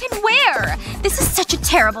nothing I can wear! This is such a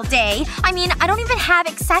terrible day. I mean, I don't even have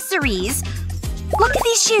accessories. Look at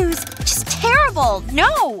these shoes. Just terrible.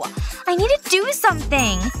 No! I need to do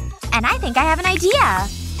something. And I think I have an idea.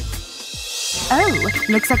 Oh,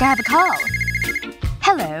 looks like I have a call.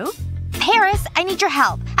 Hello? Paris, I need your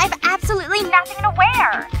help. I have absolutely nothing to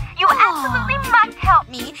wear. You absolutely must help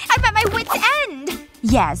me. I'm at my wit's end.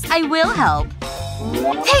 Yes, I will help.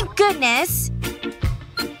 Thank goodness.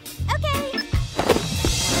 Okay.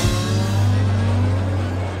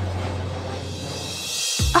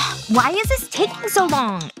 Why is this taking so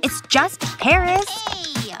long? It's just Paris.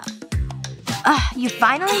 Hey. You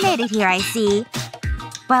finally made it here, I see.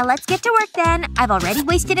 Well, let's get to work then. I've already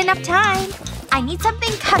wasted enough time. I need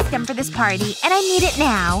something custom for this party, and I need it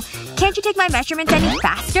now. Can't you take my measurements any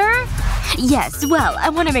faster? Yes, well, I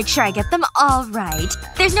want to make sure I get them all right.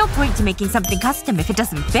 There's no point to making something custom if it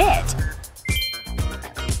doesn't fit.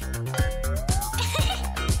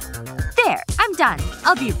 There, I'm done.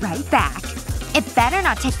 I'll be right back. It better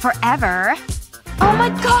not take forever. Oh my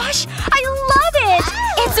gosh! I love it!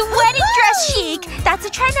 It's wedding dress chic! That's a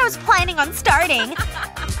trend I was planning on starting.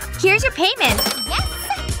 Here's your payment.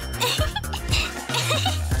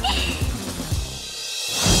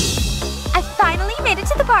 I finally made it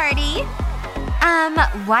to the party.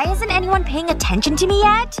 Why isn't anyone paying attention to me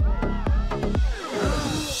yet?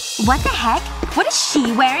 What the heck? What is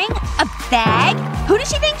she wearing? A bag? Who does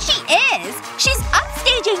she think she is? She's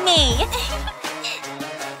upstaging me!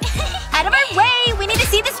 Out of my way! We need to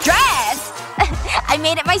see this dress! I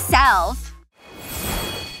made it myself.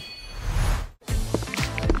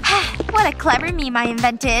 What a clever meme I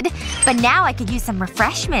invented. But now I could use some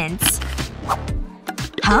refreshments.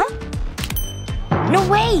 Huh? No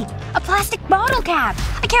way! A plastic bottle cap!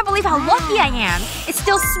 I can't believe how lucky I am! It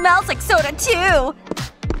still smells like soda, too!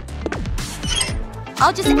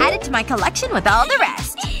 I'll just add it to my collection with all the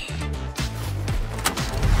rest.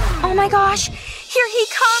 Oh my gosh! Here he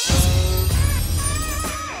comes!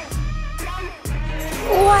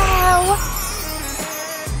 Wow!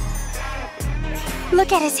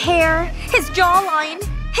 Look at his hair, his jawline,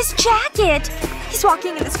 his jacket! He's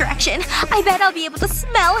walking in this direction. I bet I'll be able to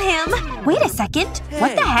smell him. Wait a second.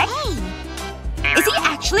 What the heck? Is he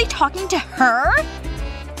actually talking to her?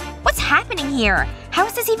 What's happening here? How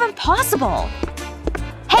is this even possible?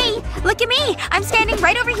 Hey! Look at me! I'm standing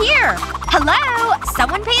right over here! Hello!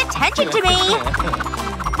 Someone pay attention to me!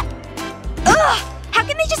 Ugh! How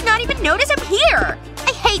can they just not even notice I'm here?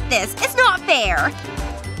 I hate this. It's not fair.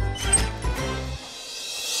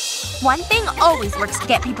 One thing always works to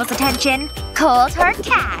get people's attention. Cold hard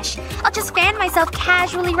cash. I'll just fan myself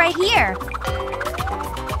casually right here.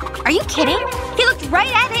 Are you kidding? He looked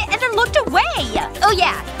right at it and then looked away! Oh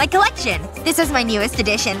yeah, my collection. This is my newest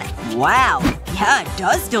edition. Wow. Yeah, it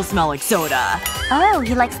does still smell like soda. Oh,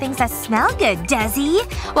 he likes things that smell good, does he?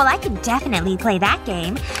 Well, I can definitely play that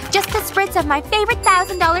game. Just a spritz of my favorite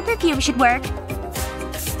 $1,000 perfume should work.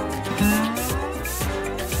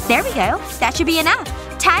 There we go. That should be enough.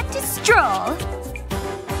 Time to stroll.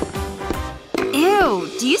 Ew.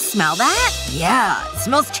 Do you smell that? Yeah, it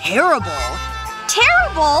smells terrible.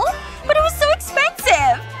 Terrible? But it was so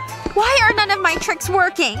expensive! Why are none of my tricks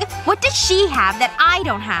working? What does she have that I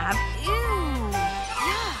don't have?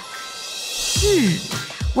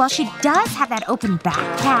 Well, she does have that open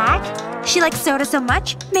backpack. She likes soda so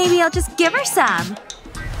much, maybe I'll just give her some.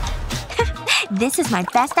 This is my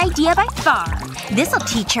best idea by far. This'll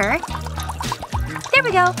teach her. There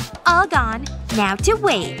we go. All gone. Now to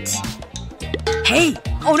wait. Hey!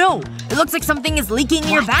 Oh no! It looks like something is leaking in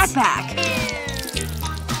your backpack.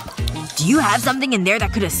 Do you have something in there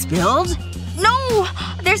that could have spilled? No!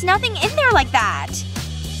 There's nothing in there like that.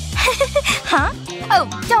 Huh? Oh,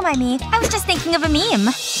 don't mind me. I was just thinking of a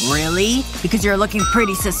meme. Really? Because you're looking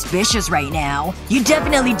pretty suspicious right now. You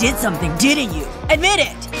definitely did something, didn't you? Admit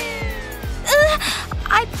it!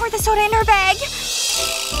 I poured the soda in her bag.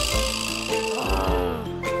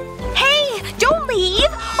 Hey! Don't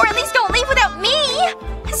leave! Or at least don't leave without me!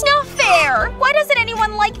 It's not fair! Why doesn't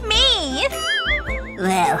anyone like me?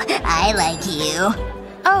 Well, I like you.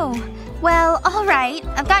 Oh. Well, alright.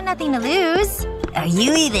 I've got nothing to lose. Are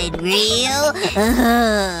you even real?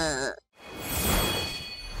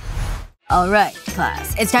 Alright,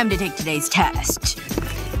 class. It's time to take today's test.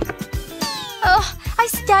 Ugh. I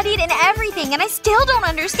studied and everything and I still don't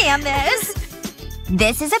understand this.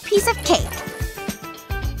 This is a piece of cake.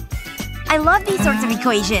 I love these sorts of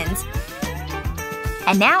equations.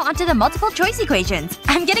 And now onto the multiple choice equations.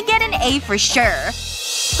 I'm gonna get an A for sure.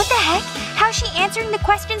 What the heck? How's she answering the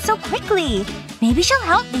question so quickly? Maybe she'll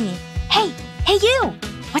help me. Hey! Hey you!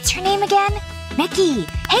 What's your name again? Mickey.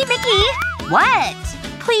 Hey Mickey! What?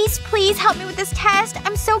 Please, please help me with this test.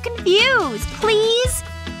 I'm so confused. Please?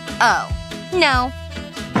 Oh. No.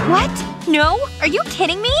 What? No? Are you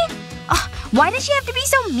kidding me? Ugh, why does she have to be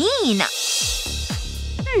so mean?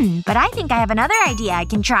 But I think I have another idea I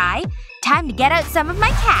can try. Time to get out some of my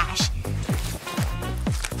cash.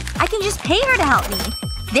 I can just pay her to help me.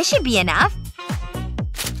 This should be enough.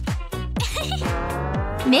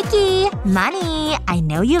 Mickey, money. I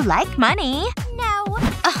know you like money. No.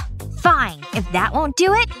 Ugh, fine. If that won't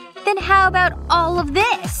do it, then how about all of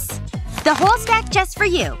this? The whole stack just for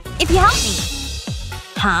you, if you help me.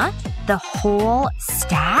 Huh? The whole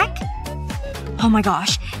stack? Oh my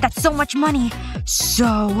gosh. That's so much money.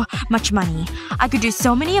 So much money. I could do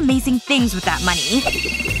so many amazing things with that money.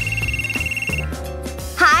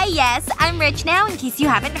 Hi, yes. I'm rich now, in case you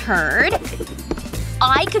haven't heard.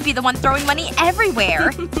 I could be the one throwing money everywhere.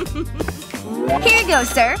 Here you go,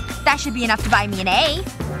 sir. That should be enough to buy me an A.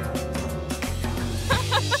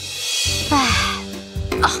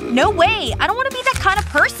 Oh, no way. I don't want to be that kind of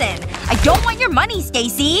person. I don't want your money,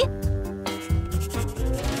 Stacy.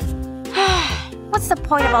 What's the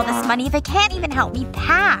point of all this money if it can't even help me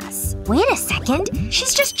pass? Wait a second.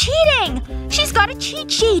 She's just cheating! She's got a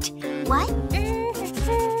cheat sheet! What?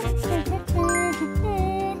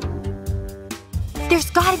 There's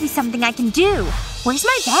gotta be something I can do. Where's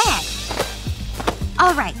my bag?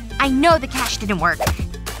 Alright. I know the cash didn't work.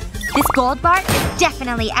 This gold bar is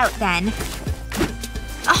definitely out then.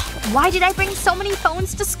 Ugh, why did I bring so many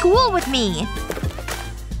phones to school with me?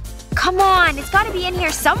 Come on, it's gotta be in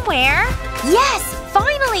here somewhere. Yes!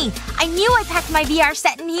 Finally! I knew I packed my VR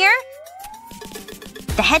set in here.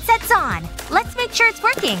 The headset's on. Let's make sure it's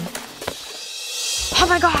working. Oh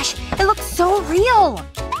my gosh, it looks so real!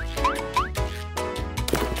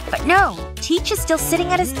 But no, Teach is still sitting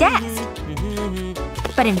at his desk.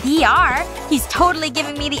 But in VR, he's totally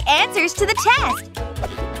giving me the answers to the test.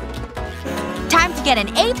 Time to get an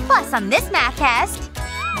A+ on this math test.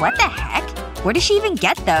 What the heck? Where does she even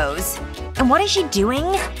get those? And what is she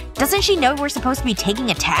doing? Doesn't she know we're supposed to be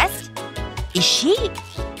taking a test? Is she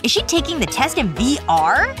taking the test in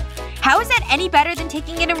VR? How is that any better than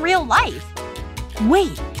taking it in real life?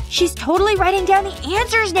 Wait, she's totally writing down the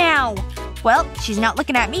answers now! Well, she's not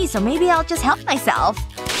looking at me, so maybe I'll just help myself.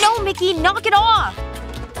 No, Mickey, knock it off!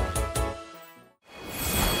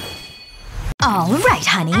 Alright,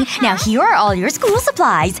 honey. Now here are all your school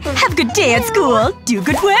supplies. Have a good day at school. Do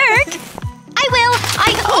good work. I will.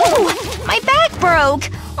 Oh! My bag broke.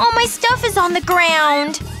 All my stuff is on the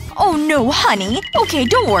ground. Oh no, honey. Okay,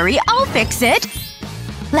 don't worry. I'll fix it.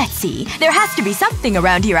 Let's see. There has to be something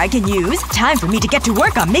around here I can use. Time for me to get to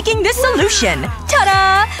work on making this solution.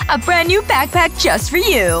 Ta-da! A brand new backpack just for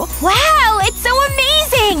you. Wow! It's so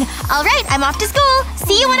amazing! Alright, I'm off to school.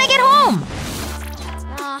 See you when I get home.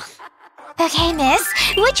 Okay, miss.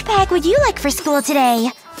 Which bag would you like for school today?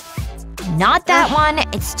 Not that one.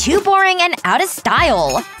 It's too boring and out of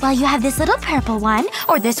style. Well, you have this little purple one.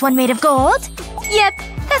 Or this one made of gold. Yep.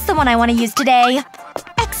 That's the one I want to use today.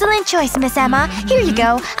 Excellent choice, Miss Emma. Here you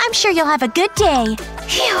go. I'm sure you'll have a good day.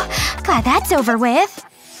 Phew. Glad that's over with.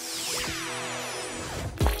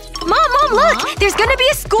 Mom, look! There's gonna be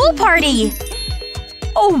a school party!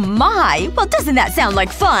 Oh my! Well, doesn't that sound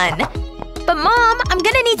like fun? But Mom, I'm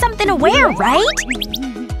gonna need something to wear, right?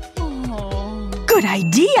 Good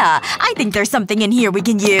idea! I think there's something in here we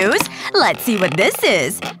can use. Let's see what this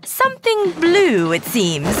is. Something blue, it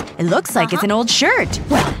seems. It looks like it's an old shirt.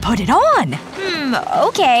 Well, put it on!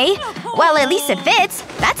 Okay. Well, at least it fits.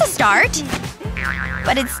 That's a start.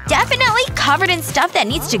 But it's definitely covered in stuff that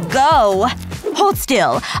needs to go. Hold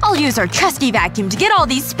still. I'll use our trusty vacuum to get all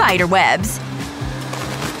these spider webs.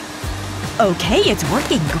 Okay, it's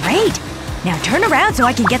working great. Now turn around so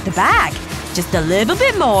I can get the bag. Just a little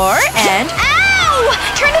bit more and…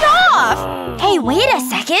 Ow! Turn it off! Hey, wait a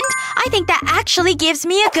second. I think that actually gives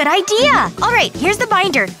me a good idea. Alright, here's the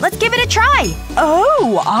binder. Let's give it a try.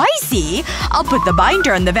 Oh, I see. I'll put the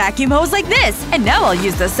binder on the vacuum hose like this. And now I'll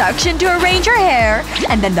use the suction to arrange her hair.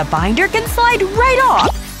 And then the binder can slide right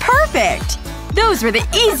off. Perfect! Those were the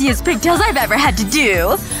easiest pigtails I've ever had to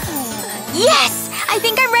do. Yes! I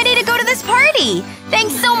think I'm ready to go to this party!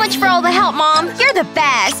 Thanks so much for all the help, Mom. You're the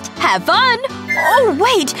best. Have fun! Oh,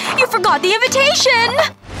 wait! You forgot the invitation!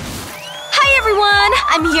 Hi, everyone!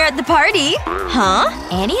 I'm here at the party. Huh?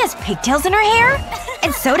 Annie has pigtails in her hair?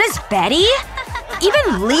 And so does Betty?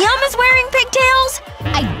 Even Liam is wearing pigtails?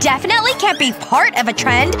 I definitely can't be part of a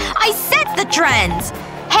trend. I set the trends!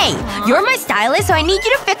 Hey, you're my stylist, so I need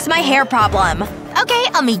you to fix my hair problem. Okay,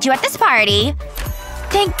 I'll meet you at this party.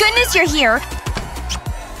 Thank goodness you're here.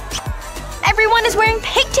 Everyone is wearing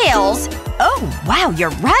pigtails. Oh, wow, you're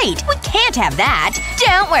right. We can't have that.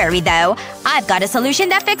 Don't worry, though. I've got a solution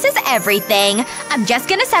that fixes everything. I'm just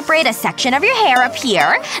gonna separate a section of your hair up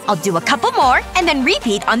here. I'll do a couple more, and then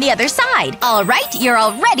repeat on the other side. Alright, you're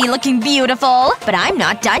already looking beautiful. But I'm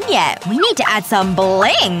not done yet. We need to add some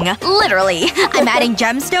bling. Literally. I'm adding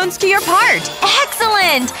gemstones to your part.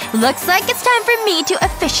 Excellent! Looks like it's time for me to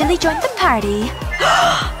officially join the party.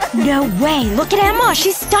 No way! Look at Emma!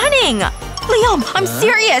 She's stunning! Liam, I'm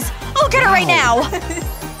serious! Look at her right now!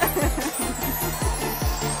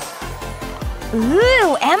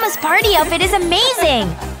 Ooh, Emma's party outfit is amazing!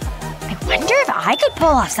 I wonder if I could pull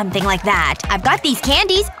off something like that. I've got these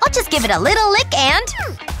candies. I'll just give it a little lick and…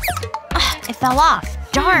 it fell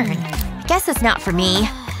off. Darn. I guess it's not for me.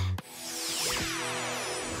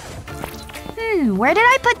 Where did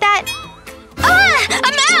I put that? Ah!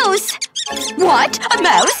 A mouse! What? A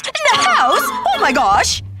mouse? In the house? Oh my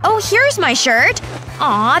gosh! Oh, here's my shirt.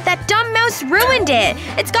 Aw, that dumb mouse ruined it.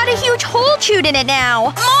 It's got a huge hole chewed in it now.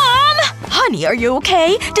 Mom! Honey, are you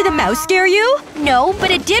okay? Did the mouse scare you? No, but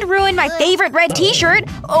it did ruin my favorite red t-shirt.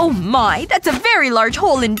 Oh my, that's a very large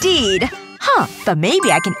hole indeed. Huh, but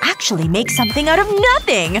maybe I can actually make something out of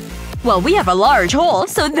nothing. Well, we have a large hole,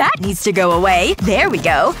 so that needs to go away. There we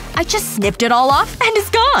go. I just snipped it all off, and it's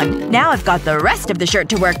gone. Now I've got the rest of the shirt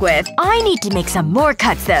to work with. I need to make some more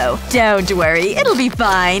cuts, though. Don't worry, it'll be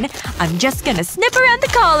fine. I'm just gonna snip around the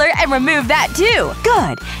collar and remove that, too.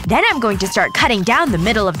 Good. Then I'm going to start cutting down the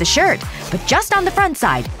middle of the shirt. But just on the front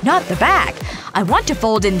side, not the back. I want to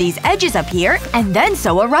fold in these edges up here, and then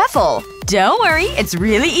sew a ruffle. Don't worry, it's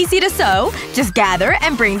really easy to sew. Just gather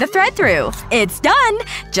and bring the thread through. It's done!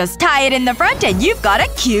 Just tie it in the front and you've got a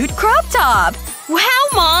cute crop top! Wow,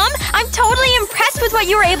 Mom! I'm totally impressed with what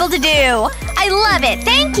you were able to do! I love it,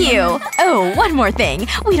 thank you! Oh, one more thing.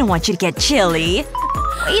 We don't want you to get chilly.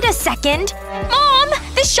 Wait a second. Mom!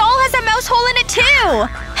 This shawl has a mouse hole in it too!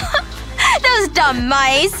 Those dumb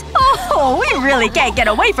mice! Oh, we really can't get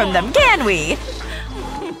away from them, can we?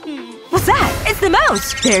 What's that? It's the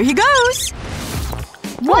mouse! There he goes!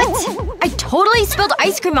 What? I totally spilled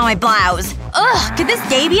ice cream on my blouse. Ugh, could this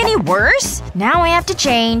day be any worse? Now I have to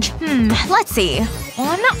change. Let's see. Well,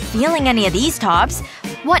 I'm not feeling any of these tops.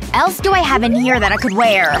 What else do I have in here that I could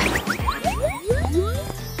wear?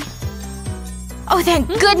 Oh, thank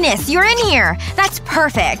goodness! You're in here! That's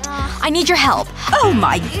perfect. I need your help. Oh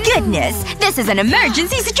my goodness! This is an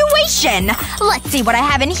emergency situation! Let's see what I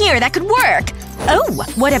have in here that could work. Oh,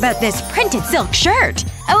 what about this printed silk shirt?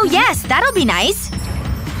 Oh yes, that'll be nice.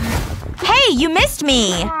 Hey, you missed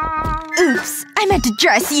me! Oops. I meant to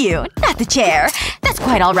dress you, not the chair. That's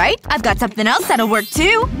quite alright. I've got something else that'll work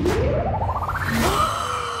too.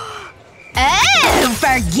 Oh,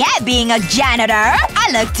 forget being a janitor! I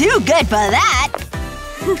look too good for that!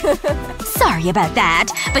 Sorry about that.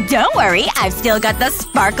 But don't worry, I've still got the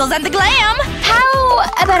sparkles and the glam! How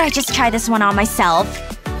about I just try this one on myself?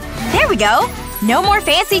 There we go! No more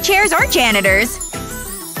fancy chairs or janitors.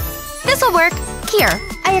 This'll work. Here.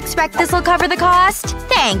 I expect this'll cover the cost.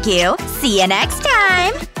 Thank you. See you next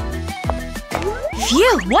time!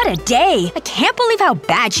 Phew, what a day! I can't believe how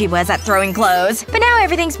bad she was at throwing clothes. But now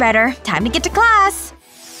everything's better. Time to get to class.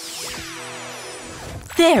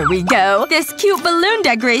 There we go. This cute balloon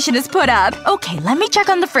decoration is put up. Okay, let me check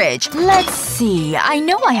on the fridge. Let's see. I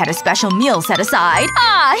know I had a special meal set aside.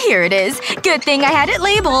 Ah, here it is. Good thing I had it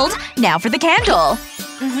labeled. Now for the candle.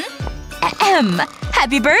 Ahem.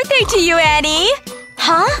 Happy birthday to you, Annie!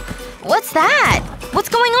 Huh? What's that? What's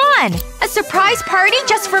going on? A surprise party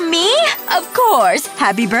just for me? Of course.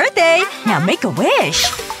 Happy birthday. Now make a wish.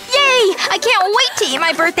 Yay! I can't wait to eat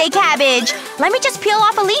my birthday cabbage! Let me just peel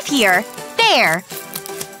off a leaf here. There.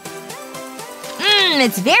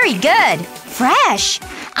 It's very good. Fresh.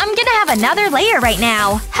 I'm gonna have another layer right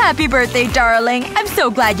now. Happy birthday, darling. I'm so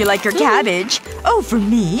glad you like your cabbage. Oh, for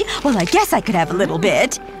me? Well, I guess I could have a little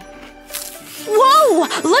bit. Whoa!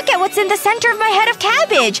 Look at what's in the center of my head of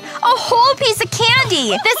cabbage! A whole piece of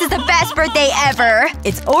candy! This is the best birthday ever!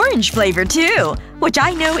 It's orange flavor, too. Which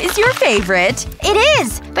I know is your favorite. It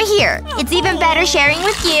is! But here, it's even better sharing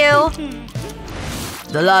with you.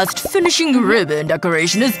 The last finishing ribbon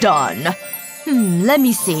decoration is done. Let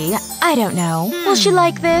me see. I don't know. Will she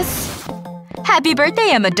like this? Happy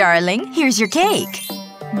birthday, Emma darling. Here's your cake.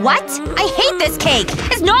 What? I hate this cake!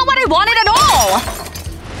 It's not what I wanted at all!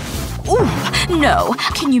 Ooh, no.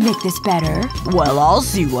 Can you make this better? Well, I'll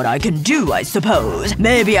see what I can do, I suppose.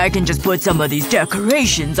 Maybe I can just put some of these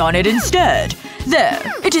decorations on it instead. There.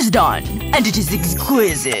 It is done. And it is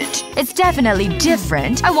exquisite. It's definitely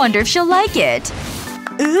different. I wonder if she'll like it.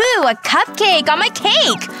 Ooh, a cupcake on my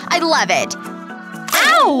cake! I love it.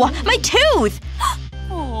 Ow! My tooth!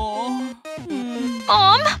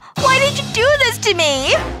 Mom, why did you do this to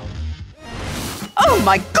me? Oh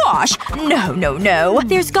my gosh! No, no, no.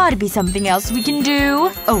 There's gotta be something else we can do.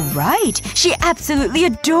 Oh right. She absolutely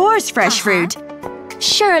adores fresh fruit.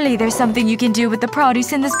 Surely there's something you can do with the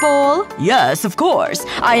produce in this bowl? Yes, of course.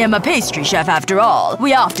 I am a pastry chef after all.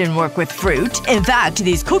 We often work with fruit. In fact,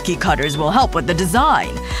 these cookie cutters will help with the design.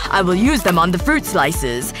 I will use them on the fruit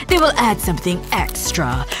slices. They will add something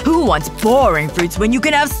extra. Who wants boring fruits when you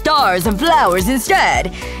can have stars and flowers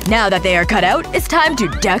instead? Now that they are cut out, it's time to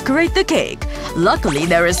decorate the cake. Luckily,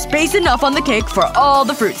 there is space enough on the cake for all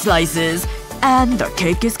the fruit slices. And the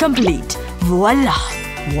cake is complete. Voila!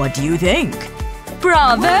 What do you think?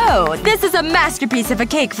 Bravo! This is a masterpiece of a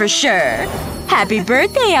cake for sure. Happy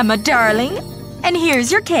birthday, Emma darling. And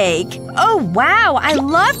here's your cake. Oh wow, I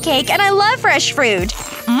love cake and I love fresh fruit.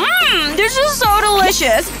 This is so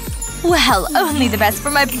delicious. Well, only the best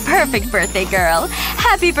for my perfect birthday girl.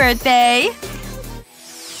 Happy birthday.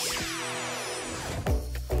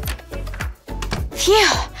 Phew.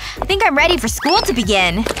 I think I'm ready for school to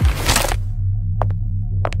begin.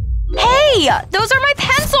 Hey! Those are my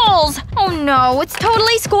pencils! Oh no, it's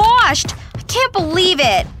totally squashed. I can't believe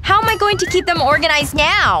it. How am I going to keep them organized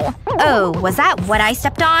now? Oh, was that what I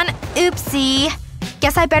stepped on? Oopsie.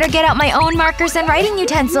 Guess I better get out my own markers and writing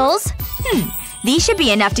utensils. These should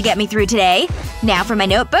be enough to get me through today. Now for my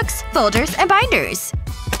notebooks, folders, and binders.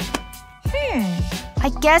 I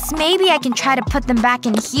guess maybe I can try to put them back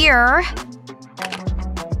in here.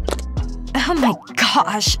 Oh my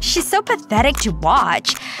gosh, she's so pathetic to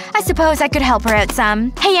watch. I suppose I could help her out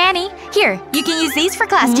some. Hey Annie, here, you can use these for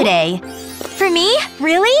class today. For me?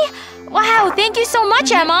 Really? Wow, thank you so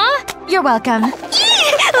much, Emma. You're welcome.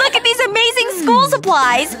 Look at these amazing school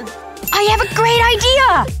supplies! I have a great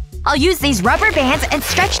idea! I'll use these rubber bands and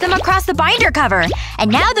stretch them across the binder cover.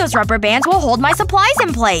 And now those rubber bands will hold my supplies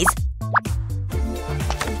in place.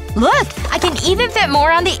 Look! I can even fit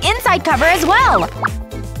more on the inside cover as well!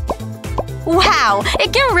 Wow,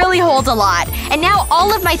 it can really hold a lot. And now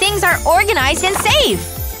all of my things are organized and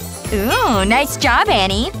safe. Ooh, nice job,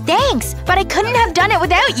 Annie. Thanks, but I couldn't have done it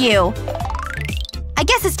without you. I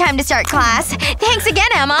guess it's time to start class. Thanks again,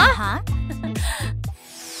 Emma.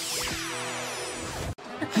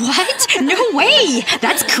 What? No way!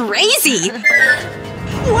 That's crazy!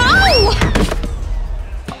 Whoa!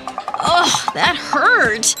 Ugh, that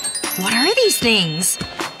hurt. What are these things?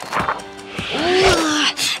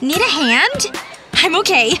 Ugh. Need a hand? I'm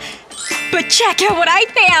okay. But check out what I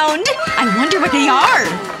found! I wonder what they are.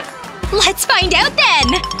 Let's find out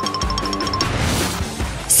then!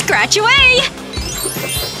 Scratch away!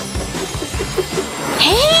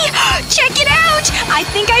 Hey! Check it out! I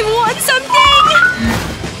think I won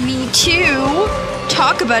something! Me too.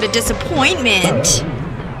 Talk about a disappointment.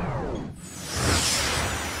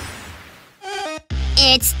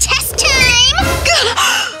 It's test time!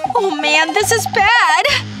 Oh man, this is bad.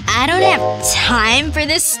 I don't have time for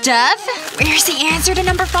this stuff. Where's the answer to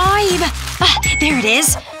number 5? Ah, there it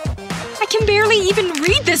is. I can barely even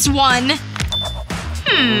read this one.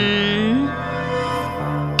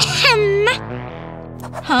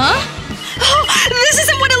 Huh? Oh, this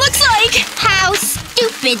isn't what it looks like! How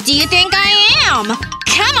stupid do you think I am?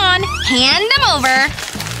 Come on, hand them over.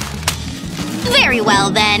 Very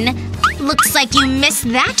well then. Looks like you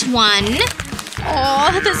missed that one.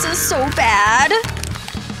 Oh, this is so bad.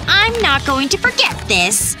 I'm not going to forget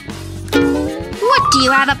this. What do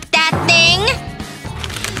you have up that thing?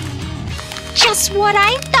 Just what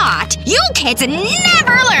I thought. You kids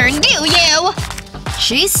never learn, do you?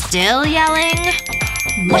 She's still yelling.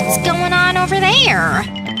 What's going on over there?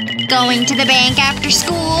 Going to the bank after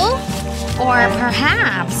school? Or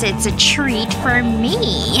perhaps it's a treat for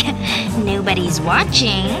me. Nobody's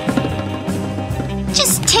watching.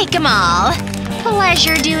 Just take them all.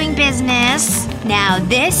 Pleasure doing business. Now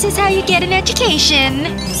this is how you get an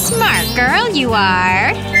education. Smart girl you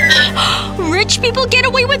are. Rich people get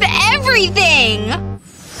away with everything!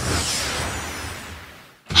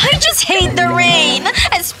 I just hate the rain!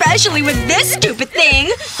 Especially with this stupid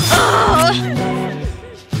thing! Ugh.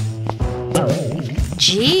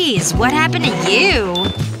 Jeez, what happened to you?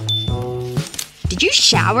 Did you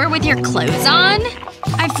shower with your clothes on?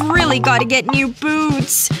 I've really gotta get new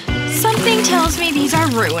boots. Something tells me these are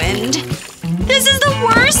ruined. This is the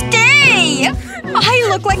worst day! I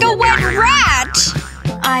look like a wet rat!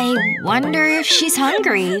 I wonder if she's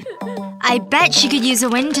hungry. I bet she could use a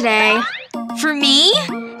win today. For me?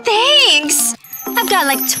 Thanks! I've got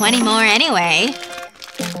like 20 more anyway.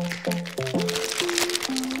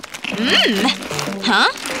 Huh?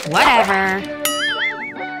 Whatever.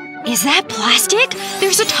 Is that plastic?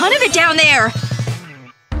 There's a ton of it down there!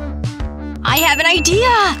 I have an idea!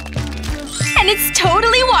 And it's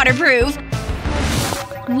totally waterproof!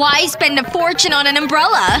 Why spend a fortune on an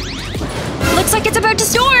umbrella? Looks like it's about to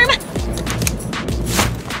storm!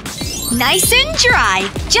 Nice and dry.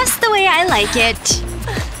 Just the way I like it.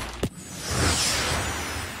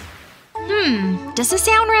 Does this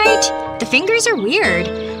sound right? The fingers are weird.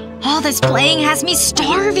 All this playing has me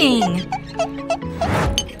starving.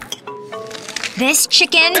 This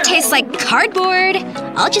chicken tastes like cardboard.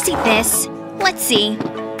 I'll just eat this. Let's see.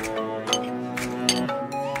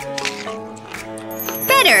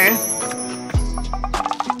 Better.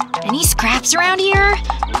 Any scraps around here?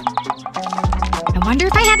 I wonder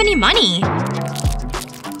if I have any money.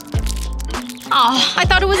 Oh, I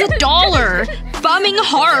thought it was $1. Bumming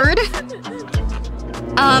hard.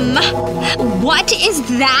 What is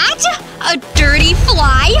that? A dirty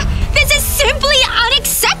fly? This is simply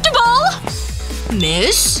unacceptable!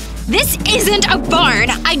 Miss? This isn't a barn.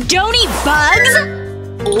 I don't eat bugs!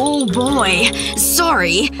 Oh boy.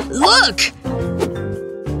 Sorry. Look!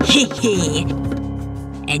 Hehe.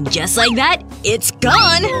 And just like that, it's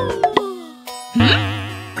gone!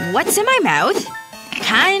 What's in my mouth?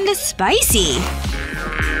 Kinda spicy.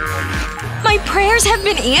 My prayers have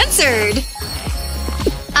been answered!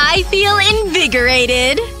 I feel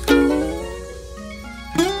invigorated.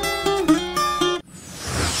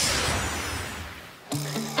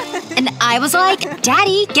 And I was like,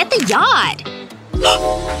 Daddy, get the yacht!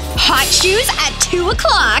 Hot shoes at 2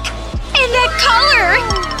 o'clock! And that color!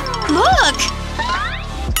 Look!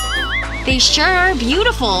 They sure are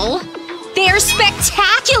beautiful. They're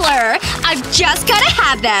spectacular! I've just gotta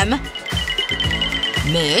have them!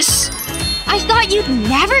 Miss? I thought you'd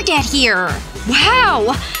never get here!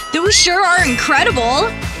 Wow! Those sure are incredible!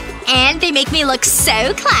 And they make me look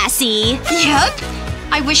so classy. Yep.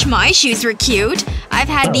 I wish my shoes were cute. I've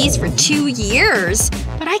had these for 2 years.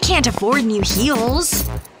 But I can't afford new heels.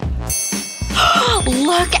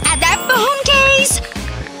 Look at that phone case!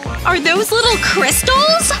 Are those little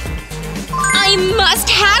crystals? I must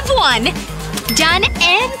have one! Done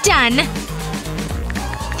and done.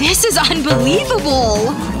 This is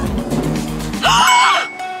unbelievable!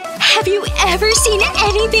 Have you ever seen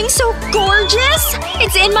anything so gorgeous?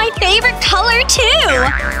 It's in my favorite color, too!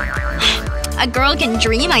 A girl can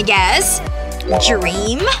dream, I guess.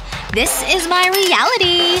 Dream? This is my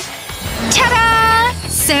reality. Ta-da!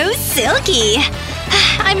 So silky.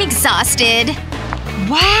 I'm exhausted.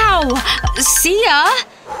 Wow! See ya!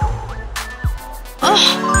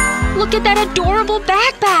 Oh, look at that adorable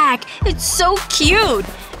backpack! It's so cute!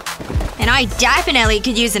 And I definitely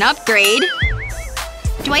could use an upgrade.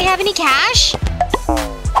 Do I have any cash?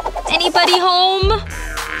 Anybody home?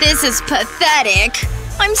 This is pathetic.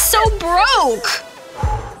 I'm so broke!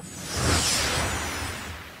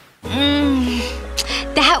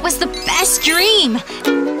 That was the best dream!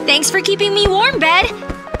 Thanks for keeping me warm, bed!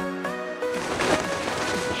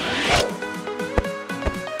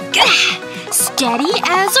 Gah! Steady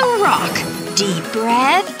as a rock. Deep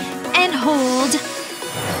breath. And hold.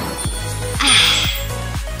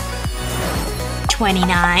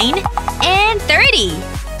 29. And 30.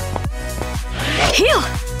 Phew!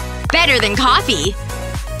 Better than coffee.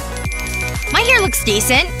 My hair looks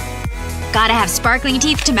decent. Gotta have sparkling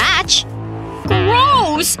teeth to match.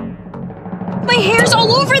 Gross! My hair's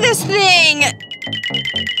all over this thing!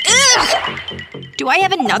 Ugh! Do I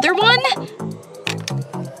have another one?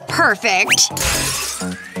 Perfect.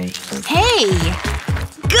 Hey!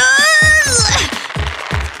 Gah!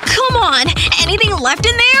 Come on! Anything left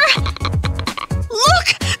in there? Look!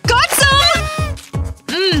 Got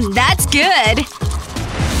some! That's good.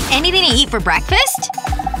 Anything to eat for breakfast?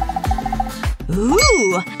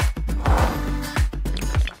 Ooh!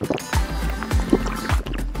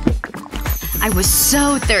 I was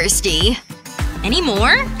so thirsty. Any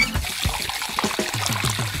more?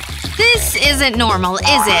 This isn't normal, is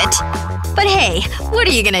it? But hey, what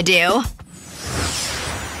are you gonna do?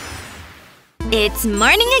 It's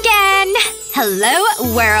morning again!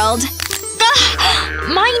 Hello, world! Ugh,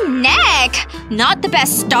 my neck! Not the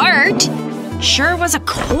best start. Sure was a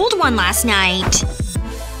cold one last night.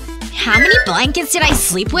 How many blankets did I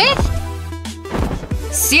sleep with?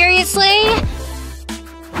 Seriously?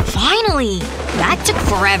 Finally! That took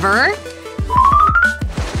forever.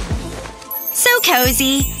 So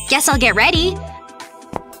cozy. Guess I'll get ready.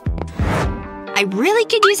 I really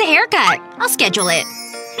could use a haircut. I'll schedule it.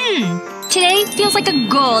 Today feels like a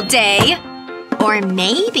gold day. Or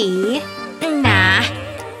maybe… nah.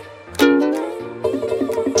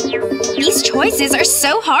 These choices are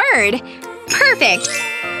so hard. Perfect.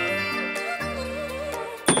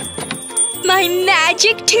 My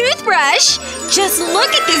magic toothbrush! Just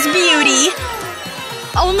look at this beauty!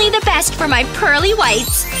 Only the best for my pearly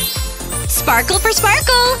whites. Sparkle for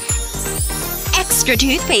sparkle! Extra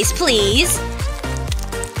toothpaste, please.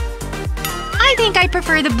 I think I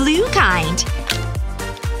prefer the blue kind.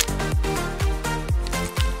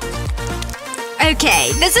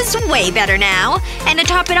 Okay, this is way better now. And to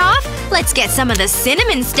top it off, let's get some of the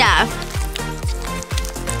cinnamon stuff.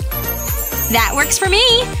 That works for me.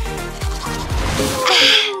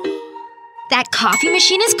 That coffee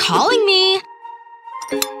machine is calling me.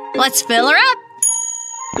 Let's fill her up.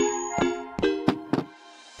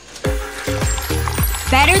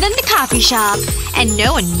 Better than the coffee shop. And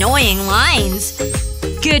no annoying lines.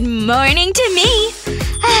 Good morning to me.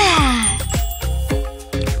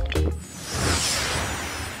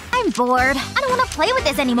 I'm bored. I don't want to play with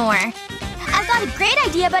this anymore. I've got a great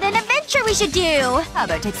idea about an adventure we should do. How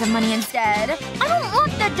about take some money instead? I don't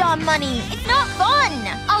want the dumb money. It's not fun.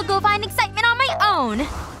 I'll go find excitement on my own.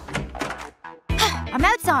 I'm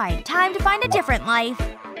outside. Time to find a different life.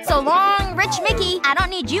 So long, Rich Mickey. I don't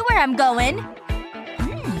need you where I'm going.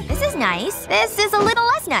 This is nice. This is a little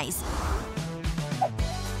less nice.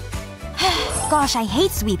 Gosh, I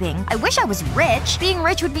hate sweeping. I wish I was rich. Being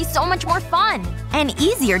rich would be so much more fun. And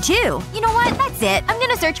easier, too. You know what? That's it. I'm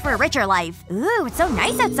gonna search for a richer life. Ooh, it's so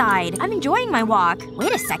nice outside. I'm enjoying my walk.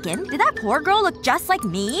 Wait a second. Did that poor girl look just like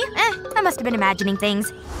me? I must have been imagining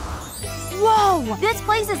things. Whoa! This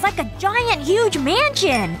place is like a giant, huge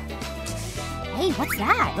mansion! Hey, what's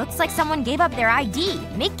that? Looks like someone gave up their ID.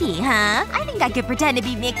 Mickey, huh? I think I could pretend to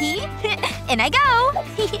be Mickey. In I go!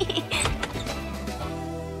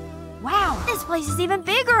 Wow, this place is even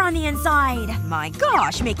bigger on the inside. My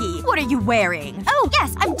gosh, Mickey. What are you wearing? Oh,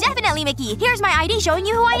 yes, I'm definitely Mickey. Here's my ID showing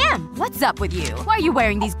you who I am. What's up with you? Why are you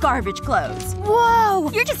wearing these garbage clothes? Whoa!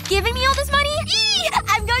 You're just giving me all this money? Eee!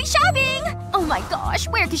 I'm going shopping! Oh my gosh,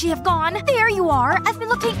 where could she have gone? There you are. I've been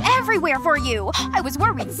looking everywhere for you. I was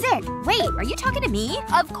worried sick. Wait, are you talking to me?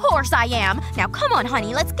 Of course I am. Now come on,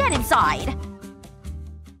 honey, let's get inside.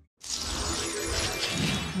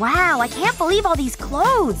 Wow, I can't believe all these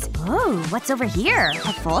clothes. Oh, what's over here?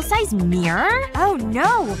 A full-size mirror? Oh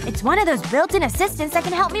no. It's one of those built-in assistants that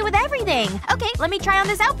can help me with everything. Okay, let me try on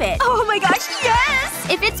this outfit. Oh my gosh, yes!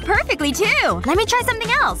 It fits perfectly, too. Let me try something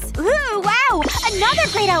else. Ooh, wow!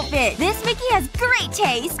 Another great outfit! This Mickey has great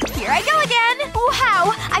taste. Here I go again.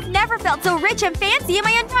 Wow! I've never felt so rich and fancy in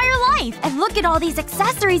my entire life. And look at all these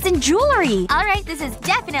accessories and jewelry. Alright, this is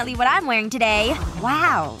definitely what I'm wearing today.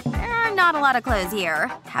 Wow. Not a lot of clothes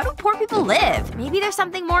here. How do poor people live? Maybe there's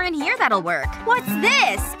something more in here that'll work. What's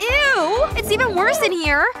this? Ew! It's even worse in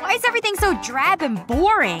here. Why is everything so drab and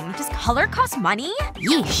boring? Does color cost money?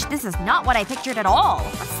 Yeesh, this is not what I pictured at all.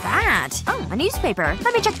 What's that? Oh, a newspaper.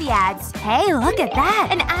 Let me check the ads. Hey, look at that!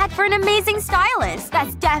 An ad for an amazing stylist.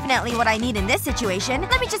 That's definitely what I need in this situation.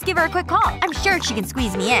 Let me just give her a quick call. I'm sure she can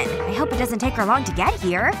squeeze me in. I hope it doesn't take her long to get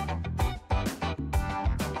here.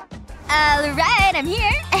 Alright, I'm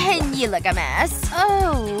here. And you look a mess.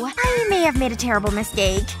 Oh, I may have made a terrible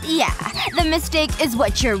mistake. Yeah, the mistake is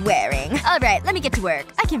what you're wearing. Alright, let me get to work.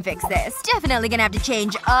 I can fix this. Definitely gonna have to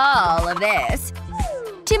change all of this.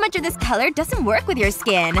 Too much of this color doesn't work with your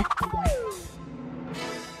skin.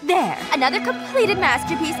 There. Another completed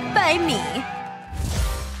masterpiece by me.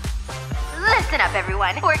 Listen up,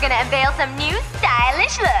 everyone. We're gonna unveil some new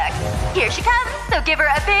stylish looks. Here she comes, so give her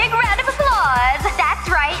a big round of applause. That's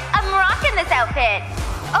right, I'm rocking this outfit.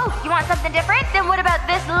 Oh, you want something different? Then what about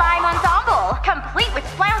this lime ensemble? Complete with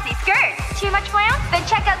flouncy skirts. Too much flounce? Then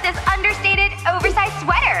check out this understated, oversized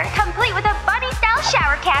sweater. Complete with a bunny-style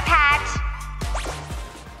shower cap hat.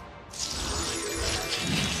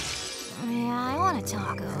 Yeah, I want a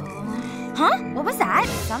taco. Huh? What was that?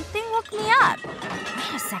 Something woke me up.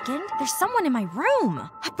 Wait a second. There's someone in my room.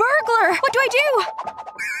 A burglar! What do I do?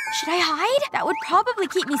 Should I hide? That would probably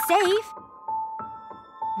keep me safe.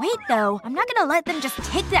 Wait, though. I'm not gonna let them just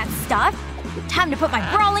take that stuff. Time to put my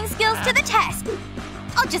brawling skills to the test.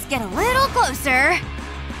 I'll just get a little closer.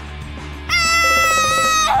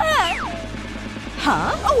 Ah!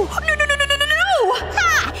 Huh? Oh, no!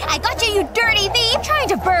 Ha! I got you, you dirty thief! Trying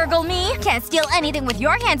to burgle me. Can't steal anything with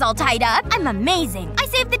your hands all tied up. I'm amazing. I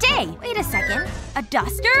saved the day. Wait a second. A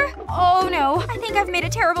duster? Oh no. I think I've made a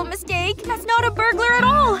terrible mistake. That's not a burglar at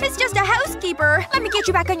all. It's just a housekeeper. Let me get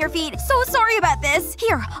you back on your feet. So sorry about this.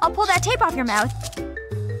 Here, I'll pull that tape off your mouth.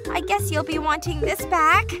 I guess you'll be wanting this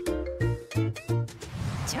back.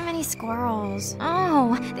 Too many squirrels.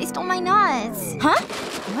 Oh, they stole my nuts. Huh?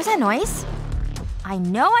 What was that noise? I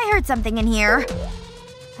know I heard something in here.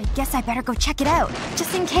 I guess I better go check it out.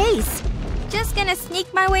 Just in case. Just gonna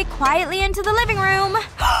sneak my way quietly into the living room.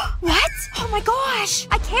 What? Oh my gosh!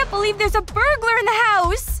 I can't believe there's a burglar in the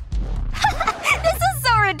house! This is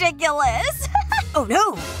so ridiculous! Oh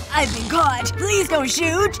no! I've been caught. Please don't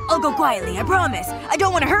shoot. I'll go quietly, I promise. I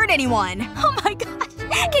don't want to hurt anyone. Oh my gosh.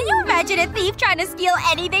 Can you imagine a thief trying to steal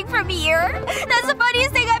anything from here? That's the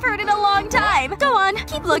funniest thing I've heard in a long time. Go on,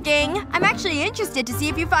 keep looking. I'm actually interested to see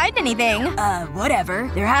if you find anything.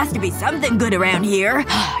 Whatever. There has to be something good around here.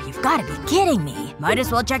 You've gotta be kidding me. Might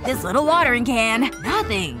as well check this little watering can.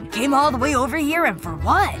 Nothing. Came all the way over here and for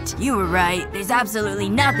what? You were right. There's absolutely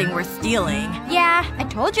nothing worth stealing. Yeah, I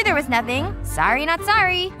told you there was nothing. Sorry not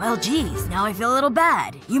sorry. Well geez, now I feel a little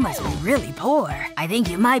bad. You must be really poor. I think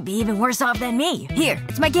you might be even worse off than me. Here,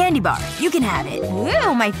 it's my candy bar. You can have it.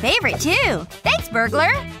 Ooh, my favorite too. Thanks,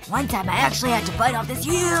 burglar. One time I actually had to fight off this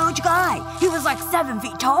huge guy. He was like 7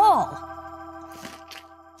 feet tall.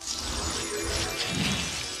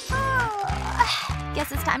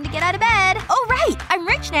 Guess it's time to get out of bed. Oh right! I'm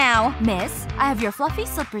rich now! Miss, I have your fluffy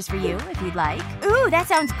slippers for you, if you'd like. Ooh, that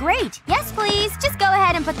sounds great! Yes, please! Just go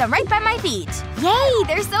ahead and put them right by my feet. Yay!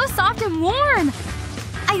 They're so soft and warm!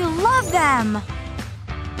 I love them!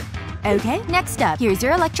 Okay, next up. Here's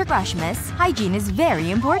your electric brush, miss. Hygiene is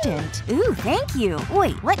very important. Ooh, thank you.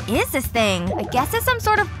 Wait, what is this thing? I guess it's some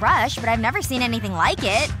sort of brush, but I've never seen anything like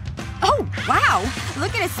it. Oh, wow!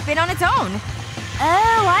 Look at it spin on its own.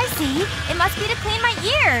 Oh, I see. It must be to clean my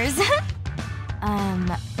ears.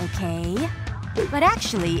 Okay. But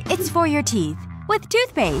actually, it's for your teeth. With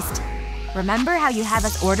toothpaste. Remember how you have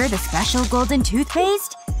us order the special golden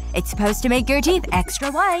toothpaste? It's supposed to make your teeth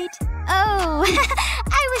extra white. Oh,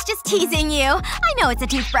 I was just teasing you. I know it's a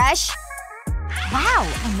toothbrush. Wow,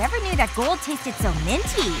 I never knew that gold tasted so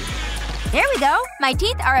minty. There we go. My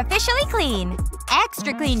teeth are officially clean.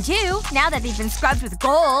 Extra clean, too, now that they've been scrubbed with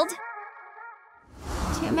gold.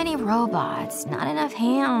 Too many robots. Not enough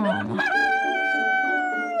ham.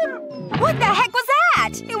 What the heck was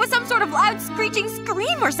that? It was some sort of loud screeching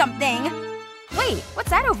scream or something. Wait,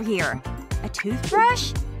 what's that over here? A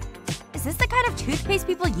toothbrush? Is this the kind of toothpaste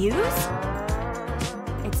people use?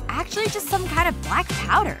 It's actually just some kind of black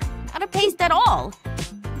powder. Not a paste at all.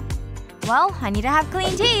 Well, I need to have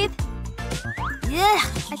clean teeth. Ugh,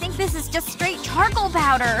 I think this is just straight charcoal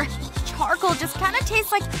powder. Charcoal just kinda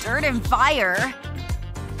tastes like dirt and fire.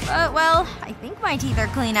 But, well, I think my teeth are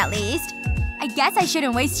clean at least. I guess I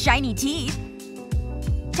shouldn't waste shiny teeth.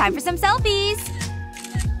 Time for some selfies!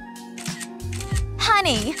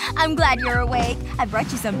 Honey, I'm glad you're awake. I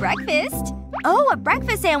brought you some breakfast. Oh, a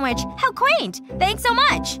breakfast sandwich! How quaint! Thanks so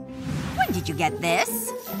much! When did you get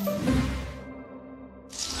this?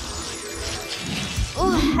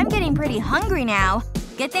 Ooh, I'm getting pretty hungry now.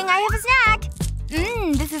 Good thing I have a snack.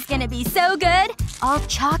 This is gonna be so good. All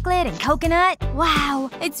chocolate and coconut.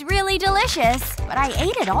 Wow, it's really delicious. But I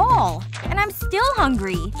ate it all. And I'm still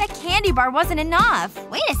hungry. That candy bar wasn't enough.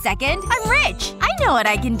 Wait a second. I'm rich. I know what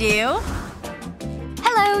I can do.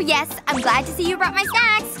 Hello, yes. I'm glad to see you brought my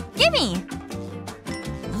snacks. Gimme!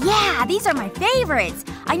 Yeah, these are my favorites.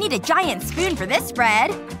 I need a giant spoon for this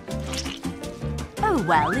spread. Oh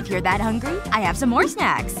well, if you're that hungry, I have some more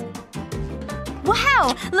snacks.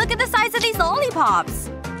 Wow! Look at the size of these lollipops!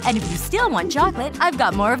 And if you still want chocolate, I've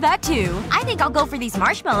got more of that too. I think I'll go for these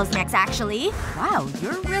marshmallows next, actually. Wow,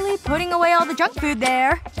 you're really putting away all the junk food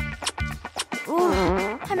there.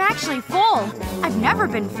 Ooh, I'm actually full. I've never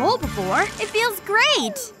been full before. It feels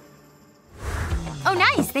great! Oh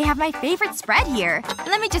nice, they have my favorite spread here.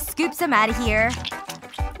 Let me just scoop some out of here.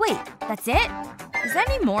 Wait, that's it? Is there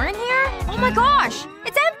any more in here? Oh my gosh!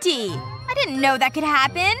 It's empty! I didn't know that could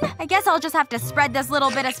happen. I guess I'll just have to spread this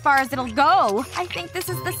little bit as far as it'll go. I think this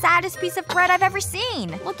is the saddest piece of bread I've ever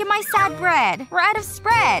seen. Look at my sad bread. We're out of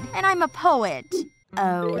spread. And I'm a poet.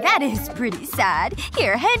 Oh, that is pretty sad.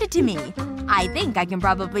 Here, hand it to me. I think I can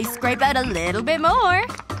probably scrape out a little bit more.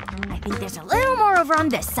 I think there's a little more over on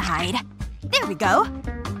this side. There we go.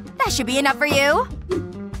 That should be enough for you.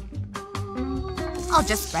 I'll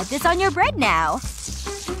just spread this on your bread now.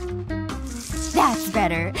 That's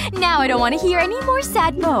better. Now I don't want to hear any more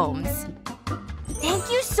sad poems. Thank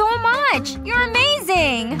you so much! You're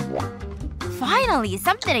amazing! Finally,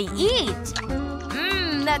 something to eat.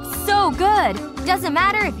 That's so good. Doesn't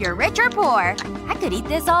matter if you're rich or poor. I could eat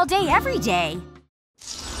this all day every day.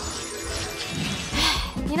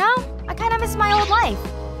 You know, I kinda miss my old life.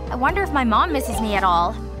 I wonder if my mom misses me at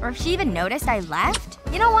all. Or if she even noticed I left.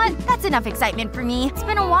 You know what? That's enough excitement for me. It's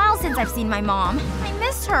been a while since I've seen my mom. I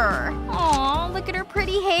miss her. Aw, look at her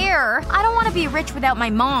pretty hair. I don't want to be rich without my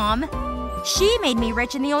mom. She made me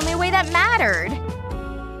rich in the only way that mattered.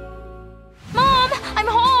 Mom! I'm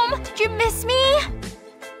home! Did you miss me?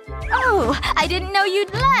 Oh, I didn't know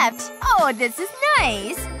you'd left. Oh, this is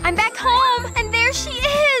nice. I'm back home, and there she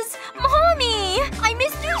is! Mommy! I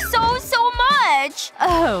missed you so much!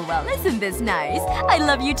 Oh, well, isn't this nice? I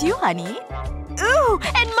love you too, honey. Ooh,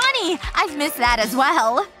 and money! I've missed that as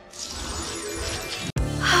well.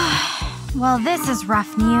 Well, this is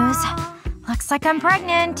rough news. Looks like I'm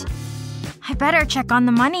pregnant. I better check on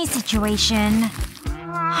the money situation.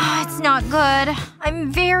 It's not good.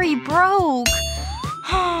 I'm very broke.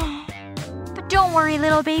 But don't worry,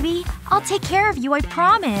 little baby. I'll take care of you, I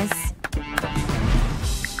promise.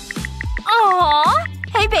 Aww!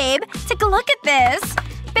 Hey, babe. Take a look at this.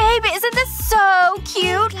 Babe, isn't this so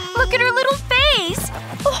cute? Look at her little face!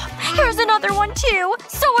 Oh, here's another one, too.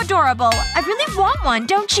 So adorable. I really want one,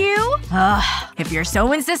 don't you? If you're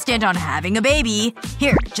so insistent on having a baby.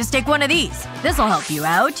 Here, just take one of these. This'll help you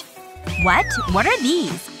out. What? What are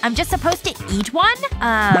these? I'm just supposed to eat one? Okay,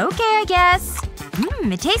 I guess.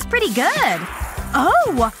 It tastes pretty good.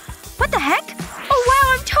 Oh! What the heck? Oh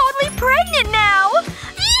wow, I'm totally pregnant now!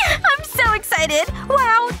 I'm so excited!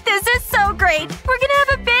 Wow, this is so great! We're gonna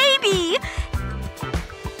have a baby!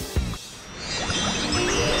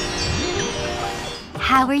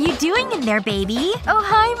 How are you doing in there, baby? Oh,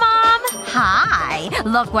 hi, Mom! Hi!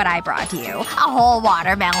 Look what I brought you. A whole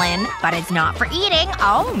watermelon. But it's not for eating.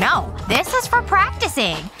 Oh, no. This is for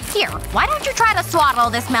practicing. Here, why don't you try to swaddle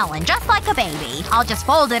this melon just like a baby? I'll just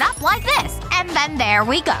fold it up like this. And then there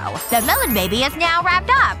we go. The melon baby is now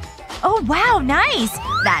wrapped up. Oh, wow, nice!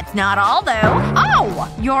 That's not all, though.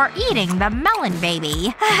 Oh! You're eating the melon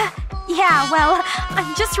baby. Yeah, well,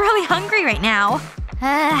 I'm just really hungry right now.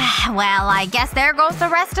 Well, I guess there goes the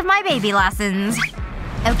rest of my baby lessons.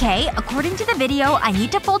 Okay, according to the video, I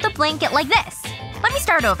need to fold the blanket like this. Let me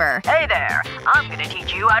start over. Hey there. I'm gonna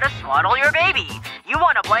teach you how to swaddle your baby. You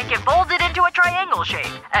want a blanket folded into a triangle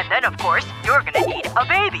shape. And then, of course, you're gonna need a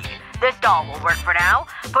baby. This doll will work for now.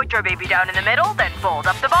 Put your baby down in the middle, then fold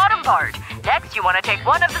up the bottom part. Next, you want to take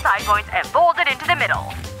one of the side points and fold it into the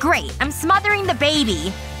middle. Great. I'm smothering the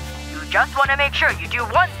baby. You just want to make sure you do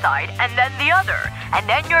one side and then the other. And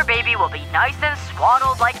then your baby will be nice and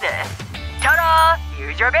swaddled like this. Ta-da!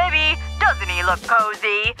 Here's your baby. Doesn't he look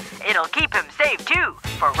cozy? It'll keep him safe, too.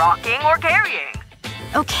 For rocking or carrying.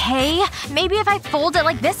 Okay. Maybe if I fold it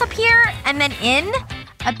like this up here, and then in?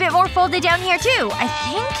 A bit more folded down here, too, I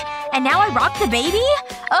think? And now I rock the baby?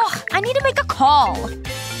 Ugh, I need to make a call.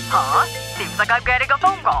 Huh? Seems like I'm getting a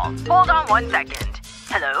phone call. Hold on 1 second.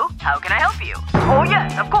 Hello? How can I help you? Oh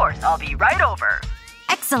yes, of course. I'll be right over.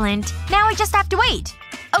 Excellent. Now I just have to wait.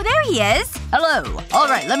 Oh, there he is. Hello.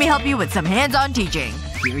 Alright, let me help you with some hands-on teaching.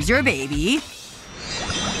 Here's your baby.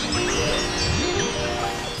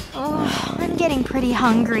 Oh, I'm getting pretty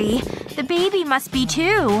hungry. The baby must be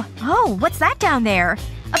too. Oh, what's that down there?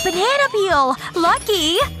 A banana peel!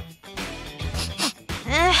 Lucky!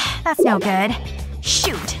 That's no good.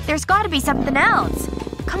 Shoot. There's gotta be something else.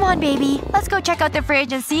 Come on, baby. Let's go check out the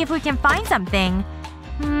fridge and see if we can find something.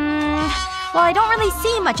 Well, I don't really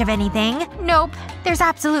see much of anything. Nope. There's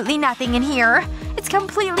absolutely nothing in here. It's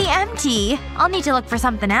completely empty. I'll need to look for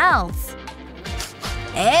something else.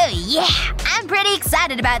 Oh yeah! I'm pretty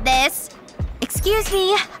excited about this. Excuse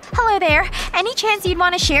me. Hello there. Any chance you'd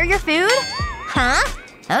want to share your food? Huh?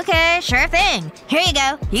 Okay, sure thing. Here you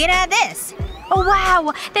go. You can have this. Oh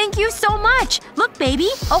wow! Thank you so much! Look, baby.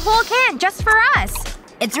 A whole can just for us.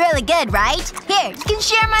 It's really good, right? Here, you can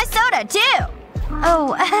share my soda, too.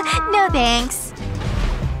 Oh, no thanks.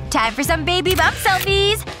 Time for some baby bump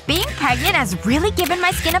selfies! Being pregnant has really given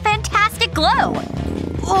my skin a fantastic glow.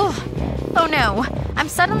 Oh no. I'm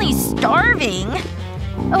suddenly starving.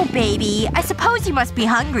 Oh baby, I suppose you must be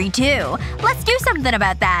hungry too. Let's do something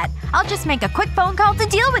about that. I'll just make a quick phone call to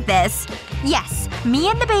deal with this. Yes, me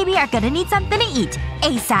and the baby are gonna need something to eat.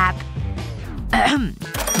 ASAP.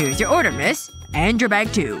 Here's your order, miss. And your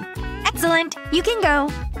bag, too. Excellent. You can go.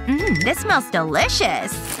 This smells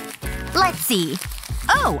delicious. Let's see.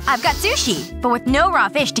 Oh, I've got sushi. But with no raw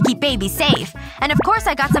fish to keep baby safe. And of course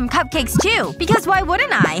I got some cupcakes too. Because why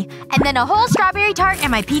wouldn't I? And then a whole strawberry tart and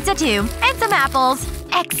my pizza too. And some apples.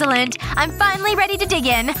 Excellent. I'm finally ready to dig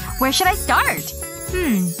in. Where should I start?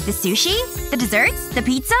 The sushi? The desserts? The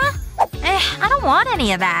pizza? I don't want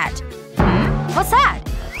any of that. What's that?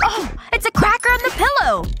 Oh, it's a cracker on the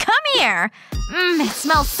pillow! Come here! It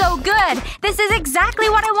smells so good! This is exactly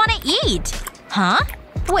what I want to eat! Huh?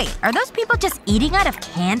 Wait, are those people just eating out of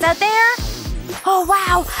cans out there? Oh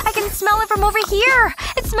wow! I can smell it from over here!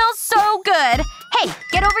 It smells so good! Hey,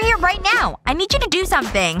 get over here right now! I need you to do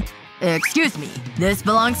something. Excuse me. This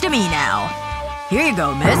belongs to me now. Here you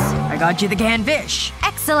go, miss. I got you the canned fish.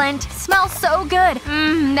 Excellent. Smells so good.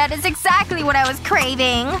 That is exactly what I was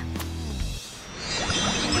craving.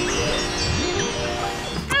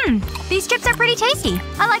 These chips are pretty tasty.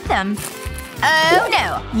 I like them. Oh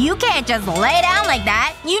no. You can't just lay down like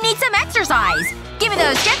that. You need some exercise. Give me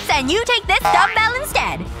those chips and you take this dumbbell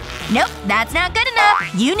instead. Nope, that's not good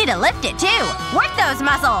enough. You need to lift it too. Work those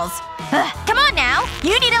muscles. Come on now.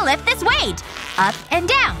 You need to lift this weight. Up and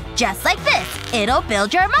down. Just like this. It'll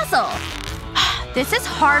build your muscle. This is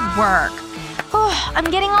hard work. Oh, I'm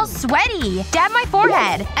getting all sweaty. Dab my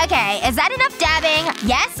forehead. Okay, is that enough dabbing?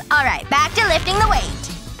 Yes? Alright, back to lifting the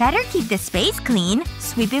weight. Better keep this space clean.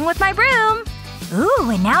 Sweeping with my broom. Ooh,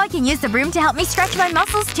 and now I can use the broom to help me stretch my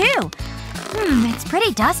muscles too. It's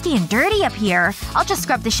pretty dusty and dirty up here. I'll just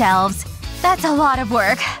scrub the shelves. That's a lot of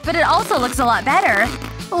work, but it also looks a lot better.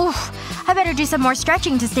 Ooh, I better do some more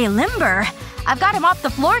stretching to stay limber. I've got to mop the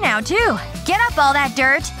floor now, too. Get up, all that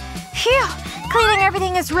dirt. Phew. Cleaning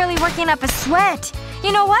everything is really working up a sweat.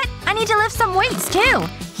 You know what? I need to lift some weights, too.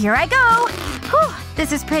 Here I go. Whew.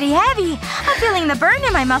 This is pretty heavy. I'm feeling the burn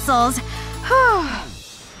in my muscles. Whew.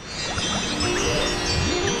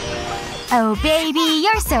 Oh, baby,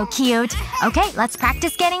 you're so cute. Okay, let's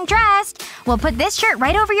practice getting dressed. We'll put this shirt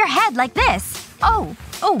right over your head like this. Oh,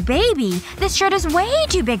 baby. This shirt is way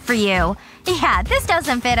too big for you. Yeah, this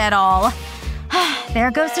doesn't fit at all. There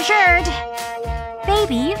goes the shirt.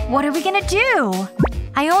 Baby, what are we gonna do?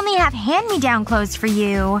 I only have hand-me-down clothes for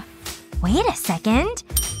you. Wait a second.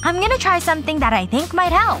 I'm gonna try something that I think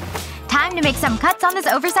might help. Time to make some cuts on this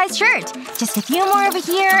oversized shirt. Just a few more over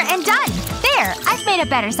here and done. There! I've made a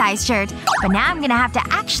better sized shirt. But now I'm gonna have to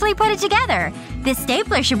actually put it together. This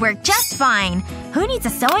stapler should work just fine. Who needs a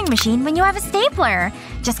sewing machine when you have a stapler?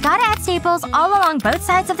 Just gotta add staples all along both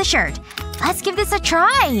sides of the shirt. Let's give this a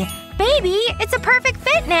try. Baby, it's a perfect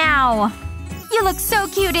fit now. You look so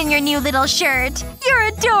cute in your new little shirt. You're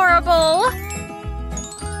adorable.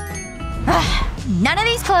 None of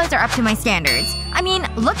these clothes are up to my standards. I mean,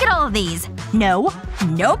 look at all of these. No.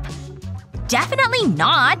 Nope. Definitely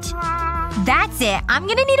not. That's it. I'm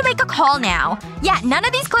gonna need to make a call now. Yeah, none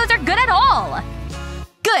of these clothes are good at all.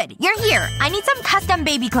 Good. You're here. I need some custom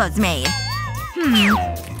baby clothes made.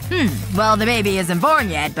 Well, the baby isn't born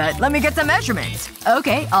yet, but let me get some measurements.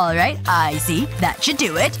 Okay, alright. I see. That should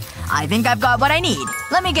do it. I think I've got what I need.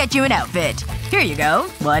 Let me get you an outfit. Here you go.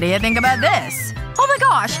 What do you think about this? Oh my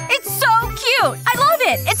gosh! It's so cute! I love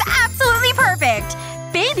it! It's absolutely perfect!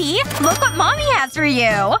 Baby, look what mommy has for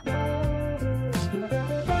you!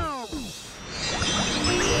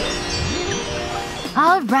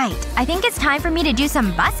 Alright, I think it's time for me to do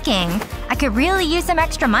some busking. I could really use some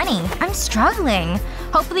extra money. I'm struggling.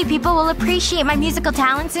 Hopefully people will appreciate my musical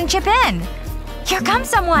talents and chip in. Here comes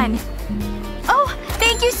someone! Oh,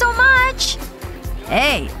 thank you so much!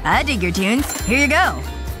 Hey, I dig your tunes. Here you go.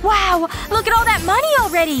 Wow, look at all that money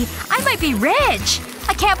already! I might be rich!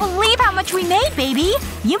 I can't believe how much we made, baby!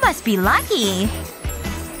 You must be lucky.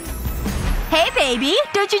 Hey, baby!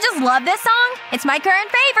 Don't you just love this song? It's my current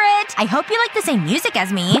favorite! I hope you like the same music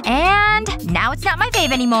as me. And now it's not my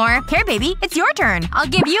fave anymore. Here, baby. It's your turn. I'll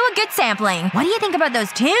give you a good sampling. What do you think about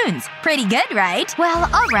those tunes? Pretty good, right?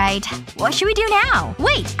 Well, alright. What should we do now?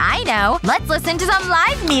 Wait, I know. Let's listen to some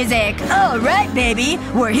live music. Alright, baby.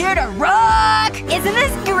 We're here to rock! Isn't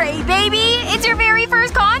this great, baby? It's your very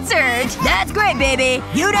first concert! That's great, baby.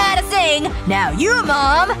 You know how to sing. Now you,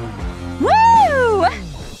 Mom. Woo!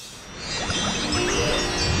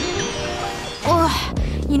 Ugh.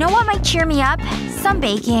 You know what might cheer me up? Some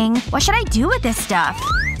baking. What should I do with this stuff?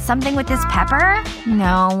 Something with this pepper?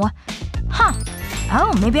 No. Huh.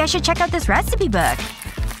 Oh, maybe I should check out this recipe book.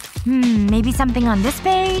 Maybe something on this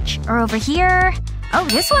page? Or over here? Oh,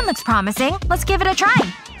 this one looks promising. Let's give it a try.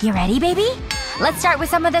 You ready, baby? Let's start with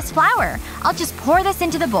some of this flour. I'll just pour this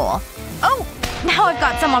into the bowl. Oh! Now I've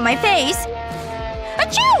got some on my face.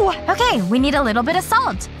 Achoo! Okay, we need a little bit of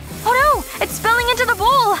salt. Oh no! It's spilling into the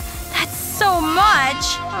bowl! That's so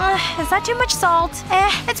much. Is that too much salt?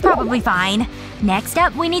 It's probably fine. Next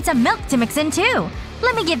up, we need some milk to mix in too.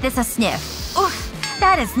 Let me give this a sniff. Oof.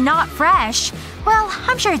 That is not fresh. Well,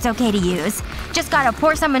 I'm sure it's okay to use. Just gotta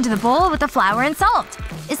pour some into the bowl with the flour and salt.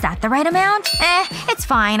 Is that the right amount? It's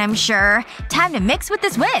fine, I'm sure. Time to mix with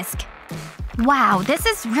this whisk. Wow, this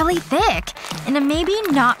is really thick. In a maybe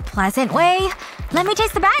not pleasant way. Let me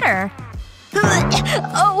taste the batter.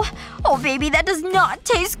 Oh, baby, that does not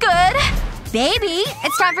taste good. Baby,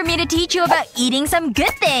 it's time for me to teach you about eating some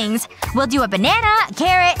good things. We'll do a banana, a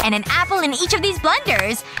carrot, and an apple in each of these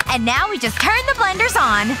blenders. And now we just turn the blenders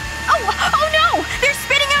on. Oh no! They're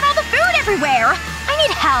spitting out all the food everywhere! I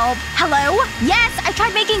need help. Hello? Yes, I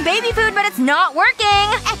tried making baby food, but it's not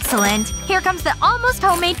working. Excellent. Here comes the almost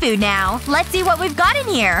homemade food now. Let's see what we've got in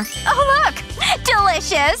here. Oh look!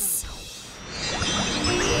 Delicious!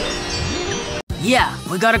 Yeah,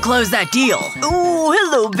 we gotta close that deal. Ooh,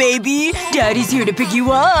 hello, baby. Daddy's here to pick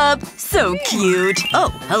you up. So cute. Oh,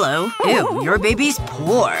 hello. Ew, your baby's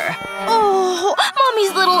poor. Oh,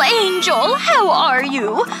 Mommy's little angel. How are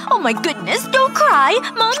you? Oh my goodness, don't cry.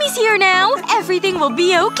 Mommy's here now. Everything will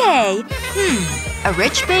be okay. A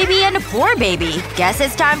rich baby and a poor baby. Guess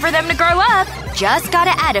it's time for them to grow up. Just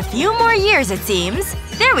gotta add a few more years, it seems.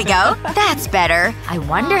 There we go. That's better. I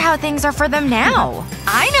wonder how things are for them now.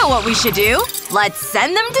 I know what we should do. Let's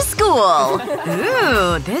send them to school.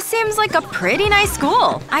 Ooh, this seems like a pretty nice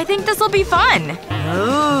school. I think this'll be fun.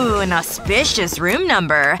 Ooh, an auspicious room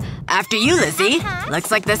number. After you, Lizzie.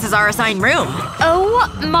 Looks like this is our assigned room. Oh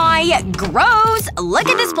my gross! Look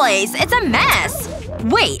at this place. It's a mess.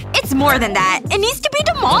 Wait, it's more than that. It needs to be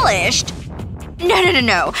demolished.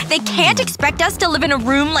 No. They can't expect us to live in a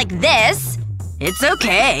room like this. It's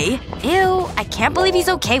okay. Ew, I can't believe he's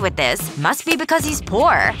okay with this. Must be because he's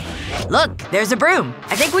poor. Look, there's a broom.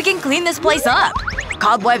 I think we can clean this place up.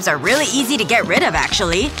 Cobwebs are really easy to get rid of,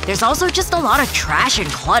 actually. There's also just a lot of trash and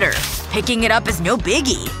clutter. Picking it up is no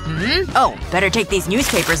biggie. Oh, better take these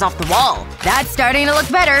newspapers off the wall. That's starting to look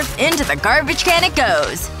better. Into the garbage can it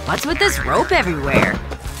goes. What's with this rope everywhere?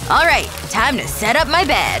 Alright, time to set up my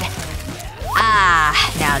bed.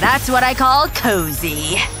 Ah, now that's what I call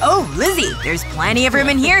cozy. Oh, Lizzie, there's plenty of room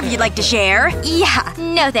in here if you'd like to share. Yeah,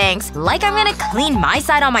 no thanks. Like I'm gonna clean my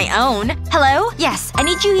side on my own. Hello? Yes, I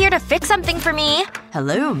need you here to fix something for me.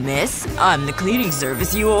 Hello, miss. I'm the cleaning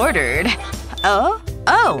service you ordered. Oh?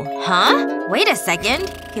 Oh, huh? Wait a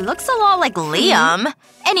second. He looks a lot like Liam.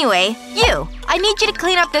 Anyway, you. I need you to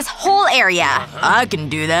clean up this whole area. I can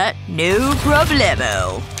do that. No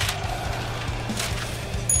problemo.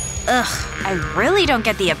 Ugh, I really don't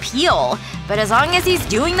get the appeal. But as long as he's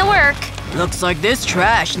doing the work. Looks like this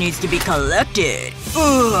trash needs to be collected.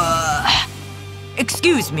 Ugh.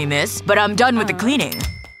 Excuse me, miss, but I'm done with the cleaning.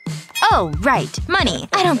 Oh, right. Money.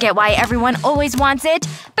 I don't get why everyone always wants it.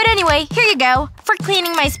 But anyway, here you go. For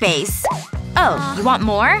cleaning my space. Oh, you want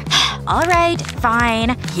more? Alright,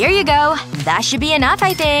 fine. Here you go. That should be enough,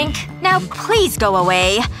 I think. Now please go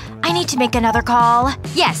away. I need to make another call.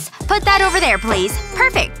 Yes, put that over there, please.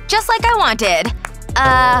 Perfect. Just like I wanted.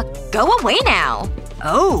 Go away now.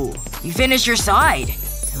 Oh, you finished your side.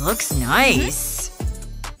 It looks nice.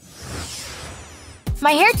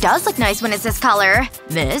 My hair does look nice when it's this color.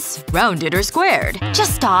 Miss, rounded or squared?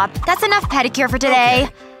 Just stop. That's enough pedicure for today.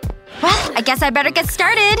 Well, I guess I better get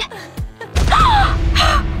started.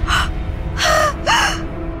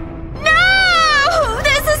 No!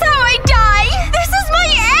 This is how I die! This is my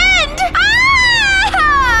end!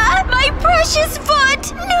 Ah! My precious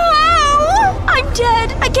foot! No! I'm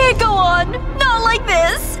dead. I can't go on. Not like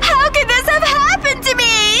this. How could this have happened to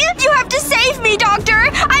me? You have to save me, doctor!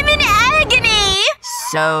 I'm in agony!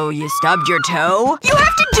 So, you stubbed your toe? You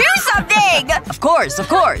have to do something! Of course.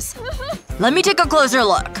 Let me take a closer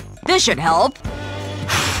look. This should help.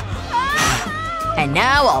 And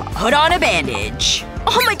now I'll put on a bandage.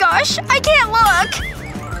 Oh my gosh, I can't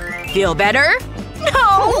look! Feel better?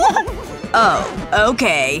 No! Oh,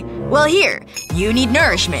 okay. Well here, you need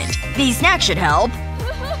nourishment. These snacks should help.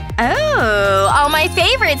 Oh, all my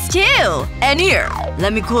favorites too! And here,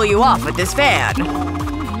 let me cool you off with this fan.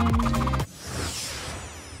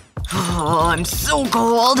 Oh, I'm so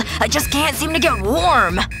cold. I just can't seem to get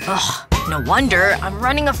warm. Ugh, no wonder. I'm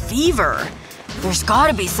running a fever. There's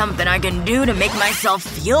gotta be something I can do to make myself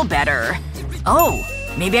feel better. Oh,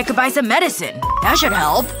 maybe I could buy some medicine. That should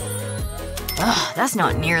help. Ugh, that's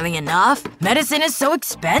not nearly enough. Medicine is so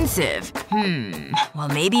expensive. Well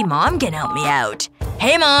maybe Mom can help me out.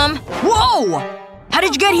 Hey, Mom! Whoa! How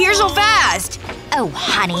did you get here so fast? Oh,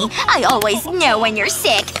 honey, I always know when you're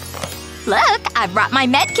sick. Look, I brought my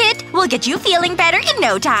med kit. We'll get you feeling better in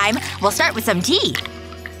no time. We'll start with some tea.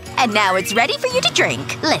 And now it's ready for you to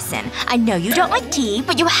drink. Listen, I know you don't like tea,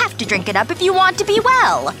 but you have to drink it up if you want to be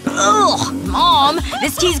well. Ugh! Mom!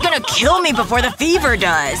 This tea's gonna kill me before the fever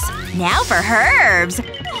does. Now for herbs.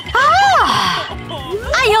 Ah!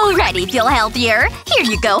 I already feel healthier. Here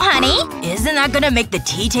you go, honey. Isn't that gonna make the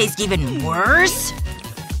tea taste even worse?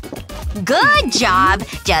 Good job.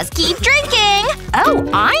 Just keep drinking. Oh,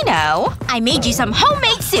 I know. I made you some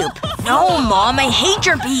homemade soup. No, Mom, I hate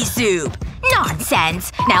your pea soup.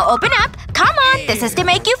 Nonsense. Now open up. Come on. This is to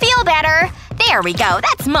make you feel better. There we go.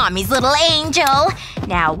 That's Mommy's little angel.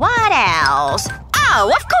 Now what else?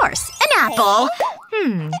 Oh, of course. An apple.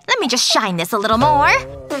 Let me just shine this a little more.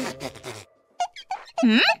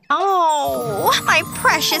 Oh, my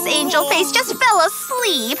precious angel face just fell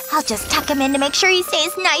asleep. I'll just tuck him in to make sure he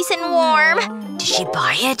stays nice and warm. Did she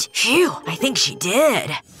buy it? Phew, I think she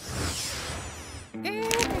did.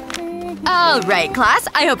 Alright, class.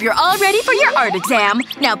 I hope you're all ready for your art exam.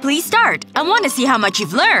 Now please start. I want to see how much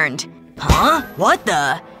you've learned. Huh? What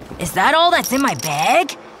the? Is that all that's in my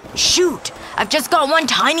bag? Shoot. I've just got one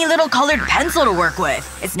tiny little colored pencil to work with.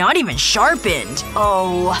 It's not even sharpened.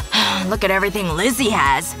 Oh. Look at everything Lizzie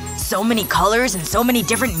has. So many colors and so many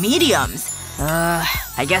different mediums.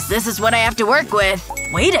 I guess this is what I have to work with.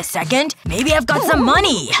 Wait a second. Maybe I've got some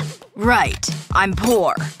money. Right. I'm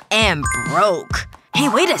poor. And broke. Hey,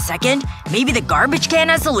 wait a second. Maybe the garbage can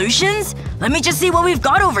has solutions? Let me just see what we've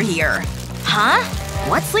got over here. Huh?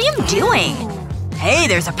 What's Liam doing? Hey,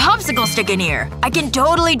 there's a popsicle stick in here. I can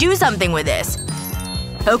totally do something with this.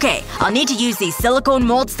 Okay, I'll need to use these silicone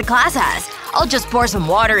molds the class has. I'll just pour some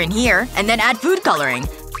water in here, and then add food coloring.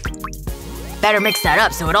 Better mix that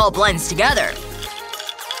up so it all blends together.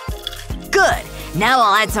 Good. Now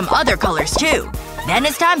I'll add some other colors too. Then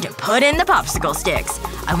it's time to put in the popsicle sticks.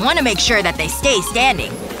 I want to make sure that they stay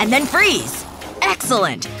standing. And then freeze.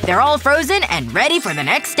 Excellent! They're all frozen and ready for the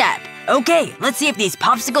next step. Okay, let's see if these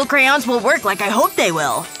popsicle crayons will work like I hope they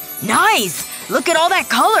will. Nice! Look at all that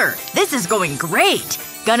color! This is going great!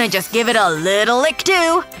 Gonna just give it a little lick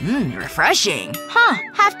too. Refreshing. Huh.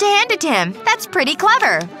 Have to hand it to him. That's pretty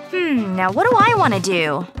clever. Now what do I want to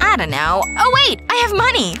do? I don't know. Oh wait! I have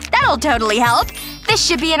money! That'll totally help. This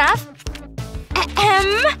should be enough.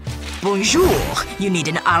 Bonjour. You need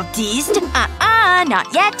an artiste?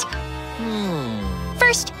 Not yet.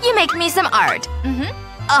 First, you make me some art.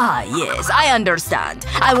 Ah, yes, I understand.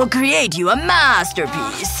 I will create you a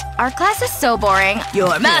masterpiece. Our class is so boring.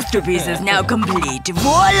 Your masterpiece is now complete.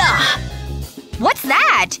 Voila! What's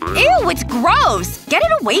that? Ew, it's gross! Get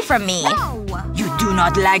it away from me. You do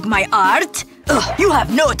not like my art? Ugh, you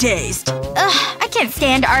have no taste. Ugh, I can't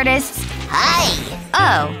stand artists. Hi.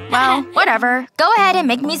 Oh, well, whatever. Go ahead and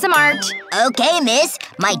make me some art. Okay, miss.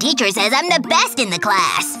 My teacher says I'm the best in the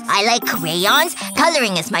class. I like crayons.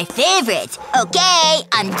 Coloring is my favorite. Okay,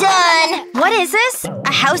 I'm done. What is this?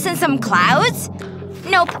 A house and some clouds?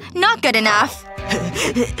 Nope, not good enough.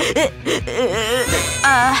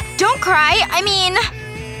 Don't cry. I mean…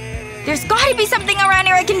 there's gotta be something around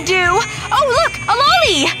here I can do. Oh, look! A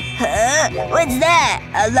lolly! What's that?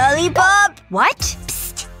 A lollipop? What?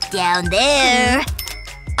 Psst. Down there.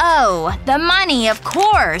 Oh, the money, of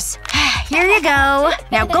course. Here you go.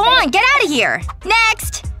 Now go on, get out of here.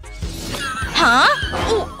 Next! Huh?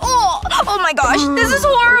 Oh my gosh, this is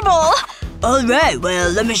horrible! Alright, well,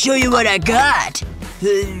 let me show you what I got.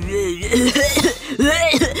 There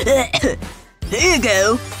you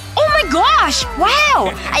go. Oh my gosh!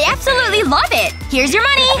 Wow! I absolutely love it! Here's your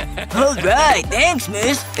money! Alright, thanks,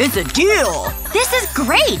 miss. It's a deal. This is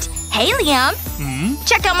great! Hey, Liam.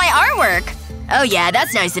 Check out my artwork. Oh yeah,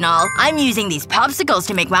 that's nice and all. I'm using these popsicles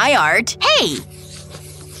to make my art. Hey!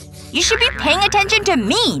 You should be paying attention to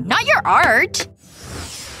me, not your art.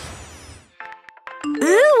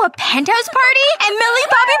 Ooh, a penthouse party? And Millie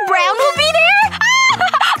Bobby Brown will be there?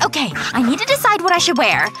 Okay, I need to decide what I should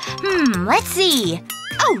wear. Let's see.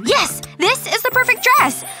 Oh, yes! This is the perfect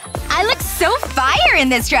dress! I look so fire in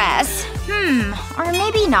this dress! Or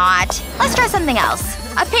maybe not. Let's try something else.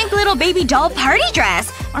 A pink little baby doll party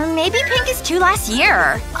dress! Or maybe pink is too last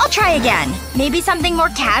year. I'll try again. Maybe something more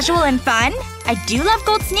casual and fun? I do love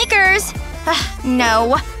gold sneakers.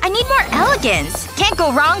 No. I need more elegance. Can't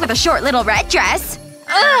go wrong with a short little red dress.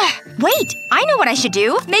 Ugh! Wait! I know what I should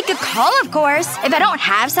do. Make a call, of course. If I don't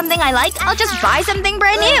have something I like, I'll just buy something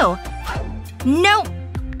brand new. Nope.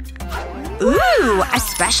 Ooh! A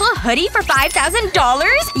special hoodie for $5,000?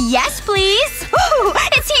 Yes, please! Ooh!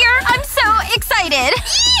 It's here! I'm so excited!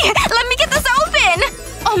 Eee! Let me get this open!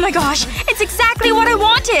 Oh my gosh! It's exactly what I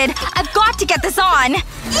wanted! I've got to get this on!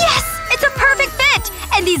 Yes! It's a perfect fit!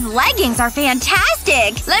 And these leggings are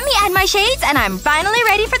fantastic! Let me add my shades and I'm finally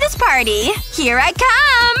ready for this party. Here I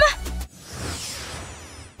come!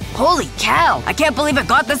 Holy cow! I can't believe I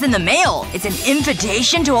got this in the mail! It's an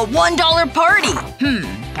invitation to a $1 party!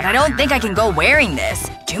 But I don't think I can go wearing this.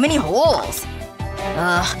 Too many holes.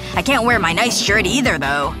 Ugh. I can't wear my nice shirt either,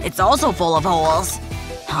 though. It's also full of holes.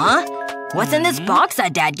 Huh? What's in this box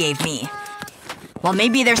that Dad gave me? Well,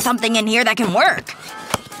 maybe there's something in here that can work.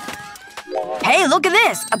 Hey, look at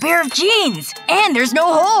this! A pair of jeans! And there's no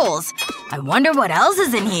holes! I wonder what else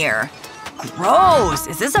is in here. Gross!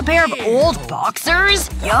 Is this a pair of old boxers?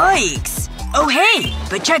 Yikes! Oh hey!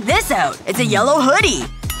 But check this out! It's a yellow hoodie!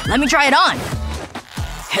 Let me try it on.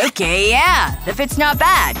 Okay, yeah. The fit's not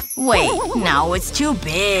bad. Wait, no, it's too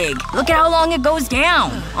big. Look at how long it goes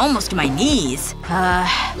down. Almost to my knees.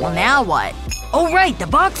 Well now what? Oh right, the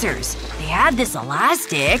boxers. They have this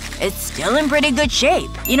elastic. It's still in pretty good shape.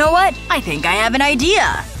 You know what? I think I have an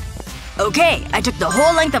idea. Okay, I took the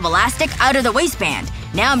whole length of elastic out of the waistband.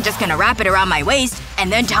 Now I'm just gonna wrap it around my waist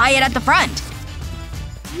and then tie it at the front.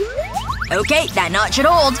 Okay, that knot should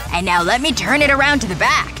hold. And now let me turn it around to the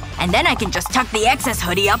back. And then I can just tuck the excess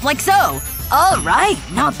hoodie up like so. Alright,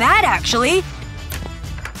 not bad actually.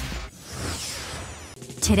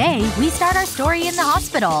 Today, we start our story in the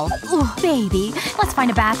hospital. Ooh, baby. Let's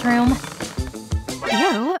find a bathroom.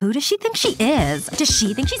 Ew. Who does she think she is? Does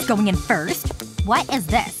she think she's going in first? What is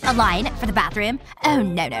this? A line for the bathroom? Oh,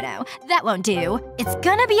 no. That won't do. It's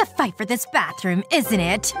gonna be a fight for this bathroom, isn't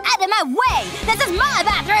it? Out of my way! This is my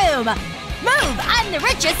bathroom! Move! I'm the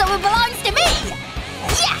richest, so it belongs to me!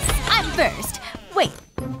 Yes! I'm first. Wait.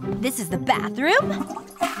 This is the bathroom?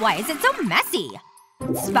 Why is it so messy?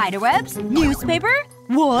 Spiderwebs? Newspaper?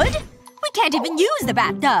 Wood? We can't even use the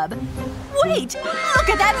bathtub. Wait! Look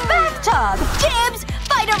at that bathtub! Dibs!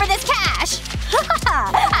 Fight over this cash!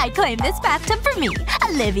 I claim this bathtub for me,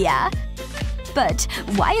 Olivia. But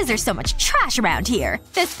why is there so much trash around here?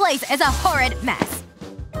 This place is a horrid mess.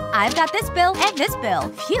 I've got this bill and this bill.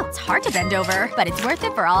 Phew, it's hard to bend over. But it's worth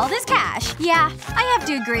it for all this cash. Yeah, I have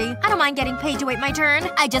to agree. I don't mind getting paid to wait my turn.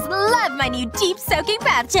 I just love my new deep-soaking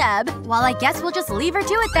bathtub. Well, I guess we'll just leave her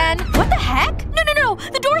to it then. What the heck? No!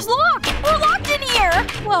 The door's locked! We're locked in here!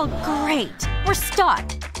 Well, great. We're stuck.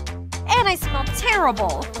 And I smell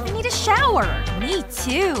terrible. I need a shower. Me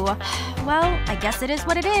too. Well, I guess it is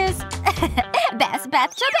what it is. Best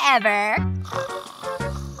bathtub ever!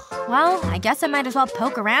 Well, I guess I might as well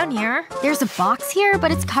poke around here. There's a box here,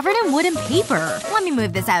 but it's covered in wood and paper. Let me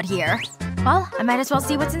move this out here. Well, I might as well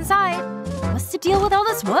see what's inside. What's the deal with all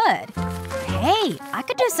this wood? Hey, I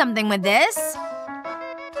could do something with this.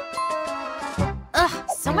 Ugh,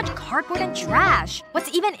 so much cardboard and trash.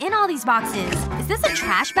 What's even in all these boxes? Is this a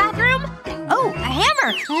trash bathroom? Oh, a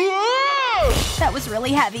hammer! That was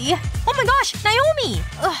really heavy. Oh my gosh, Naomi!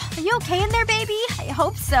 Ugh, are you okay in there, baby? I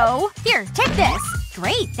hope so. Here, take this.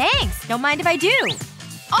 Great, thanks. Don't mind if I do.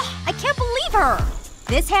 Oh, I can't believe her!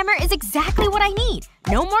 This hammer is exactly what I need.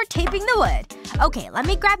 No more taping the wood. Okay, let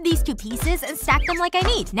me grab these two pieces and stack them like I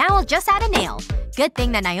need. Now I'll just add a nail. Good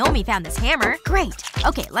thing that Naomi found this hammer. Great.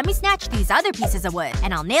 Okay, let me snatch these other pieces of wood.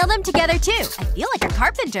 And I'll nail them together too. I feel like a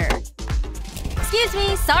carpenter. Excuse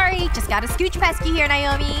me, sorry. Just got a scooch pesky here,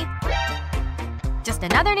 Naomi. Just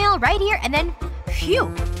another nail right here and then…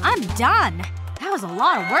 Phew. I'm done. That was a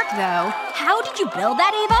lot of work though. How did you build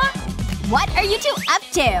that, Ava? What are you two up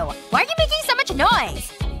to? Why are you making so much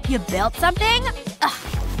noise? You built something?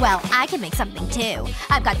 Ugh. Well, I can make something too.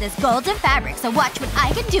 I've got this golden fabric, so watch what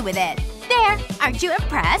I can do with it. There! Aren't you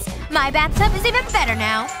impressed? My bathtub is even better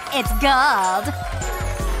now. It's gold.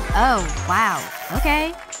 Oh, wow.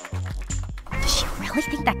 Okay. Does she really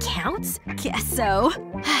think that counts? Guess so.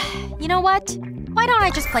 You know what? Why don't I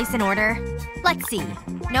just place an order? Let's see.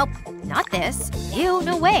 Nope. Not this. Ew,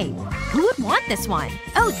 no way. Who would want this one?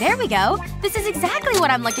 Oh, there we go. This is exactly what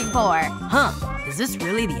I'm looking for. Huh. Is this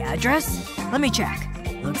really the address? Let me check.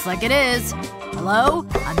 Looks like it is. Hello?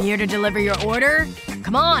 I'm here to deliver your order.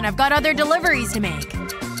 Come on, I've got other deliveries to make.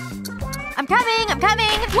 I'm coming!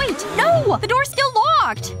 Wait, no! The door's still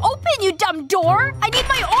locked! Open, you dumb door! I need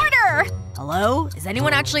my order! Hello? Is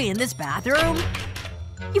anyone actually in this bathroom?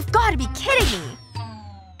 You've gotta be kidding me!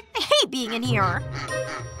 I hate being in here.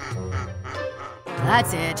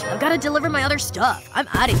 That's it. I've gotta deliver my other stuff. I'm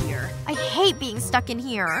outta here. I hate being stuck in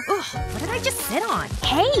here. Ugh, what did I just sit on?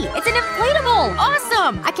 Hey! It's an inflatable!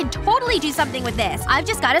 Awesome! I can totally do something with this. I've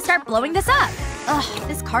just gotta start blowing this up. Ugh,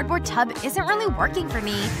 this cardboard tub isn't really working for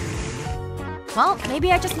me. Well,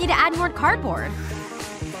 maybe I just need to add more cardboard.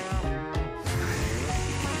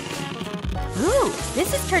 Ooh,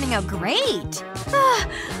 this is turning out great. Oh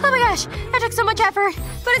my gosh, that took so much effort.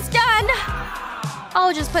 But it's done!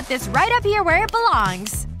 I'll just put this right up here where it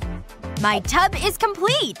belongs. My tub is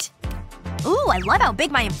complete! Ooh, I love how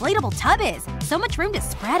big my inflatable tub is. So much room to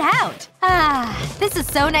spread out. Ah, this is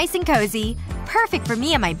so nice and cozy. Perfect for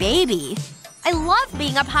me and my baby. I love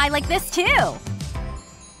being up high like this, too.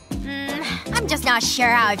 I'm just not sure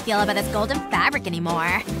how I feel about this golden fabric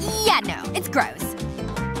anymore. Yeah, no. It's gross.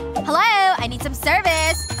 Hello? I need some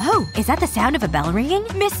service. Oh, is that the sound of a bell ringing?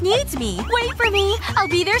 Miss needs me. Wait for me. I'll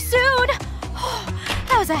be there soon.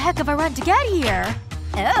 That was a heck of a run to get here.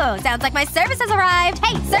 Oh, sounds like my service has arrived.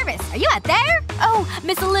 Hey, service! Are you out there? Oh,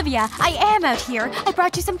 Miss Olivia, I am out here. I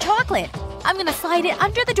brought you some chocolate. I'm gonna slide it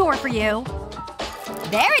under the door for you.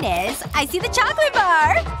 There it is. I see the chocolate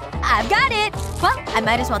bar. I've got it. Well, I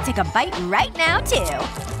might as well take a bite right now, too.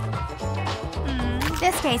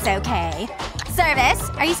 This tastes okay. Service,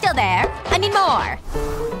 are you still there? I need more.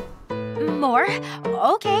 More?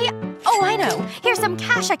 Okay. Oh, I know. Here's some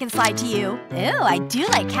cash I can slide to you. Ooh, I do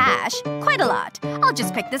like cash. Quite a lot. I'll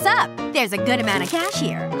just pick this up. There's a good amount of cash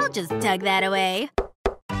here. I'll just tug that away.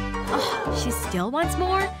 Oh, she still wants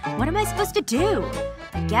more? What am I supposed to do?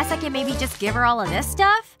 I guess I can maybe just give her all of this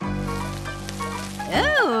stuff?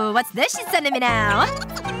 Ooh, what's this she's sending me now?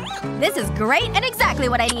 This is great and exactly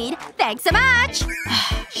what I need. Thanks so much!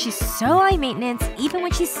 She's so high maintenance even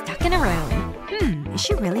when she's stuck in a room. Is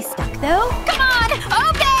she really stuck though? Come on!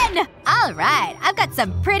 Open! Alright, I've got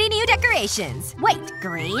some pretty new decorations. Wait,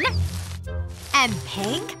 green? And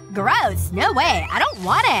pink? Gross. No way. I don't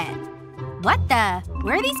want it. What the?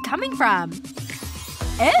 Where are these coming from?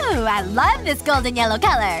 Ooh, I love this golden yellow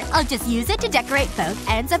color. I'll just use it to decorate both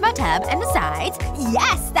ends of my tub and the sides.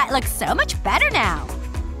 Yes! That looks so much better now.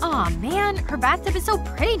 Aw, man. Her bathtub is so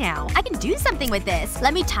pretty now. I can do something with this.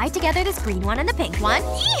 Let me tie together this green one and the pink one.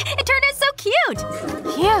 Eee! It turned out so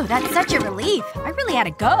cute! Phew, that's such a relief. I really had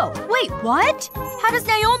to go. Wait, what? How does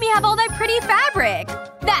Naomi have all that pretty fabric?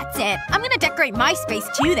 That's it. I'm gonna decorate my space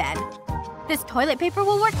too then. This toilet paper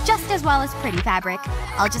will work just as well as pretty fabric.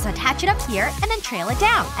 I'll just attach it up here and then trail it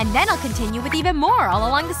down. And then I'll continue with even more all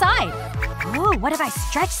along the side. Ooh, what if I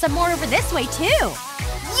stretch some more over this way too?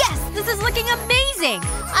 Yes! This is looking amazing!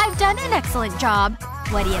 I've done an excellent job.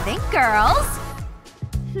 What do you think, girls?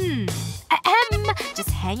 Just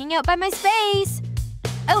hanging out by my space.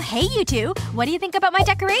 Oh, hey you two. What do you think about my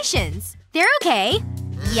decorations? They're okay.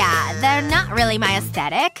 Yeah, they're not really my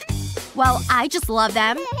aesthetic. Well, I just love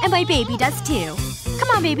them. And my baby does too. Come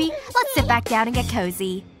on, baby. Let's sit back down and get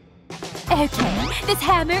cozy. Okay. This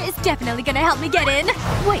hammer is definitely gonna help me get in.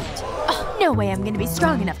 Wait. Oh, no way I'm gonna be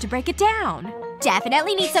strong enough to break it down.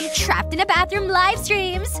 Definitely need some trapped in a bathroom live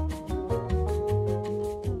streams.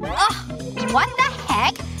 Ugh. What the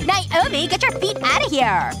heck? Naomi, get your feet out of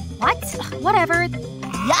here! What? Whatever.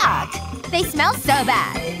 Yuck. They smell so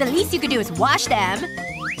bad. The least you could do is wash them.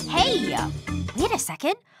 Hey! Wait a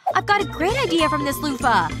second. I've got a great idea from this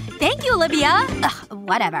loofah. Thank you, Olivia! Ugh,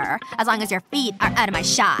 whatever. As long as your feet are out of my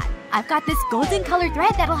shot. I've got this golden colored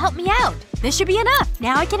thread that'll help me out. This should be enough.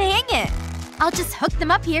 Now I can hang it. I'll just hook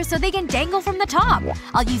them up here so they can dangle from the top.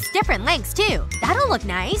 I'll use different lengths, too. That'll look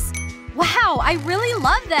nice. Wow, I really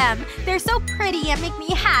love them. They're so pretty and make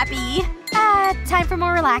me happy. Time for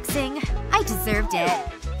more relaxing. I deserved it.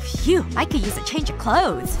 Phew, I could use a change of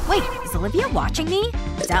clothes. Wait, is Olivia watching me?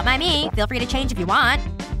 Don't mind me. Feel free to change if you want.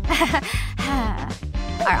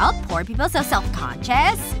 Are all poor people so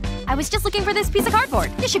self-conscious? I was just looking for this piece of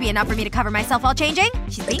cardboard. This should be enough for me to cover myself while changing.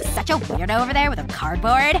 She's being such a weirdo over there with her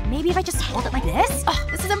cardboard. Maybe if I just hold it like this? Oh,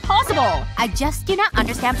 this is impossible. I just do not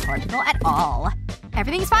understand poor people at all.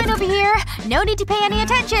 Everything's fine over here. No need to pay any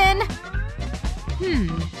attention.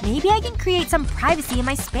 Maybe I can create some privacy in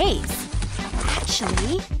my space.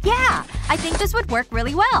 Actually, yeah. I think this would work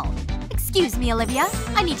really well. Excuse me, Olivia.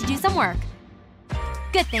 I need to do some work.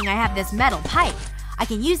 Good thing I have this metal pipe. I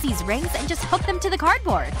can use these rings and just hook them to the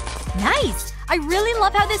cardboard. Nice! I really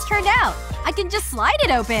love how this turned out. I can just slide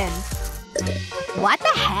it open. What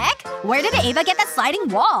the heck? Where did Ava get that sliding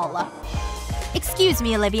wall? Excuse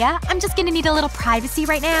me, Olivia. I'm just gonna need a little privacy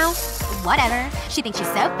right now. Whatever. She thinks she's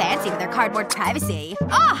so fancy with her cardboard privacy.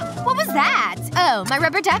 Oh! What was that? Oh, my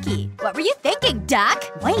rubber ducky. What were you thinking, duck?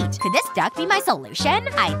 Wait, could this duck be my solution?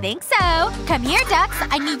 I think so. Come here, ducks.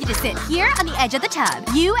 I need you to sit here on the edge of the tub.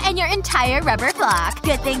 You and your entire rubber flock.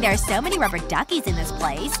 Good thing there are so many rubber duckies in this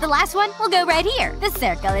place. The last one will go right here. The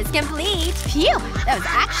circle is complete. Phew! That was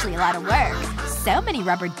actually a lot of work. So many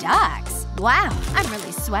rubber ducks. Wow, I'm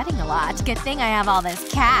really sweating a lot. Good thing I have all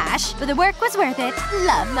this cash. But the work was worth it.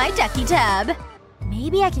 Love my ducky tub.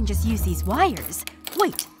 Maybe I can just use these wires.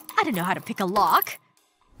 Wait, I don't know how to pick a lock.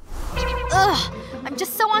 Ugh, I'm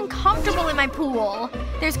just so uncomfortable in my pool.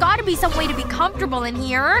 There's gotta be some way to be comfortable in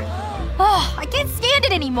here. Ugh, I can't stand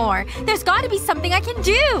it anymore. There's gotta be something I can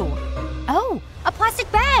do. Oh, a plastic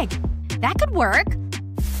bag. That could work.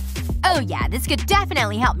 Oh yeah, this could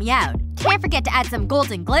definitely help me out. Can't forget to add some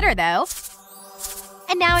golden glitter, though.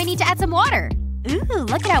 And now I need to add some water. Ooh,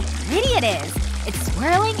 look at how pretty it is. It's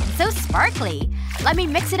swirling and so sparkly. Let me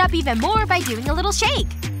mix it up even more by doing a little shake.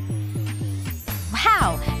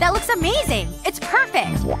 Wow, that looks amazing! It's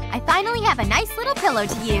perfect! I finally have a nice little pillow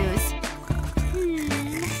to use.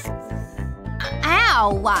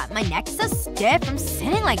 Ow! My neck's so stiff from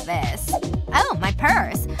sitting like this. Oh, my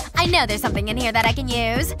purse. I know there's something in here that I can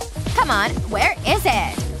use. Come on, where is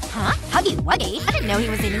it? Huh? Huggy Wuggy? I didn't know he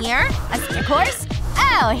was in here. A stick horse?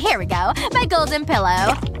 Oh, here we go. My golden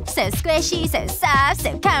pillow. So squishy, so soft,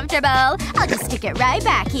 so comfortable. I'll just stick it right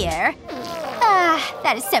back here.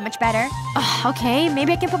 That is so much better. Okay,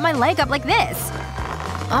 maybe I can put my leg up like this.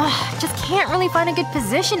 Ugh, just can't really find a good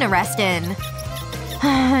position to rest in.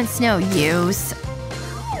 It's no use.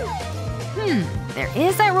 There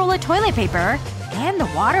is that roll of toilet paper. And the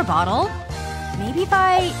water bottle. Maybe if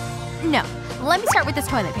I… No. Let me start with this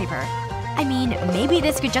toilet paper. I mean, maybe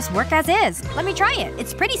this could just work as is. Let me try it.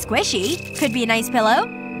 It's pretty squishy. Could be a nice pillow.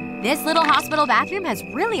 This little hospital bathroom has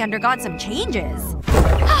really undergone some changes.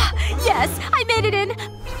 Yes! I made it in!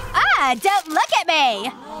 Ah, don't look at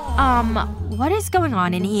me! What is going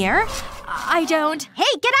on in here? I don't…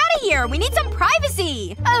 Hey, get out of here! We need some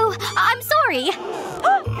privacy! Oh, I'm sorry.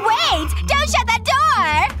 Wait! Don't shut that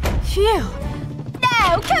door! Phew.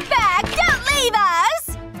 No! Come back! Don't leave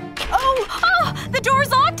us! Oh! The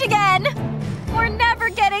door's locked again! We're never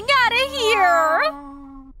getting out of here!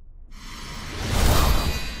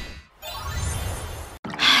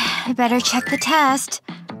 I better check the test.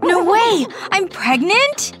 No way! I'm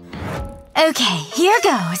pregnant? Okay, here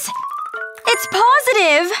goes. It's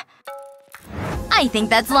positive! I think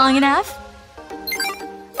that's long enough.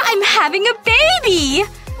 I'm having a baby!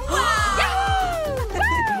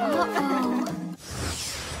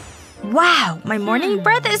 Wow, my morning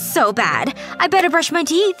breath is so bad. I better brush my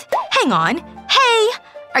teeth. Hang on. Hey!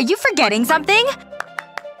 Are you forgetting something?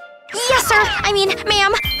 Yes, sir! I mean,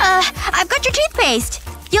 ma'am. I've got your toothpaste.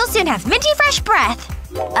 You'll soon have minty fresh breath.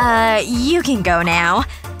 You can go now.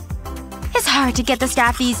 It's hard to get the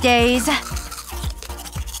staff these days.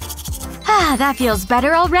 Ah, that feels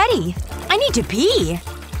better already. I need to pee.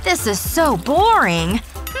 This is so boring.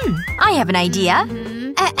 I have an idea.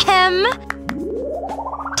 Ahem.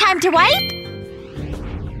 Time to wipe?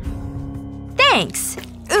 Thanks.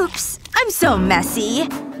 Oops. I'm so messy.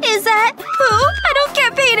 Is that poop? I don't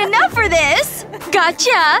get paid enough for this!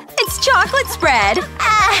 Gotcha! It's chocolate spread!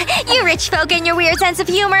 You rich folk and your weird sense of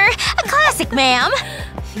humor. A classic, ma'am.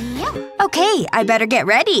 Okay, I better get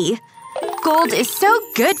ready. Gold is so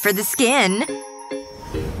good for the skin.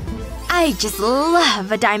 I just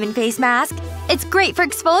love a diamond face mask. It's great for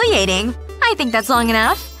exfoliating. I think that's long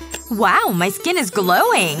enough. Wow, my skin is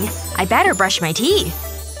glowing. I better brush my teeth.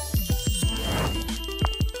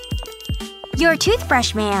 Your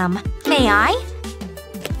toothbrush, ma'am. May I?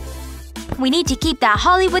 We need to keep that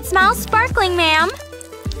Hollywood smile sparkling, ma'am.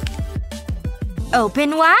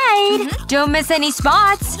 Open wide. Don't miss any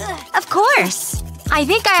spots. Of course. I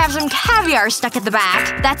think I have some caviar stuck at the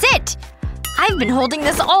back. That's it. I've been holding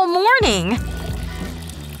this all morning.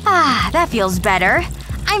 Ah, that feels better.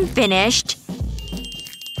 I'm finished.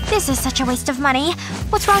 This is such a waste of money.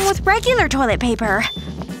 What's wrong with regular toilet paper?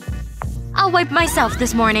 I'll wipe myself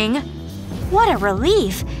this morning. What a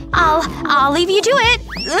relief. I'll leave you to it.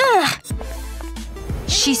 Ugh.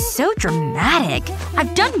 She's so dramatic.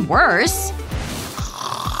 I've done worse.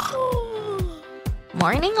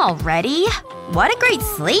 Morning already? What a great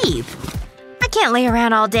sleep. I can't lay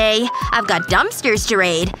around all day. I've got dumpsters to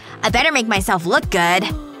raid. I better make myself look good.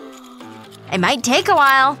 It might take a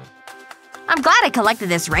while. I'm glad I collected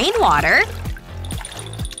this rainwater.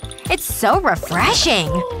 It's so refreshing.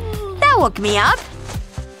 That woke me up.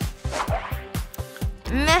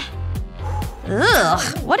 Meh.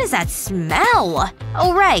 Ugh. What is that smell?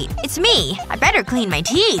 Oh right. It's me. I better clean my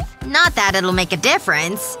teeth. Not that it'll make a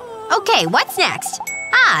difference. Okay, what's next?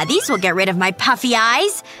 Ah, these will get rid of my puffy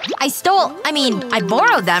eyes. I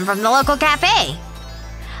borrowed them from the local cafe.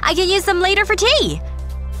 I can use them later for tea.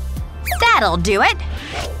 That'll do it.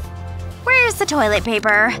 Where's the toilet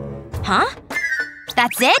paper? Huh?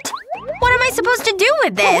 That's it? What am I supposed to do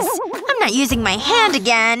with this? I'm not using my hand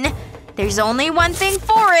again. There's only one thing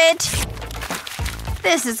for it.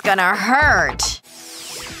 This is gonna hurt.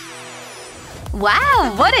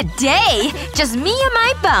 Wow, what a day! Just me and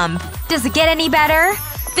my bump. Does it get any better?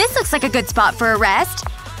 This looks like a good spot for a rest.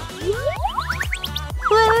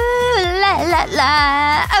 Woo, la la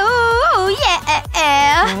la. Oh,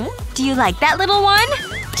 yeah. Do you like that little one?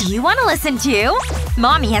 Do you want to listen too?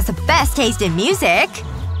 Mommy has the best taste in music.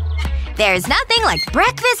 There's nothing like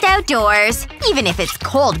breakfast outdoors, even if it's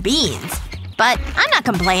cold beans. But I'm not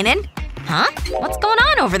complaining. Huh? What's going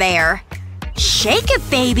on over there? Shake it,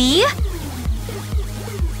 baby!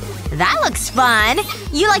 That looks fun.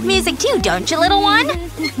 You like music too, don't you, little one?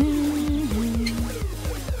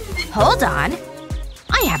 Hold on.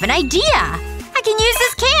 I have an idea. I can use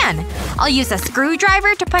this can. I'll use a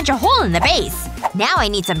screwdriver to punch a hole in the base. Now I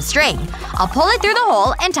need some string. I'll pull it through the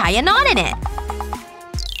hole and tie a knot in it.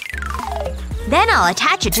 Then I'll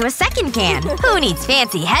attach it to a second can. Who needs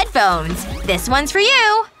fancy headphones? This one's for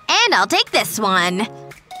you. And I'll take this one.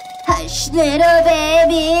 Hush, little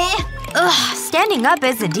baby. Ugh, standing up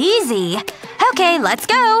isn't easy. Okay, let's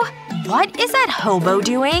go. What is that hobo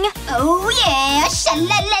doing? Oh yeah,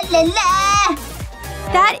 sha-la-la-la-la.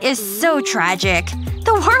 That is so tragic.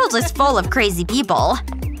 The world is full of crazy people.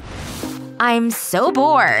 I'm so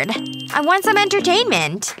bored. I want some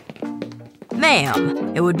entertainment.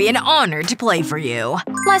 Ma'am, it would be an honor to play for you.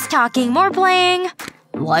 Less talking, more playing.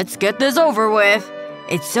 Let's get this over with.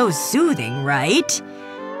 It's so soothing, right?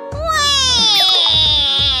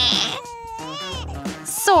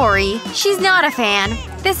 Sorry, she's not a fan.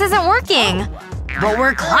 This isn't working. But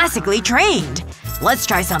we're classically trained. Let's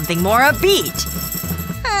try something more upbeat.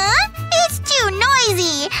 Huh? It's too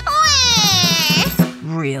noisy.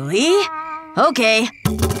 Really? Okay.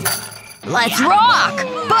 Let's rock!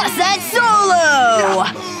 Bust that solo!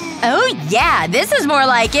 Oh yeah, this is more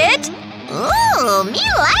like it. Ooh, me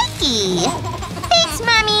likey. Thanks,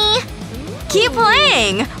 Mommy. Keep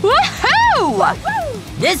playing! Woohoo!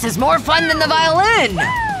 This is more fun than the violin!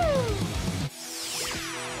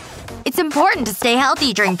 It's important to stay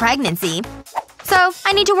healthy during pregnancy. So,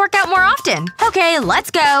 I need to work out more often. Okay,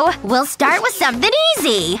 let's go. We'll start with something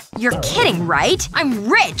easy. You're kidding, right? I'm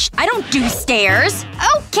rich. I don't do stairs.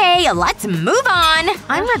 Okay, let's move on.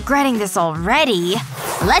 I'm regretting this already.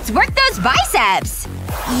 Let's work those biceps.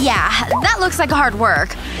 Yeah, that looks like hard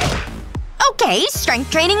work. Okay,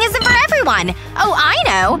 strength training isn't for everyone. Oh, I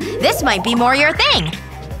know. This might be more your thing.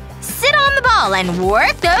 Sit on the ball and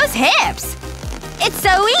work those hips. It's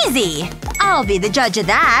so easy. I'll be the judge of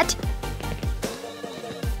that.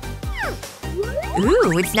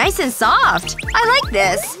 Ooh, it's nice and soft. I like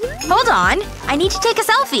this. Hold on. I need to take a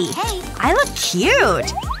selfie. Hey. I look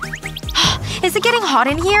cute. Is it getting hot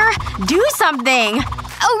in here? Do something.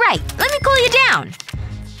 Oh right. Let me cool you down.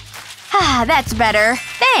 Ah, that's better.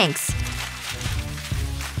 Thanks.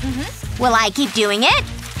 Will I keep doing it?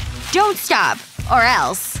 Don't stop. Or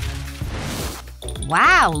else.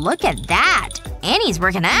 Wow, look at that. Annie's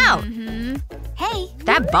working out. Hey.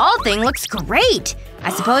 That ball thing looks great.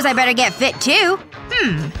 I suppose I better get fit too.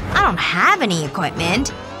 I don't have any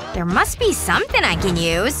equipment. There must be something I can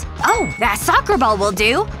use. Oh, that soccer ball will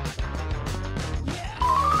do.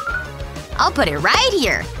 I'll put it right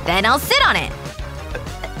here. Then I'll sit on it.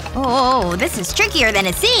 Oh, this is trickier than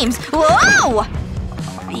it seems. Whoa!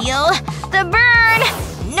 Feel the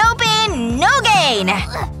burn! No pain, no gain!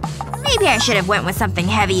 Maybe I should have went with something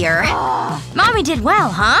heavier. Mommy did well,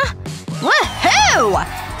 huh?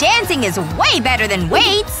 Woohoo! Dancing is way better than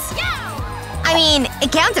weights! I mean,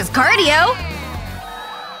 it counts as cardio.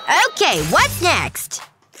 Okay, what's next?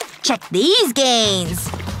 Check these gains.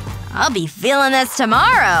 I'll be feeling this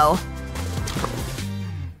tomorrow.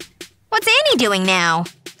 What's Annie doing now?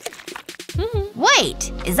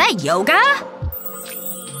 Wait, is that yoga?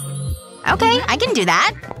 Okay, I can do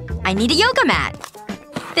that. I need a yoga mat.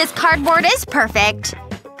 This cardboard is perfect.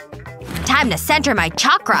 Time to center my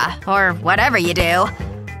chakra, or whatever you do.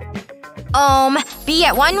 Be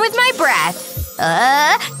at one with my breath.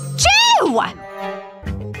 Chew!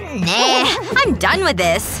 Nah, I'm done with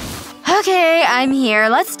this. Okay, I'm here.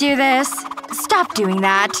 Let's do this. Stop doing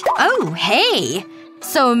that. Oh, hey.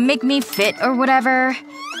 So make me fit or whatever.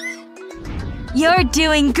 You're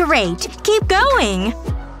doing great. Keep going.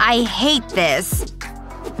 I hate this.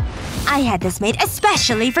 I had this made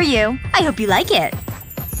especially for you. I hope you like it.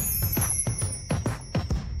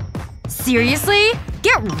 Seriously?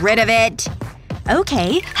 Get rid of it.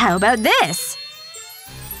 Okay, how about this?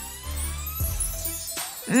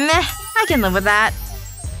 Meh, I can live with that.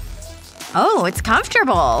 Oh, it's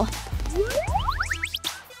comfortable.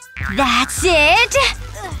 That's it!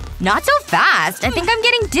 Not so fast. I think I'm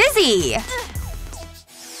getting dizzy.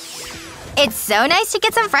 It's so nice to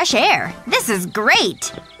get some fresh air. This is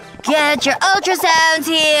great. Get your ultrasounds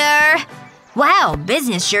here. Wow,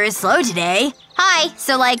 business sure is slow today. Hi,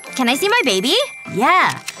 so like, can I see my baby?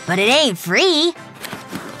 Yeah, but it ain't free.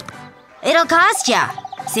 It'll cost ya.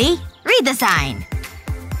 See? Read the sign.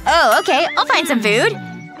 Oh, okay. I'll find some food.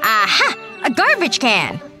 Aha! A garbage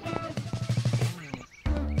can.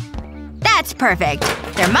 That's perfect.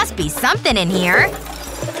 There must be something in here.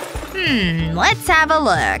 Let's have a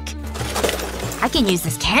look. I can use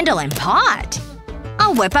this candle and pot.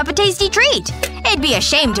 I'll whip up a tasty treat. It'd be a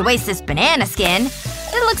shame to waste this banana skin.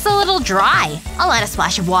 It looks a little dry. I'll add a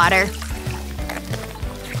splash of water.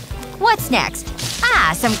 What's next?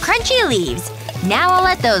 Ah, some crunchy leaves. Now I'll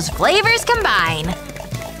let those flavors combine.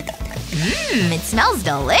 It smells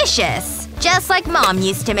delicious. Just like Mom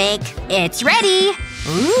used to make. It's ready.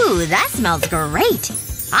 Ooh, that smells great.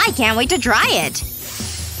 I can't wait to try it.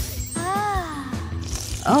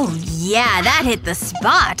 Oh yeah, that hit the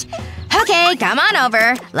spot. Okay, come on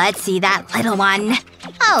over. Let's see that little one.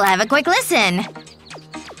 I'll have a quick listen.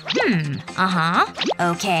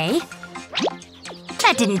 Okay.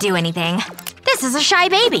 That didn't do anything. This is a shy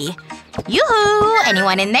baby. Yoo-hoo!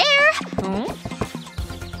 Anyone in there?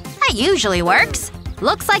 That usually works.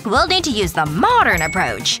 Looks like we'll need to use the modern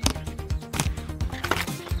approach.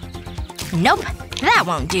 Nope. That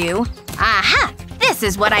won't do. Aha! This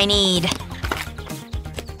is what I need.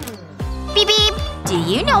 Beep beep. Do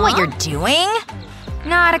you know what you're doing?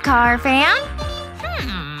 Not a car fan?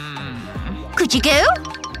 Could you go?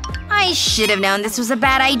 I should have known this was a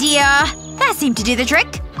bad idea. That seemed to do the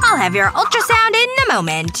trick. I'll have your ultrasound in a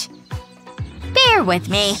moment. Bear with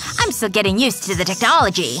me. I'm still getting used to the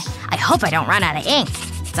technology. I hope I don't run out of ink.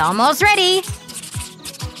 It's almost ready.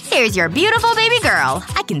 Here's your beautiful baby girl.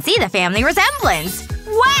 I can see the family resemblance.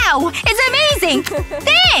 Wow! It's amazing!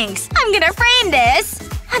 Thanks! I'm gonna frame this!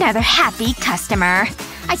 Another happy customer.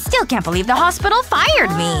 I still can't believe the hospital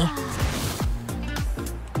fired me.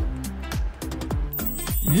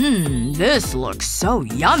 This looks so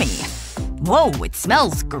yummy. Whoa, it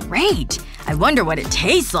smells great. I wonder what it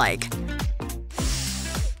tastes like.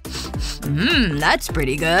 That's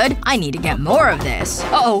pretty good. I need to get more of this.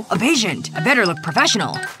 Uh-oh, a patient. I better look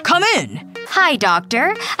professional. Come in. Hi,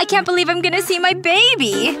 doctor. I can't believe I'm gonna see my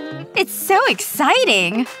baby. It's so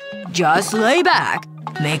exciting. Just lay back.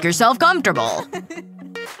 Make yourself comfortable.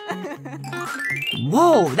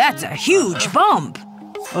 Whoa, that's a huge bump.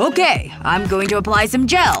 Okay, I'm going to apply some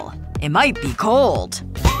gel. It might be cold.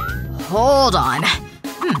 Hold on.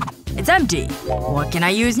 It's empty. What can I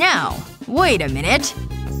use now? Wait a minute.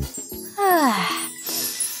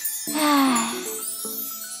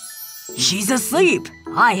 She's asleep.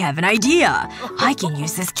 I have an idea. I can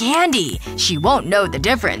use this candy. She won't know the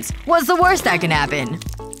difference. What's the worst that can happen?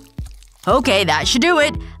 Okay, that should do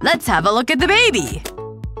it. Let's have a look at the baby.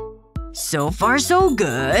 So far so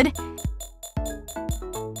good.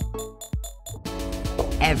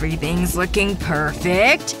 Everything's looking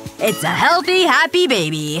perfect. It's a healthy, happy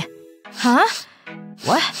baby. Huh?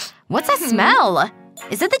 What? What's that smell?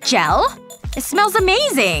 Is it the gel? It smells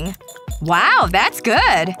amazing. Wow, that's good.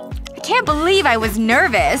 I can't believe I was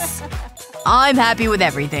nervous. I'm happy with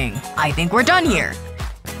everything. I think we're done here.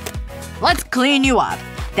 Let's clean you up.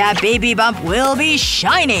 That baby bump will be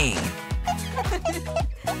shining.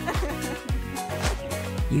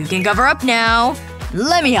 You can cover up now.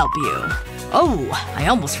 Let me help you. Oh, I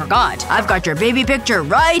almost forgot. I've got your baby picture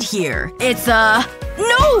right here. It's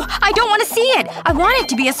No! I don't want to see it! I want it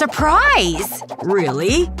to be a surprise!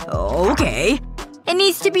 Really? Okay. It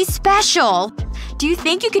needs to be special. Do you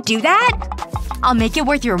think you could do that? I'll make it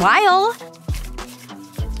worth your while.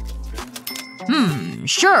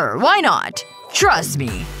 Sure, why not? Trust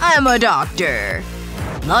me, I'm a doctor.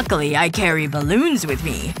 Luckily, I carry balloons with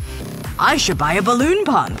me. I should buy a balloon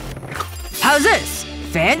pump. How's this?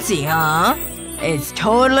 Fancy, huh? It's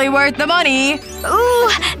totally worth the money. Ooh,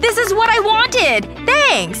 this is what I wanted!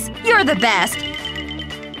 Thanks! You're the best.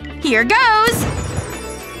 Here goes.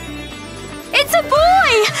 It's a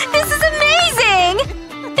boy! This is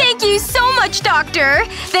amazing! Thank you so much, doctor!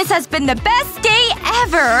 This has been the best day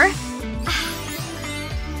ever!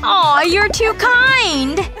 Aw, you're too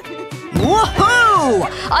kind! Woohoo!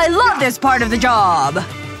 I love this part of the job!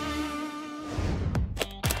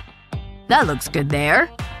 That looks good there.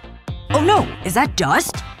 Oh no, is that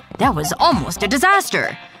dust? That was almost a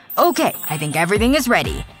disaster. Okay, I think everything is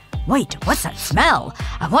ready. Wait, what's that smell?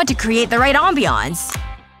 I want to create the right ambiance.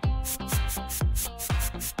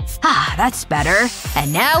 Ah, that's better.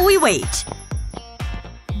 And now we wait.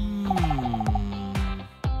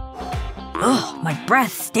 Ugh, my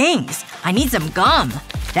breath stinks. I need some gum.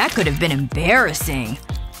 That could have been embarrassing.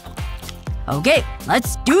 Okay,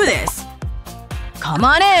 let's do this. Come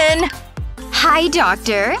on in. Hi,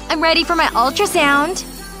 doctor. I'm ready for my ultrasound.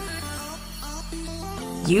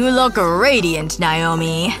 You look radiant,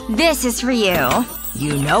 Naomi. This is for you.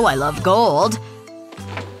 You know I love gold.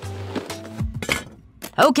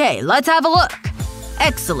 Okay, let's have a look.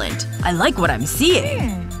 Excellent. I like what I'm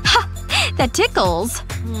seeing. Ha! That tickles.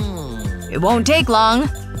 It won't take long.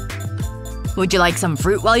 Would you like some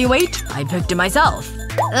fruit while you wait? I picked it myself.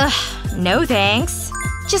 Ugh. No thanks.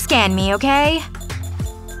 Just scan me, okay?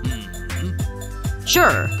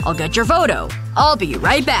 Sure. I'll get your photo. I'll be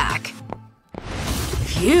right back.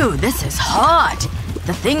 Phew, this is hot.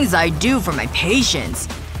 The things I do for my patients.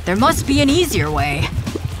 There must be an easier way.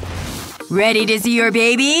 Ready to see your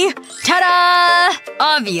baby? Ta-da!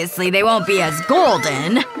 Obviously they won't be as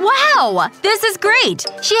golden. Wow! This is great!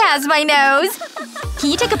 She has my nose! Can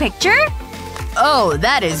you take a picture? Oh,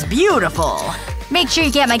 that is beautiful. Make sure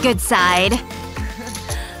you get my good side.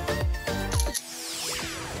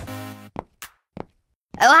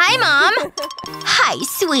 Oh, hi, Mom! Hi,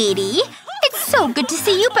 sweetie. It's so good to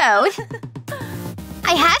see you both.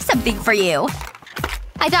 I have something for you.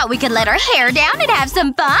 I thought we could let our hair down and have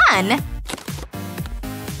some fun!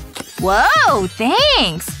 Whoa,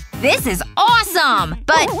 thanks! This is awesome!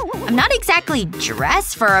 But I'm not exactly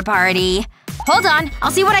dressed for a party. Hold on,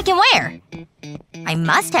 I'll see what I can wear. I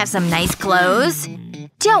must have some nice clothes.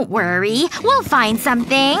 Don't worry, we'll find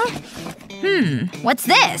something. What's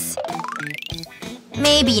this?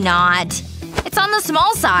 Maybe not. It's on the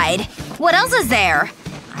small side. What else is there?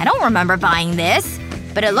 I don't remember buying this.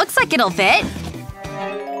 But it looks like it'll fit.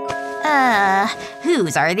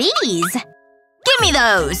 Whose are these? Give me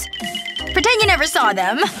those! Pretend you never saw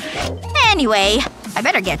them. Anyway, I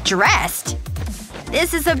better get dressed.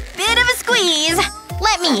 This is a bit of a squeeze.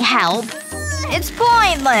 Let me help. It's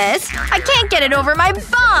pointless. I can't get it over my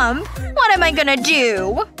bum. What am I gonna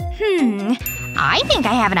do? I think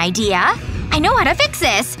I have an idea. I know how to fix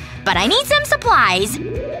this. But I need some supplies.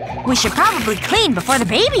 We should probably clean before the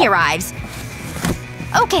baby arrives.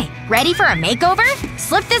 Okay, ready for a makeover?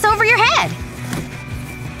 Slip this over your head.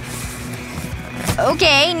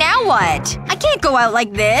 Okay, now what? I can't go out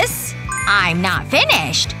like this. I'm not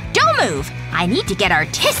finished. Don't move. I need to get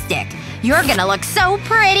artistic. You're gonna look so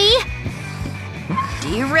pretty. Do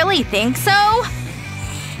you really think so?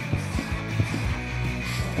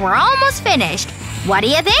 We're almost finished. What do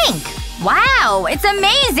you think? Wow, it's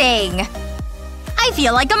amazing! I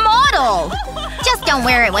feel like a model! Just don't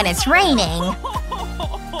wear it when it's raining.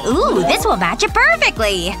 Ooh, this will match it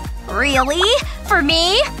perfectly! Really? For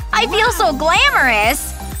me? I feel so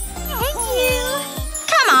glamorous! Thank you.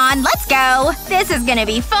 Come on, let's go! This is gonna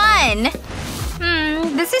be fun!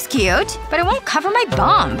 This is cute, but it won't cover my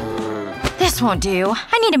bum. This won't do.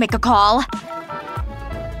 I need to make a call.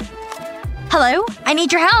 Hello? I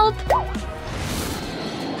need your help.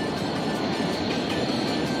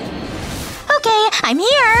 Okay, I'm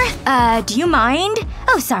here. Do you mind?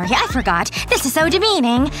 Oh, sorry, I forgot. This is so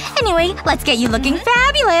demeaning. Anyway, let's get you looking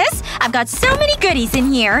fabulous. I've got so many goodies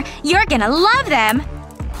in here. You're gonna love them.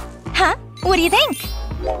 Huh? What do you think?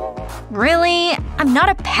 Really? I'm not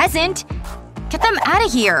a peasant. Get them out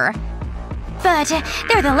of here. But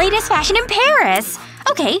they're the latest fashion in Paris.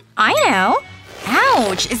 Okay, I know.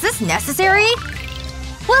 Ouch, is this necessary?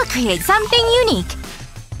 We'll create something unique.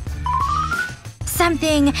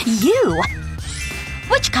 Something you.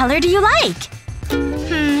 Which color do you like?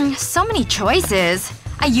 So many choices.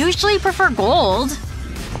 I usually prefer gold.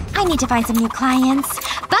 I need to find some new clients.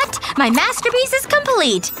 But my masterpiece is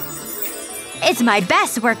complete. It's my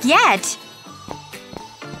best work yet.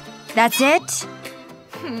 That's it?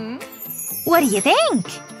 What do you think?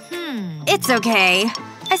 It's okay.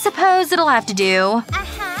 I suppose it'll have to do.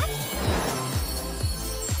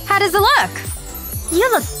 How does it look? You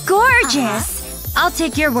look gorgeous. I'll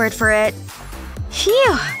take your word for it.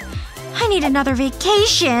 Phew. I need another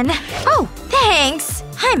vacation. Oh, thanks.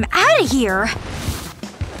 I'm out of here.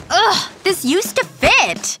 Ugh, this used to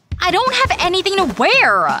fit. I don't have anything to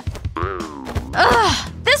wear.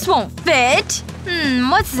 Ugh, this won't fit.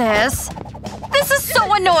 What's this? This is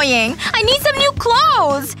so annoying. I need some new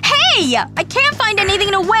clothes. Hey! I can't find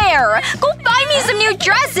anything to wear. Go buy me some new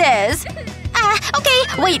dresses.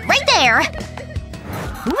 Okay. Wait, right there.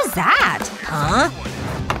 Who was that? Huh?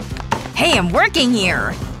 Hey, I'm working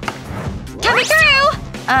here. Coming through!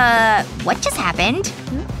 What just happened?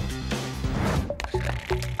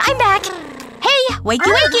 I'm back. Hey,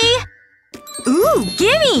 wakey wakey! Ooh,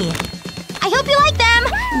 gimme! I hope you like them!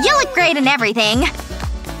 You look great and everything.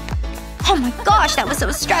 Oh my gosh, that was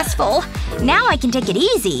so stressful. Now I can take it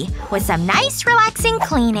easy. With some nice, relaxing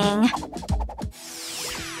cleaning.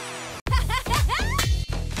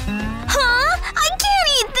 Huh? I can't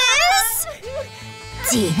eat this!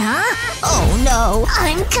 Tina? Oh no.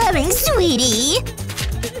 I'm coming, sweetie.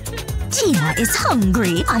 Tina is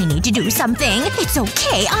hungry. I need to do something. It's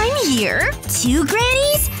okay, I'm here. 2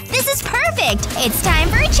 grannies? This is perfect. It's time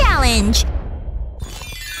for a challenge.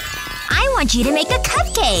 I want you to make a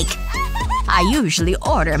cupcake. I usually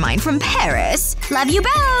order mine from Paris. Love you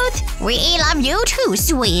both. We love you too,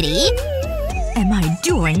 sweetie. Am I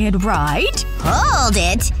doing it right? Hold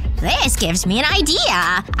it. This gives me an idea.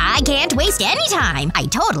 I can't waste any time. I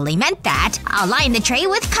totally meant that. I'll line the tray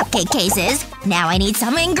with cupcake cases. Now I need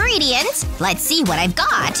some ingredients. Let's see what I've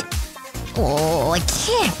got. Oh, it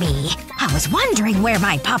can't be. I was wondering where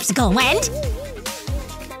my popsicle went.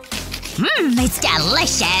 It's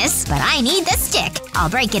delicious. But I need the stick. I'll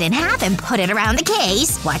break it in half and put it around the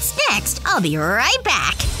case. What's next? I'll be right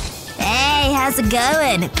back. Hey, how's it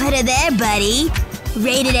going? Put it there, buddy.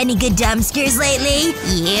 Raided any good dumpsters lately?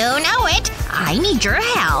 You know it. I need your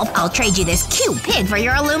help. I'll trade you this cute pig for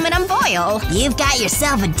your aluminum foil. You've got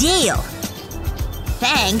yourself a deal.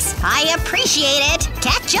 Thanks. I appreciate it.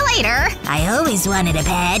 Catch you later. I always wanted a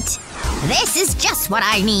pet. This is just what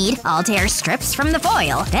I need. I'll tear strips from the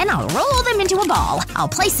foil. Then I'll roll them into a ball. I'll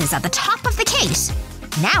place this at the top of the case.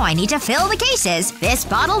 Now I need to fill the cases. This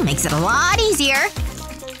bottle makes it a lot easier.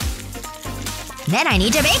 Then I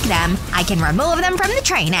need to bake them. I can remove them from the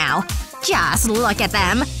tray now. Just look at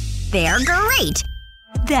them. They're great.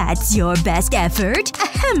 That's your best effort?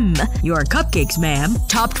 Ahem. Your cupcakes, ma'am.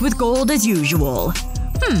 Topped with gold as usual.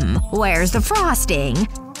 Where's the frosting?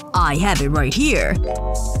 I have it right here.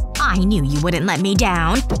 I knew you wouldn't let me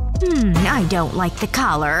down. I don't like the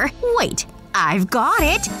color. Wait. I've got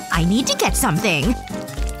it. I need to get something.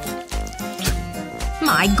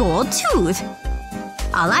 My gold tooth.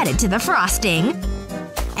 I'll add it to the frosting.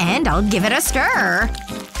 And I'll give it a stir.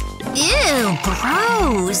 Ew,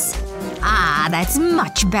 gross. Ah, that's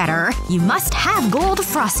much better. You must have gold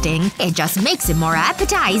frosting. It just makes it more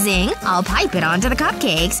appetizing. I'll pipe it onto the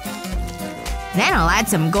cupcakes. Then I'll add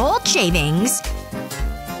some gold shavings.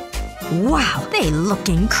 Wow, they look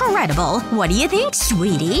incredible. What do you think,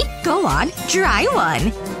 sweetie? Go on, try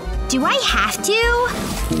one. Do I have to?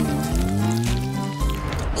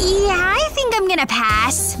 Yeah, I think I'm gonna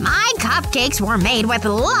pass. My cupcakes were made with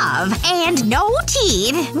love. And no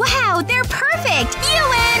teeth. Wow, they're perfect! You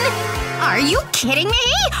win! Are you kidding me?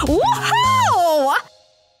 Woohoo!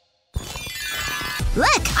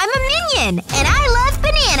 Look, I'm a minion! And I love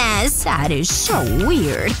bananas! That is so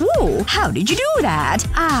weird. Whoa, how did you do that?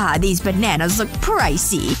 Ah, these bananas look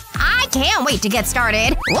pricey. I can't wait to get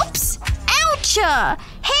started. Whoops! Ouch!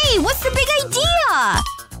 Hey, what's the big idea?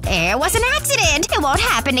 It was an accident. It won't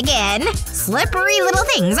happen again. Slippery little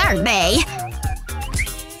things, aren't they?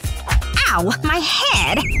 Ow, my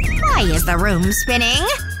head. Why is the room spinning?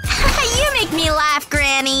 You make me laugh,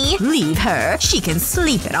 Granny. Leave her. She can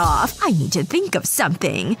sleep it off. I need to think of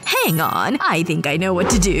something. Hang on. I think I know what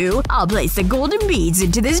to do. I'll place the golden beads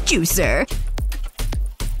into this juicer.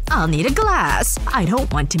 I'll need a glass. I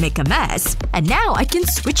don't want to make a mess. And now I can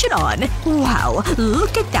switch it on. Wow,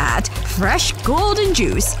 look at that. Fresh golden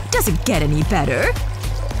juice. Doesn't get any better.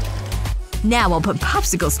 Now I'll put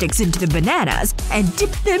popsicle sticks into the bananas and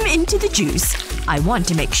dip them into the juice. I want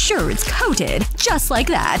to make sure it's coated. Just like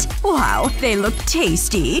that. Wow, they look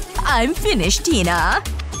tasty. I'm finished, Tina.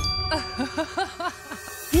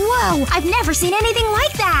 Whoa, I've never seen anything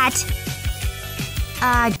like that!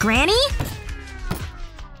 Granny?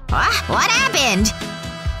 What happened?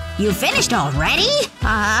 You finished already?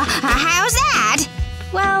 How's that?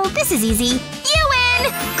 Well, this is easy. You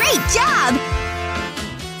win! Great job!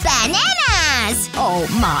 Bananas! Oh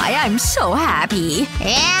my, I'm so happy.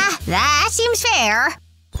 Yeah, that seems fair.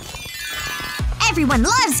 Everyone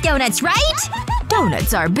loves donuts, right?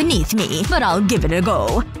 Donuts are beneath me, but I'll give it a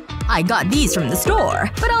go. I got these from the store,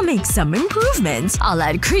 but I'll make some improvements. I'll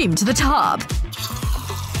add cream to the top.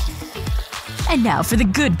 And now for the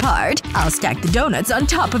good part. I'll stack the donuts on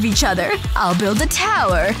top of each other. I'll build a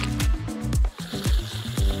tower.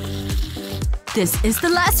 This is the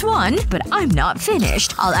last one, but I'm not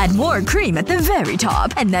finished. I'll add more cream at the very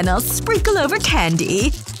top, and then I'll sprinkle over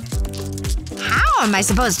candy. How am I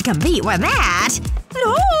supposed to compete with that?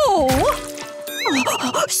 No!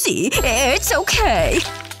 Oh, see? It's okay.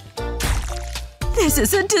 This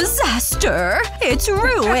is a disaster. It's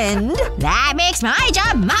ruined. That makes my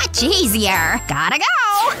job much easier. Gotta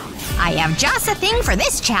go! I have just a thing for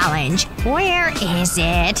this challenge. Where is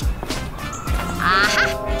it?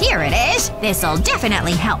 Aha! Here it is. This'll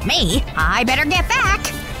definitely help me. I better get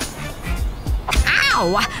back.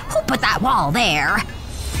 Ow! Who put that wall there?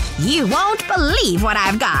 You won't believe what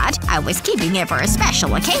I've got. I was keeping it for a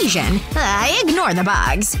special occasion. Ignore the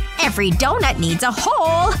bugs. Every donut needs a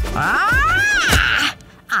hole. Ah!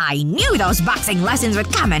 I knew those boxing lessons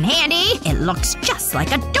would come in handy. It looks just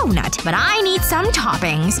like a donut, but I need some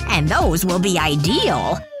toppings, and those will be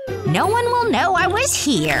ideal. No one will know I was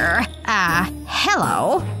here.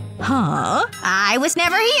 Hello? Huh? I was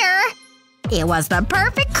never here. It was the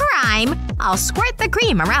perfect crime. I'll squirt the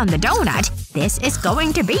cream around the donut. This is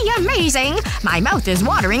going to be amazing. My mouth is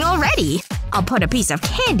watering already. I'll put a piece of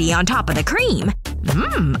candy on top of the cream.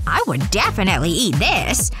 I would definitely eat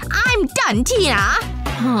this. I'm done, Tina.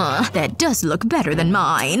 That does look better than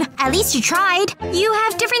mine. At least you tried. You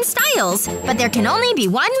have different styles, but there can only be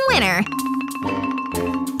one winner.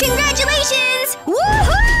 Congratulations!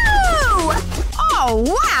 Woohoo! Oh,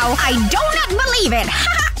 wow! I do not believe it!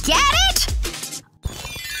 Ha! Get it?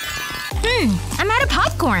 I'm out of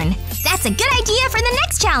popcorn. That's a good idea for the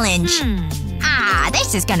next challenge.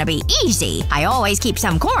 This is gonna be easy. I always keep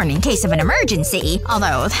some corn in case of an emergency.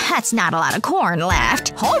 Although, that's not a lot of corn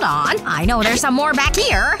left. Hold on. I know there's some more back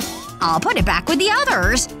here. I'll put it back with the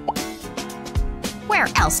others. Where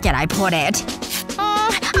else did I put it?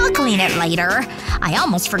 I'll clean it later. I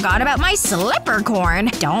almost forgot about my slipper corn.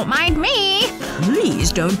 Don't mind me.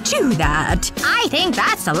 Please don't do that. I think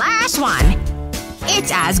that's the last one.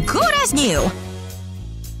 It's as good as new.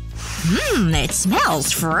 It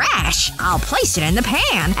smells fresh. I'll place it in the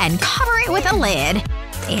pan and cover it with a lid.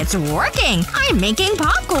 It's working. I'm making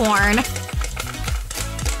popcorn.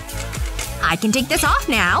 I can take this off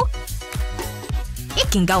now. It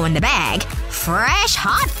can go in the bag. Fresh,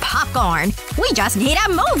 hot popcorn. We just need a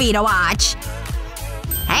movie to watch.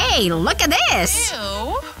 Hey, look at this!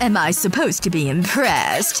 Ew. Am I supposed to be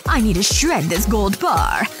impressed? I need to shred this gold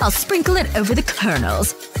bar. I'll sprinkle it over the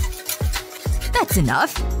kernels. That's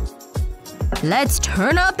enough. Let's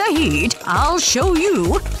turn up the heat. I'll show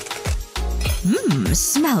you.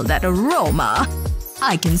 Smell that aroma.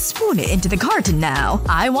 I can spoon it into the carton now.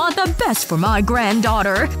 I want the best for my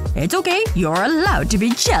granddaughter. It's okay. You're allowed to be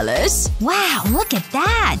jealous. Wow, look at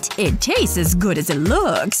that! It tastes as good as it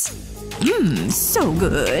looks. So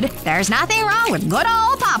good. There's nothing wrong with good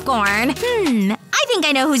old popcorn. I think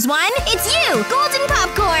I know who's won. It's you! Golden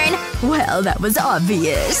popcorn! Well, that was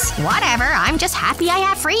obvious. Whatever, I'm just happy I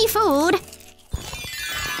have free food.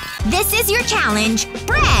 This is your challenge.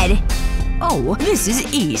 Bread! Oh, this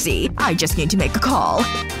is easy. I just need to make a call.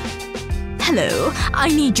 Hello. I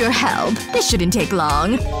need your help. This shouldn't take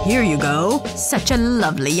long. Here you go. Such a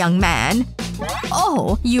lovely young man.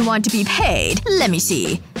 Oh, you want to be paid. Let me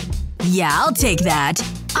see. Yeah, I'll take that.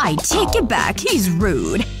 I take it back. He's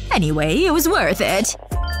rude. Anyway, it was worth it.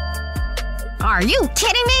 Are you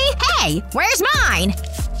kidding me? Hey, where's mine?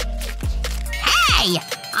 Hey!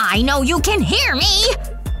 I know you can hear me!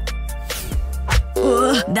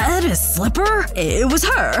 That a slipper? It was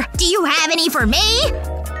her. Do you have any for me?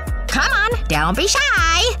 Come on, don't be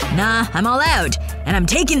shy. Nah, I'm all out. And I'm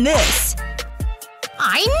taking this.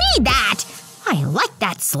 I need that! I like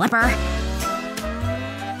that slipper.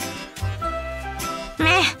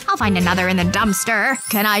 Meh, I'll find another in the dumpster.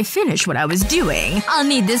 Can I finish what I was doing? I'll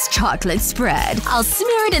need this chocolate spread. I'll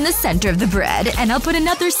smear it in the center of the bread, and I'll put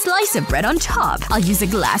another slice of bread on top. I'll use a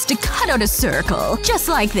glass to cut out a circle. Just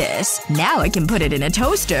like this. Now I can put it in a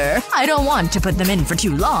toaster. I don't want to put them in for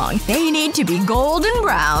too long. They need to be golden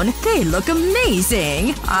brown. They look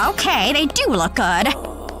amazing. Okay, they do look good.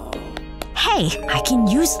 Hey, I can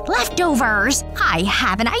use leftovers. I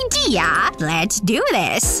have an idea. Let's do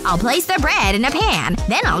this. I'll place the bread in a pan.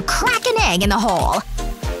 Then I'll crack an egg in the hole.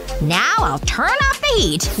 Now I'll turn up the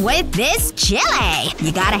heat with this chili.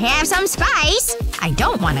 You gotta have some spice. I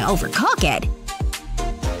don't want to overcook it.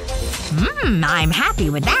 I'm happy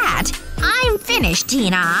with that. I'm finished,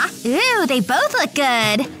 Tina. Ooh, they both look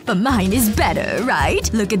good. But mine is better,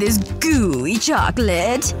 right? Look at this gooey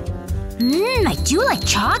chocolate. I do like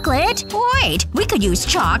chocolate. Wait, we could use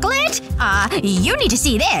chocolate? You need to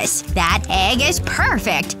see this. That egg is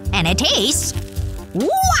perfect. And it tastes…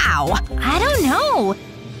 wow! I don't know.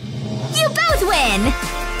 You both win!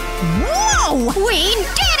 Whoa! We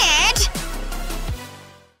did it!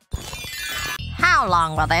 How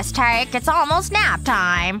long will this take? It's almost nap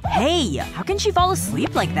time. Hey, how can she fall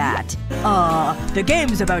asleep like that? The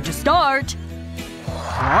game's about to start.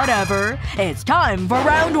 Whatever. It's time for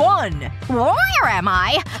round 1. Where am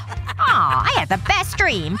I? Aw, I had the best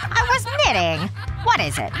dream. I was knitting. What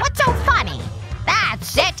is it? What's so funny?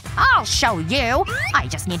 That's it! I'll show you! I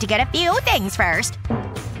just need to get a few things first.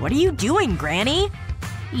 What are you doing, Granny?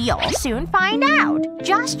 You'll soon find out.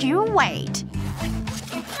 Just you wait.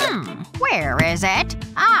 Where is it?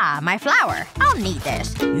 Ah, my flour. I'll need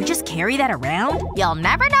this. You just carry that around? You'll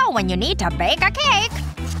never know when you need to bake a cake.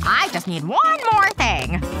 I just need one more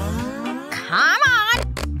thing. Come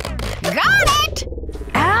on! Got it!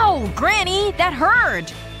 Ow! Granny! That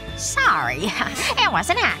hurt! Sorry. It was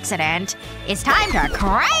an accident. It's time to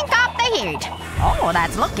crank up the heat. Oh,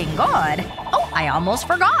 that's looking good. Oh, I almost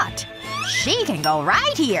forgot. She can go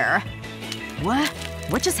right here. What?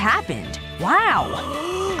 What just happened? Wow!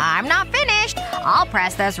 I'm not finished. I'll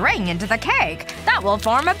press this ring into the cake. That will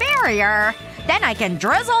form a barrier. Then I can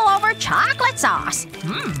drizzle over chocolate sauce.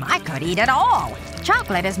 I could eat it all.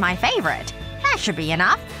 Chocolate is my favorite. That should be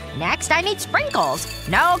enough. Next I need sprinkles.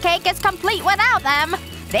 No cake is complete without them.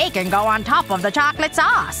 They can go on top of the chocolate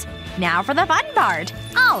sauce. Now for the fun part.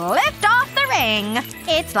 I'll lift off the ring.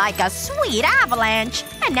 It's like a sweet avalanche.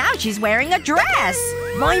 And now she's wearing a dress.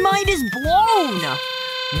 My mind is blown!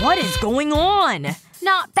 What is going on?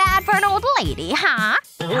 Not bad for an old lady, huh?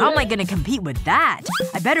 How am I gonna compete with that?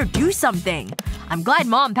 I better do something. I'm glad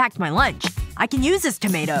Mom packed my lunch. I can use this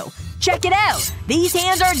tomato. Check it out! These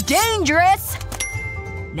hands are dangerous!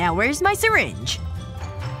 Now where's my syringe?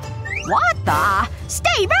 What the?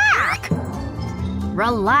 Stay back!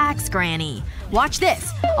 Relax, Granny. Watch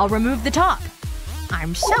this. I'll remove the top.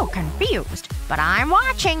 I'm so confused, but I'm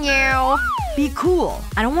watching you. Be cool.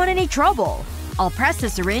 I don't want any trouble. I'll press the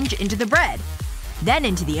syringe into the bread. Then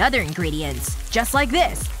into the other ingredients. Just like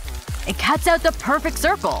this. It cuts out the perfect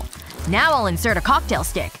circle. Now I'll insert a cocktail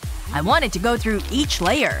stick. I want it to go through each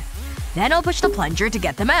layer. Then I'll push the plunger to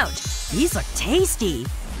get them out. These look tasty.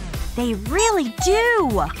 They really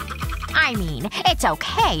do. I mean, it's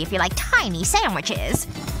okay if you like tiny sandwiches.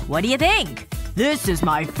 What do you think? This is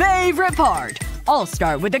my favorite part. I'll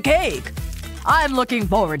start with the cake. I'm looking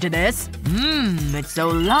forward to this. It's so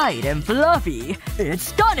light and fluffy. It's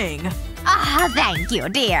stunning. Thank you,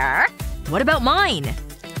 dear. What about mine?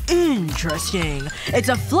 Interesting. It's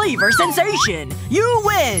a flavor sensation. You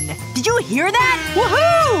win! Did you hear that?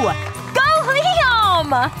 Woohoo! Go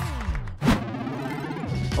Liam!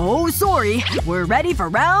 Oh, sorry. We're ready for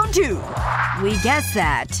round 2. We guessed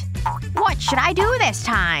that. What should I do this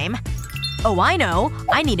time? Oh, I know.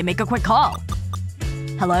 I need to make a quick call.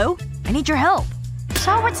 Hello? I need your help.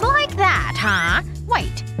 So it's like that, huh?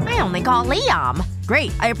 Wait, I only call Liam.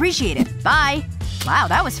 Great. I appreciate it. Bye. Wow,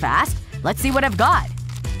 that was fast. Let's see what I've got.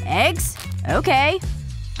 Eggs? Okay.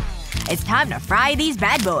 It's time to fry these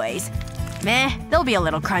bad boys. Meh, they'll be a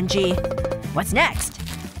little crunchy. What's next?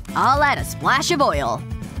 I'll add a splash of oil.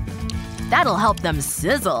 That'll help them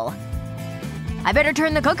sizzle. I better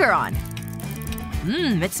turn the cooker on.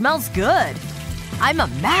 It smells good. I'm a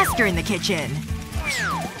master in the kitchen.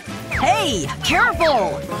 Hey!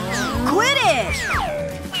 Careful! Quit it!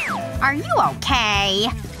 Are you okay?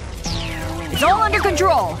 It's all under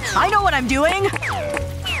control. I know what I'm doing.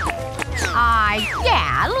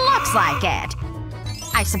 Yeah, looks like it.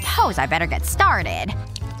 I suppose I better get started.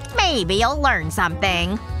 Maybe you'll learn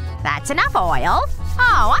something. That's enough oil.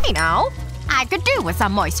 Oh, I know. I could do with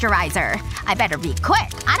some moisturizer. I better be quick.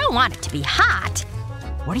 I don't want it to be hot.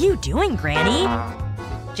 What are you doing, Granny?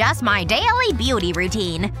 Just my daily beauty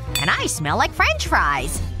routine. And I smell like French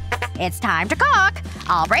fries. It's time to cook.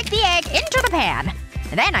 I'll break the egg into the pan.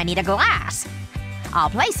 Then I need a glass. I'll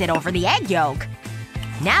place it over the egg yolk.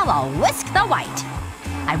 Now I'll whisk the white.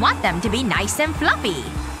 I want them to be nice and fluffy.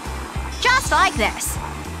 Just like this.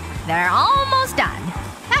 They're almost done.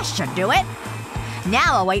 That should do it.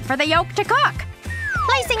 Now I'll wait for the yolk to cook.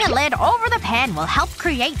 Placing a lid over the pan will help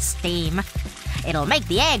create steam. It'll make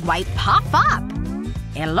the egg white pop up.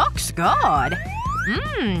 It looks good.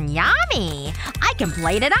 Yummy. I can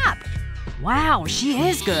plate it up. Wow, she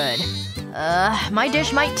is good. My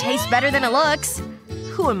dish might taste better than it looks.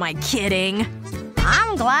 Who am I kidding?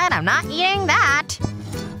 I'm glad I'm not eating that.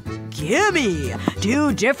 Gimme!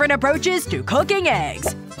 2 different approaches to cooking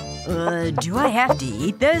eggs. Do I have to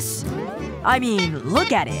eat this? I mean,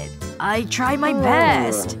 look at it. I tried my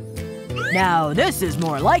best. Now this is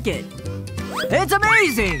more like it. It's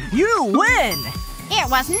amazing! You win! It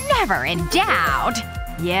was never in doubt.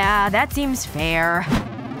 Yeah, that seems fair.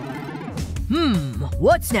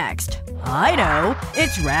 What's next? I know.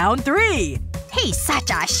 It's round 3. He's such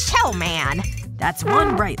a showman. That's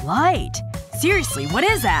one bright light. Seriously, what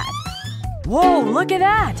is that? Whoa, look at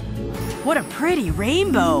that! What a pretty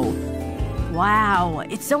rainbow. Wow,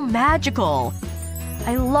 it's so magical.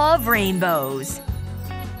 I love rainbows.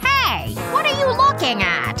 Hey, what are you looking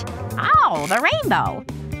at? Oh, the rainbow.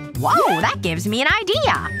 Whoa, that gives me an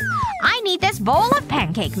idea. I need this bowl of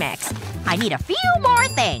pancake mix. I need a few more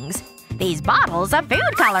things. These bottles of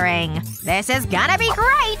food coloring. This is gonna be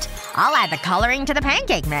great. I'll add the coloring to the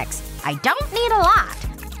pancake mix. I don't need a lot.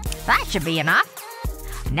 That should be enough.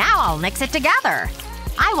 Now I'll mix it together.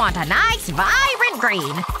 I want a nice, vibrant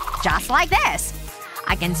green. Just like this.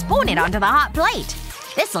 I can spoon it onto the hot plate.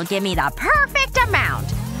 This'll give me the perfect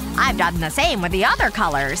amount. I've done the same with the other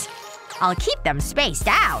colors. I'll keep them spaced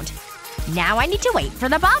out. Now I need to wait for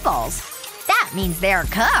the bubbles. That means they're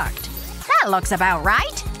cooked. That looks about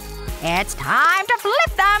right. It's time to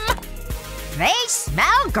flip them! They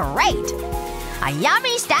smell great! A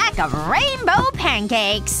yummy stack of rainbow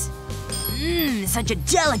pancakes! Such a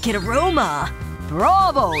delicate aroma.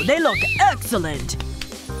 Bravo! They look excellent.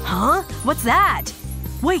 Huh? What's that?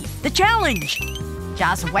 Wait, the challenge!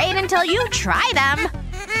 Just wait until you try them!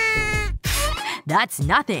 That's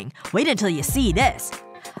nothing. Wait until you see this.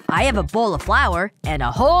 I have a bowl of flour and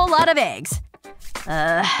a whole lot of eggs.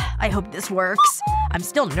 I hope this works. I'm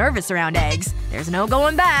still nervous around eggs. There's no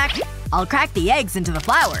going back. I'll crack the eggs into the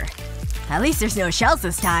flour. At least there's no shells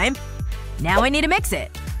this time. Now I need to mix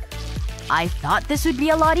it. I thought this would be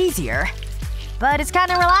a lot easier. But it's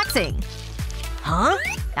kinda relaxing. Huh?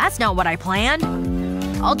 That's not what I planned.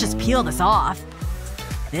 I'll just peel this off.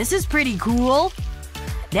 This is pretty cool.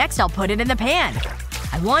 Next I'll put it in the pan.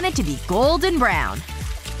 I want it to be golden brown.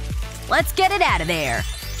 Let's get it out of there.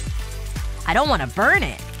 I don't want to burn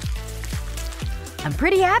it. I'm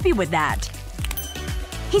pretty happy with that.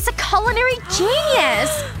 He's a culinary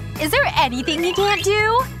genius! Is there anything he can't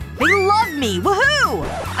do? They love me! Woohoo!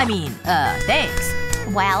 I mean, thanks.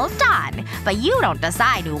 Well done. But you don't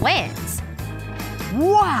decide who wins.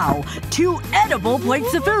 Wow! 2 edible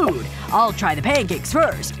plates of food! I'll try the pancakes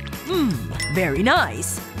first. Very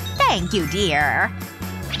nice. Thank you, dear.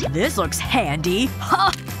 This looks handy.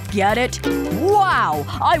 Ha! Get it? Wow!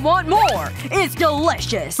 I want more! It's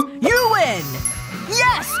delicious! You win!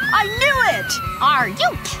 Yes! I knew it! Are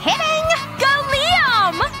you kidding? Go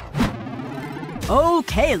Liam!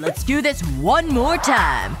 Okay, let's do this one more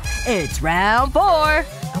time. It's round 4.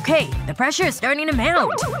 Okay, the pressure is starting to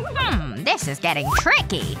mount. This is getting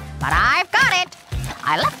tricky. But I've got it.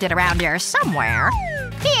 I left it around here somewhere.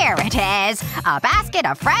 Here it is. A basket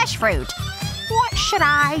of fresh fruit. What should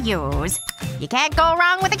I use? You can't go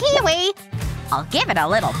wrong with a kiwi. I'll give it a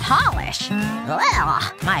little polish.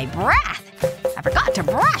 Ugh, my breath. I forgot to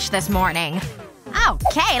brush this morning.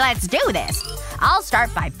 Okay, let's do this. I'll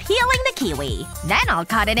start by peeling the kiwi. Then I'll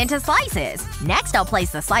cut it into slices. Next I'll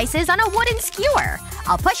place the slices on a wooden skewer.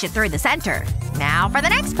 I'll push it through the center. Now for the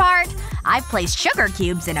next part. I've placed sugar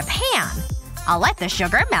cubes in a pan. I'll let the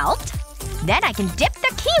sugar melt. Then I can dip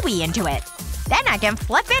the kiwi into it. Then I can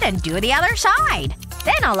flip it and do the other side.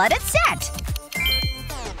 Then I'll let it set.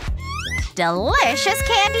 Delicious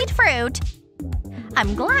candied fruit.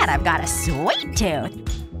 I'm glad I've got a sweet tooth.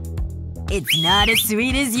 It's not as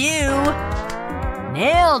sweet as you.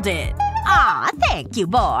 Nailed it. Aw, thank you,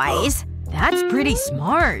 boys. That's pretty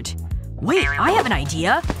smart. Wait, I have an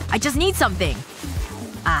idea. I just need something.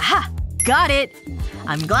 Aha! Got it!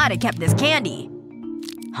 I'm glad I kept this candy.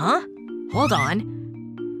 Huh? Hold on.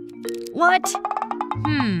 What?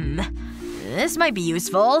 This might be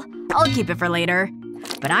useful. I'll keep it for later.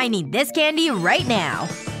 But I need this candy right now.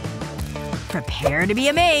 Prepare to be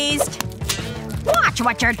amazed. Watch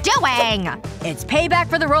what you're doing! It's payback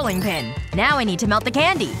for the rolling pin. Now I need to melt the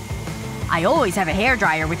candy. I always have a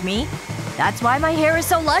hairdryer with me. That's why my hair is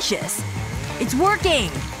so luscious. It's working!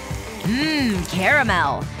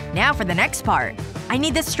 Caramel. Now for the next part. I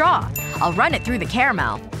need this straw. I'll run it through the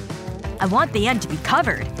caramel. I want the end to be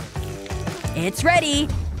covered. It's ready.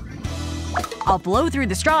 I'll blow through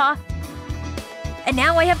the straw. And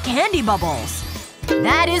now I have candy bubbles.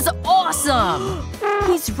 That is awesome!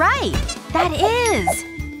 He's right. That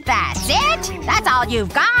is. That's it? That's all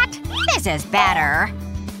you've got? This is better.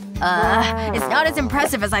 It's not as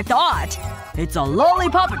impressive as I thought. It's a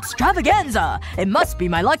lollipop extravaganza! It must be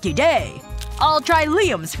my lucky day. I'll try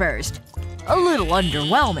Liam's first. A little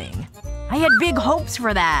underwhelming. I had big hopes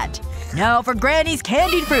for that. Now for Granny's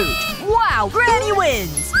candied fruit. Wow, Granny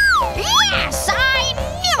wins! Yes! I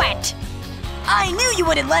knew it! I knew you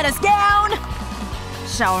wouldn't let us down!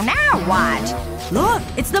 So now what? Look,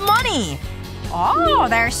 it's the money! Oh,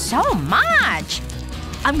 there's so much!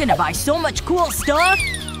 I'm gonna buy so much cool stuff!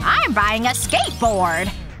 I'm buying a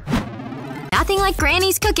skateboard! Nothing like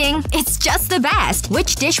Granny's cooking. It's just the best.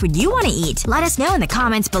 Which dish would you want to eat? Let us know in the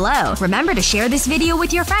comments below. Remember to share this video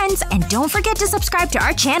with your friends, and don't forget to subscribe to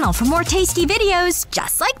our channel for more tasty videos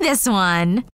just like this one.